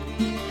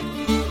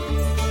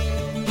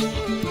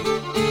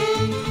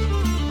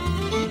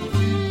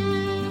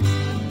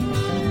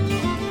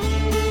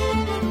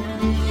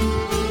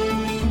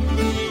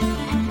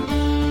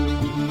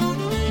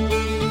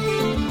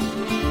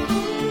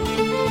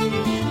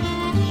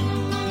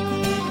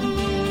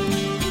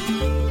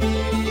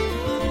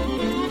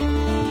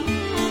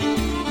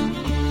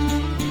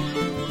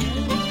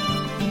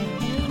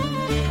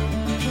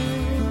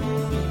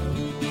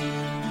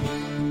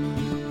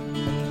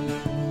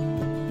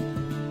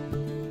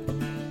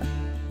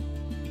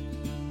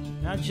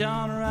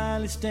 John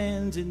Riley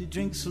stands and he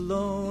drinks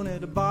alone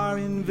at a bar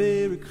in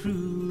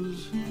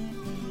Veracruz,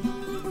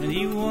 and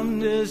he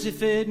wonders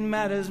if it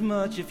matters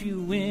much if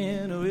you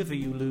win or if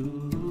you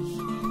lose.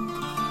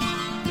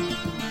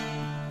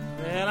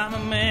 Well, I'm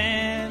a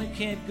man who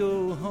can't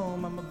go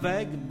home, I'm a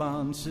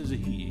vagabond, says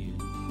he.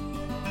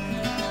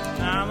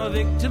 I'm a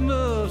victim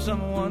of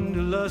some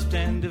wanderlust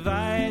and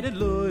divided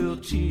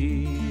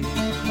loyalty.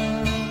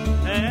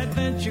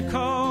 Adventure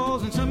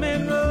calls and some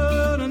men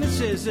run, and this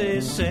is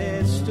a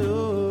sad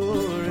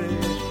story.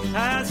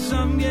 As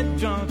some get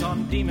drunk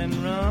on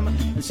demon rum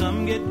and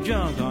some get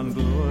drunk on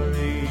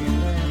glory.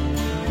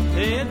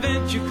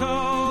 Adventure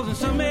calls and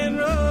some men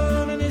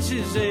run, and this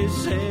is a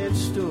sad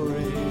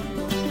story.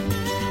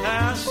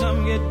 As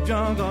some get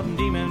drunk on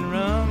demon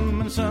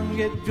rum and some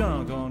get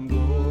drunk on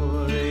glory.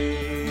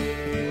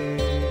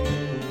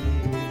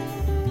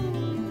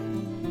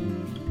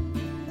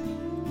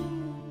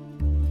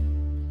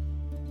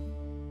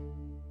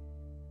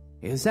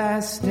 As I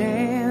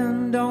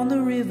stand on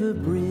the river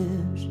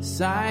bridge,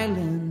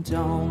 silent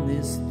on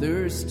this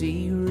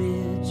thirsty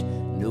ridge,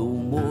 no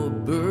more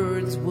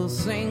birds will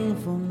sing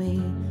for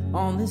me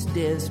on this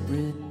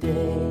desperate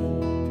day.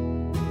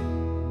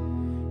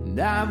 And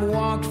I've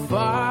walked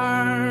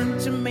far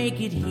to make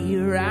it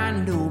here. I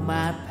know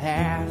my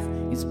path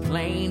is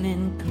plain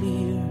and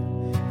clear.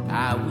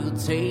 I will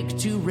take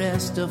to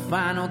rest a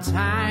final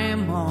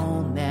time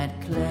on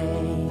that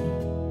clay.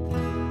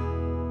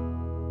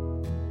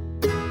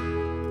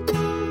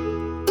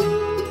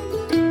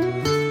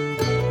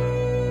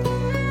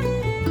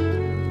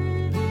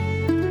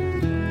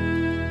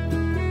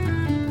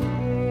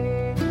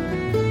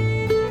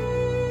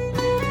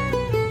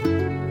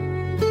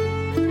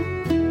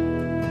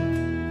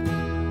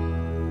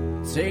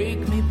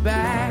 Take me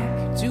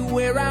back to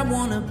where I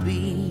wanna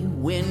be.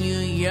 When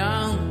you're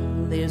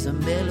young, there's a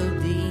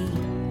melody.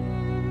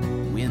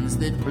 Winds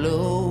that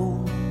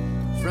blow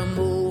from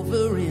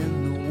over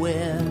in the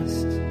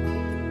west.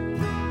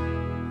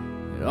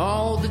 And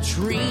all the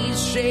trees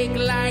shake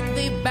like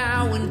they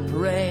bow and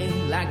pray,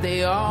 like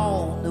they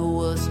all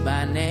know us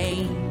by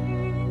name.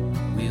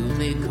 Will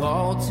they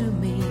call to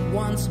me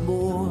once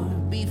more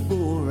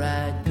before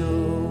I go?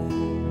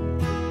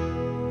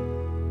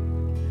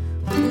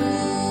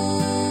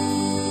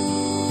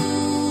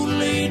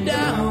 Lay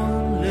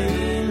down,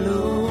 lay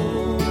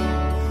low.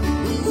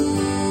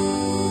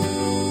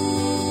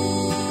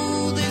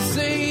 Ooh, they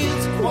say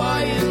it's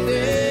quiet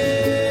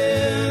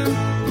there.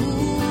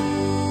 Ooh,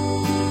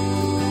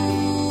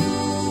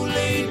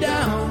 lay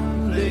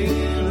down, lay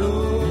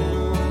low.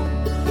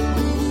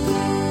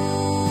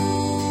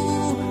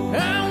 Ooh,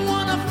 I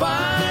wanna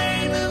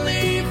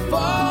finally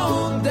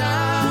fall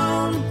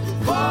down,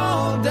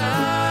 fall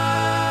down.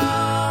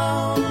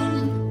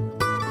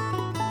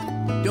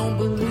 Don't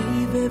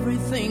believe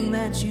everything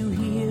that you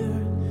hear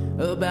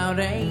about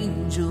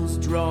angels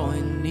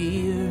drawing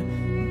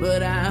near,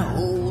 but I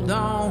hold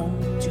on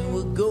to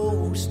a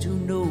ghost who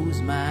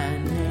knows my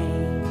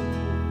name.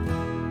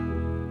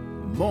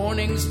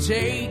 Mornings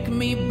take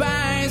me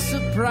by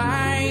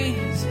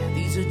surprise.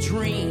 These are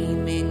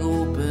dreaming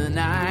open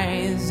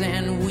eyes,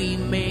 and we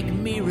make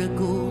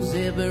miracles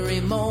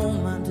every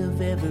moment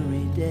of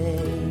every day.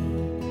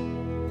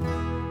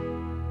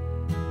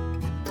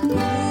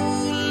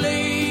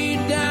 Lay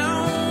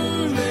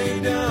down, lay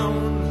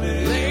down,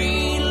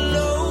 lay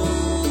low.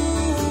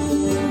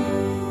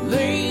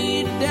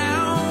 Lay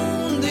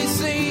down, they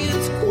say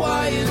it's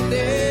quiet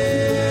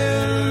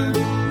there.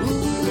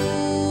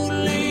 Ooh,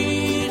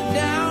 lay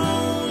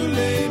down,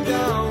 lay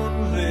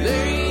down,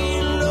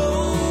 lay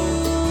low.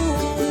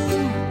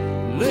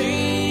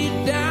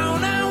 Lay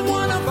down, I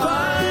wanna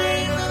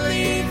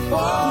finally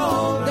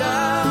fall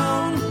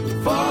down,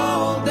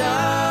 fall down.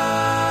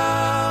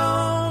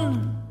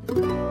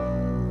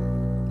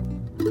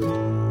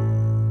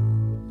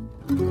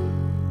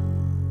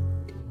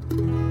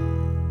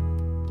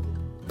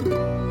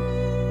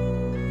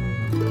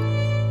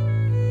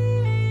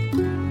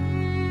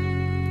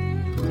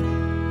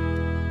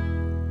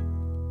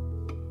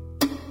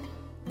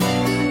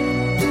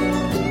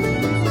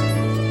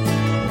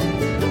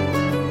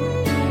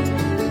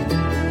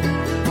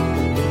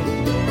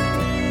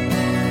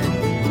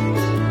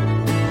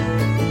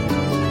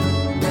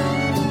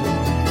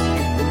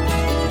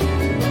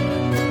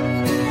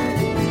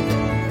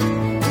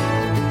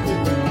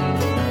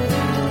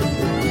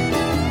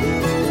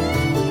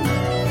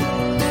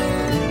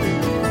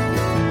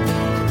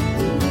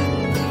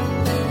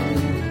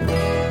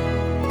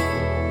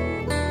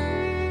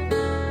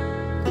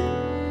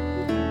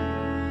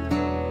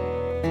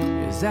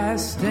 As I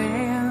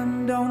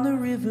stand on the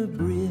river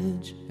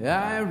bridge,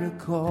 I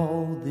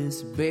recall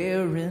this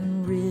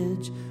barren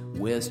ridge.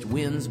 West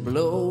winds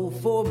blow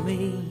for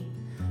me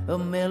a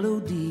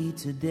melody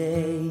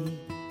today.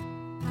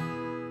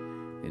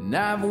 And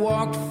I've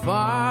walked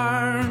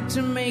far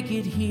to make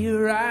it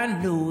here.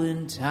 I know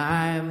in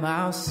time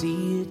I'll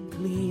see it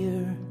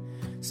clear.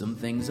 Some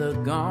things are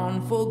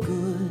gone for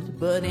good,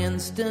 but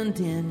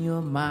instant in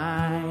your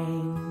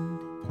mind.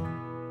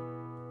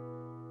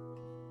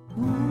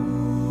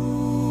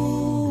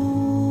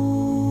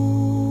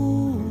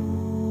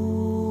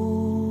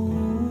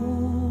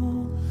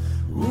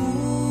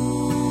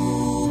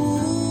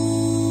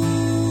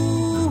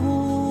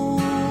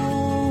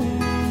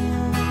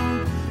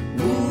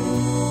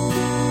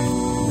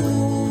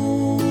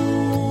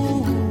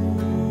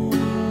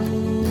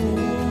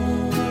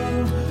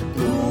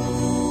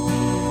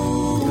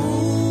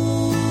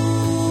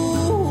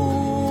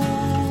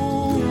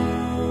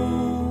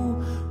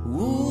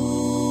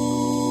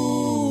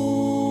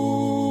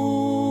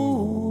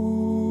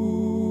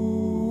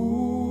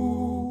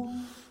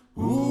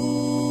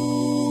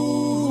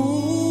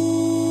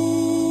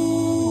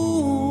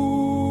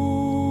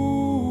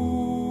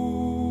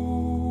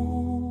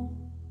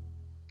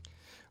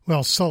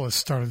 Well, Sullis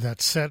started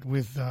that set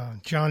with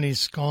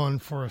Johnny's Gone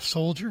for a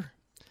Soldier,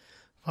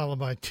 followed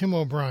by Tim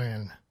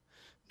O'Brien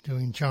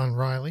doing John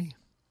Riley.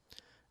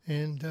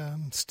 And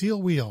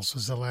Steel Wheels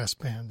was the last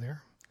band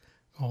there,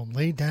 called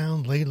Lay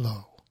Down, Lay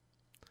Low.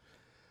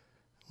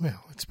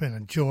 Well, it's been a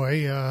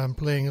joy. I'm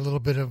playing a little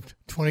bit of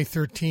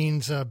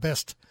 2013's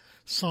best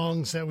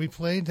songs that we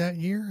played that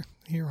year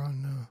here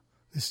on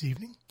this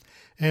evening.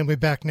 And we're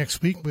back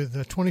next week with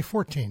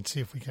 2014, see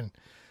if we can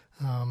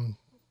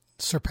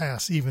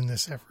surpass even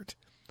this effort.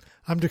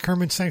 I'm Dick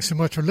Herman. Thanks so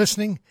much for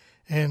listening,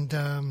 and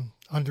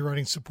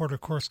Underwriting support, of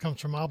course, comes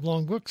from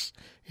Oblong Books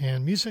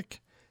and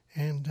Music.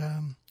 And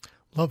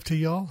love to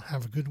y'all.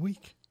 Have a good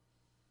week.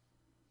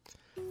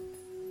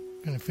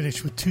 Going to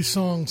finish with two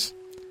songs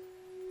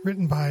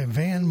written by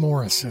Van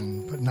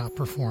Morrison, but not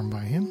performed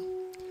by him.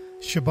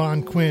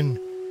 Siobhan Quinn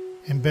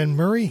and Ben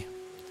Murray,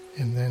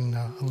 and then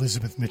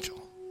Elizabeth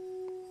Mitchell.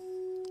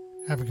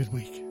 Have a good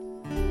week.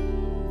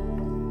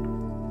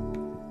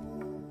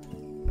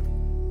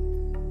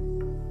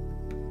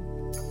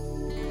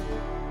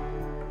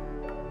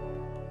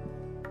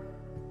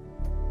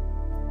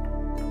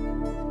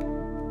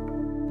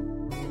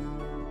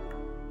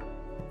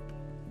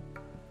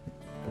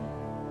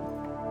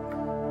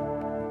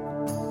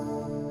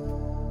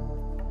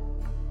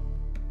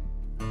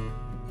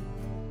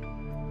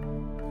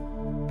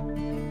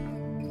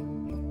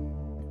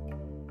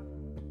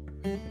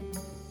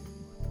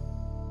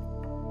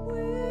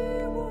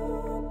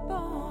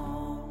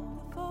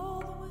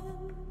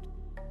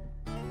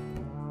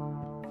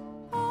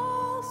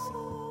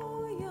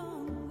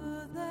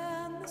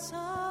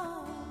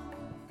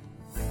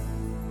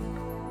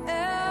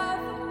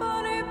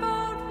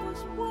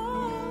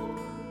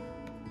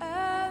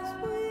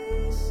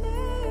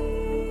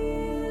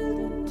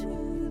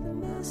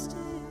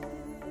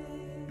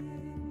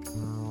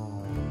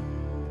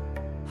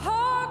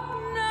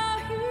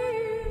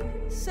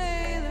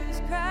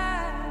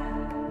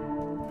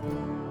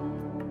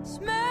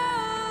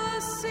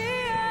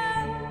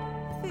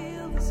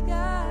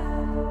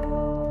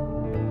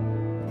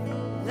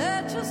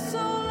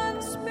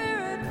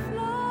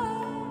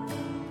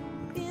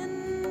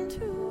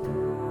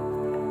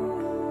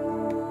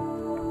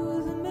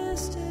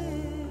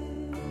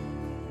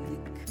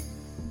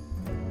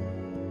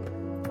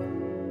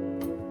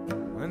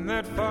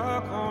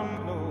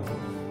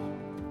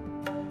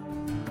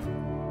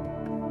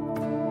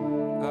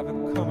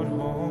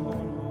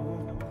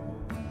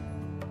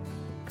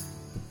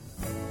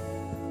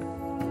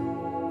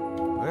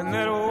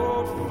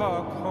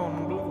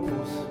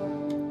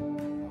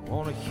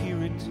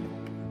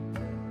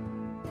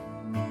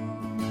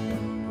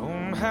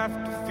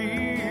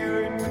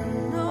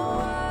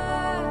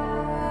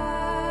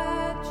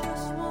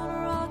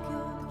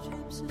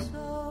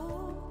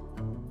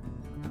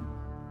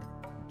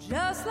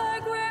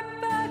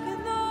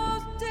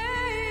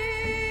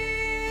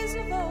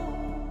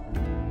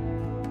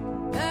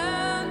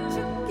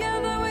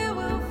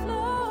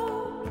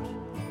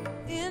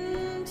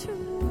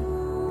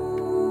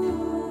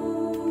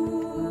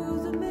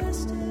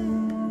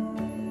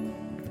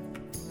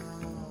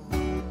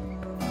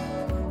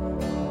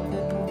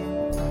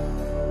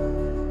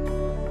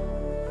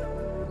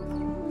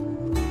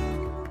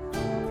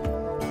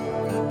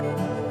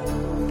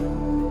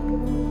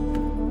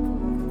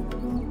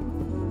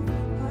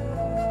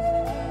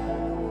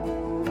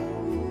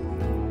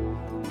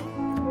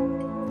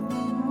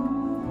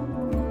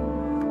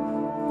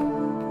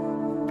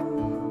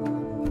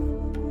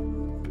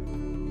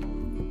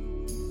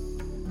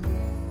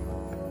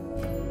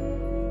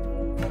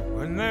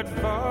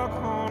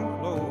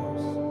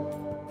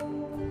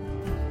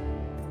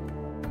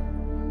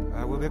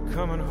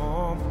 Coming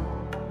home.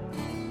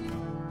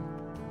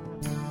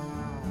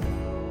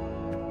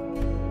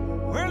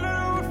 When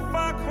that old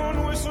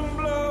foghorn whistle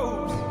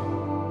blows,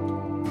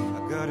 I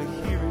gotta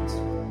hear it.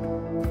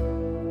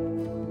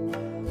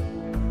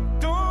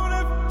 Don't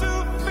have to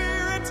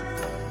fear it.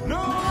 No,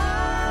 I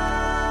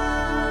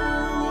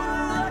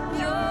like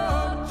your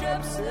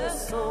gypsy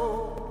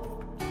soul,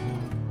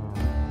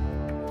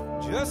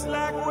 just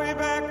like way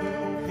back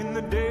in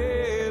the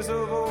days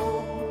of old.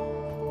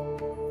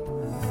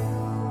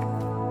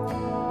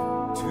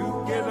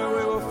 Together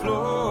we will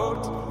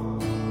float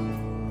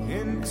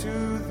into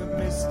the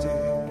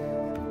mystic.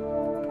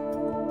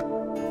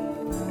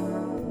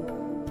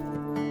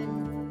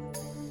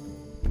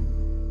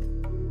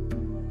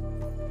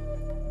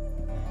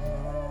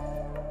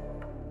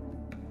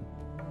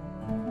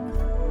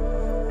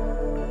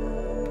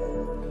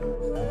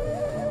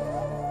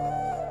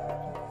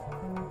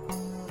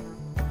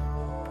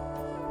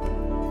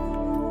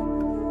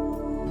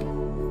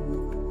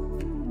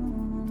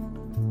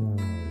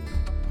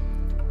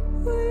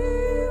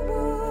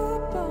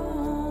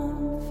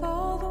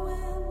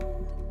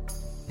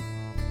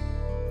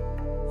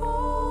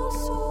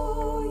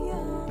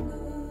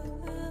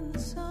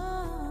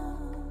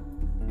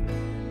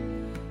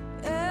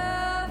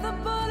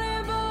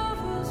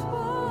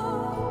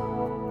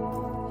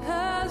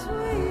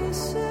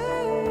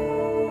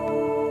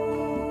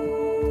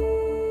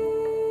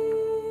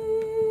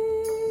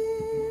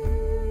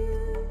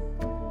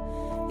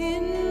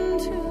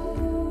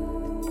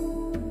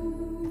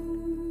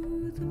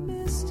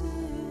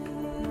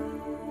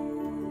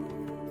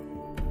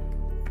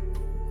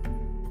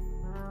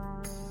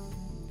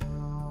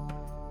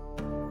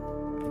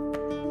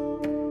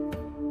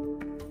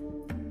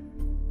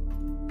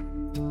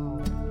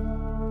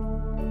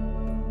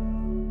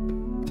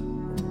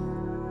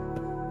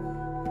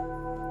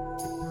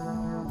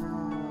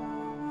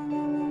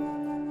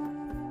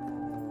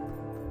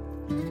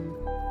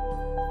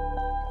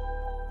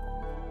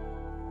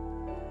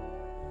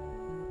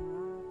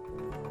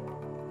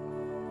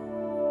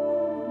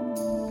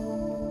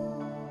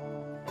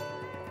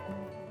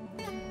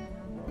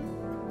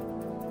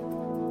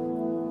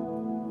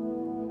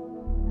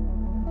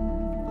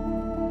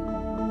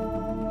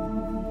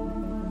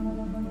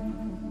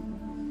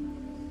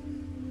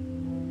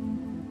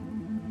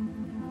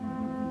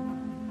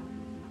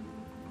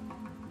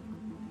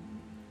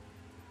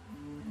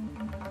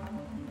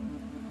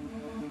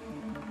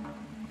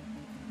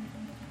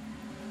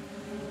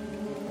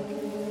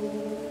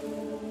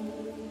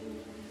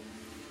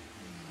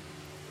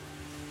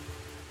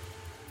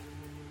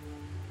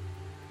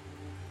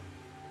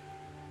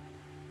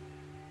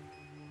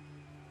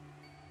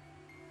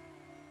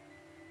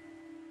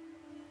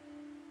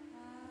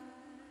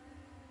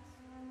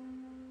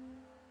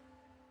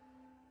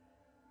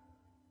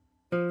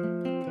 We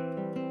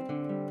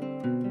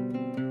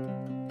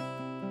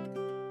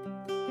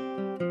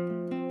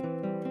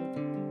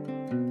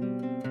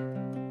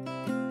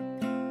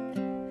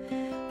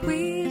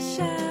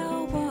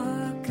shall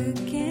walk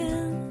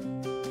again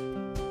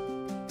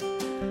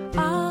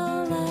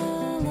all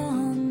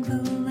along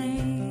the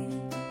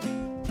lane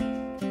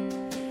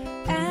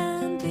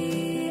and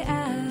the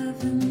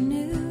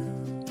avenue,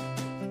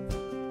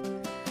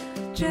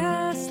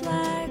 just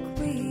like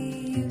we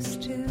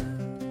used to,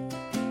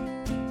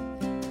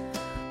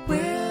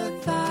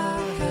 with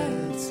our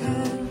heads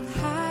held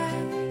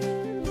high,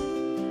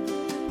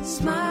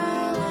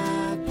 smile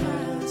at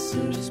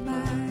passers-by.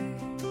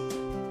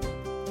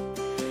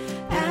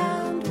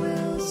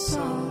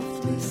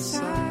 Softly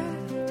sigh.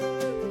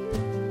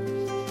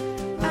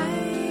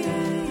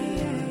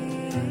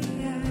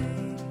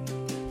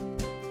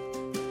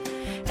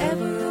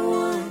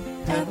 Everyone,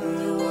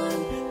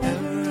 everyone,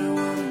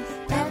 everyone,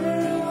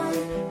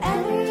 everyone,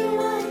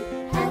 everyone,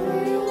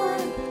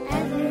 everyone,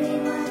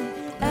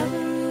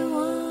 everyone,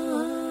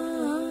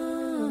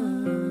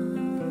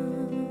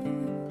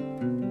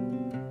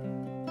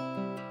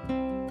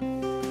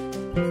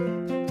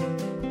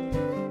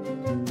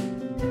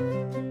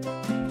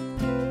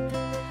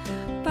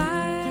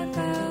 by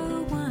the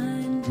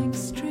winding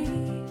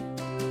stream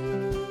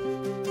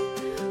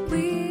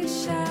we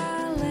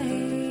shall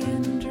lay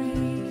and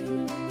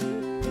dream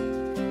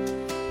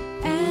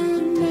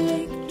and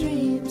make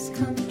dreams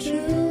come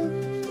true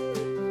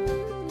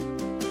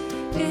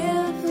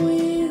if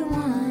we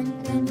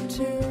want them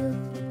to.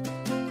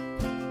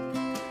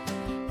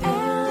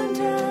 And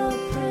a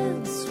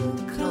prince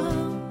will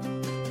come,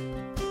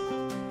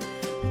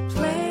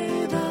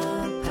 play the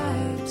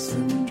pipes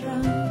and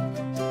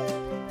drums,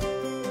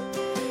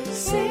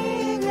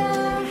 sing a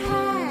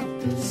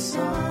happy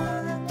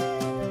song,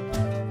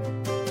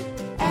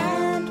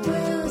 and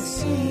we'll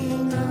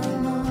sing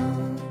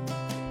along.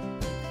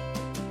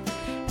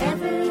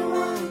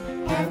 Everyone,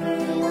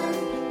 everyone,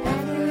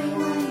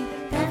 everyone,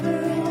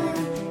 everyone,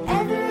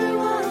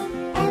 everyone,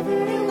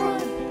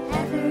 everyone,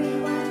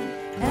 everyone,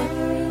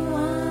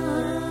 everyone.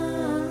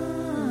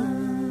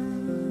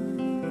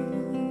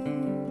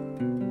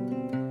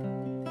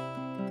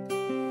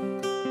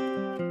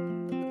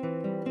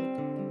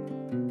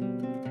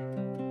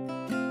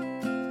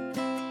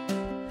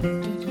 Do,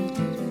 do,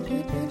 do.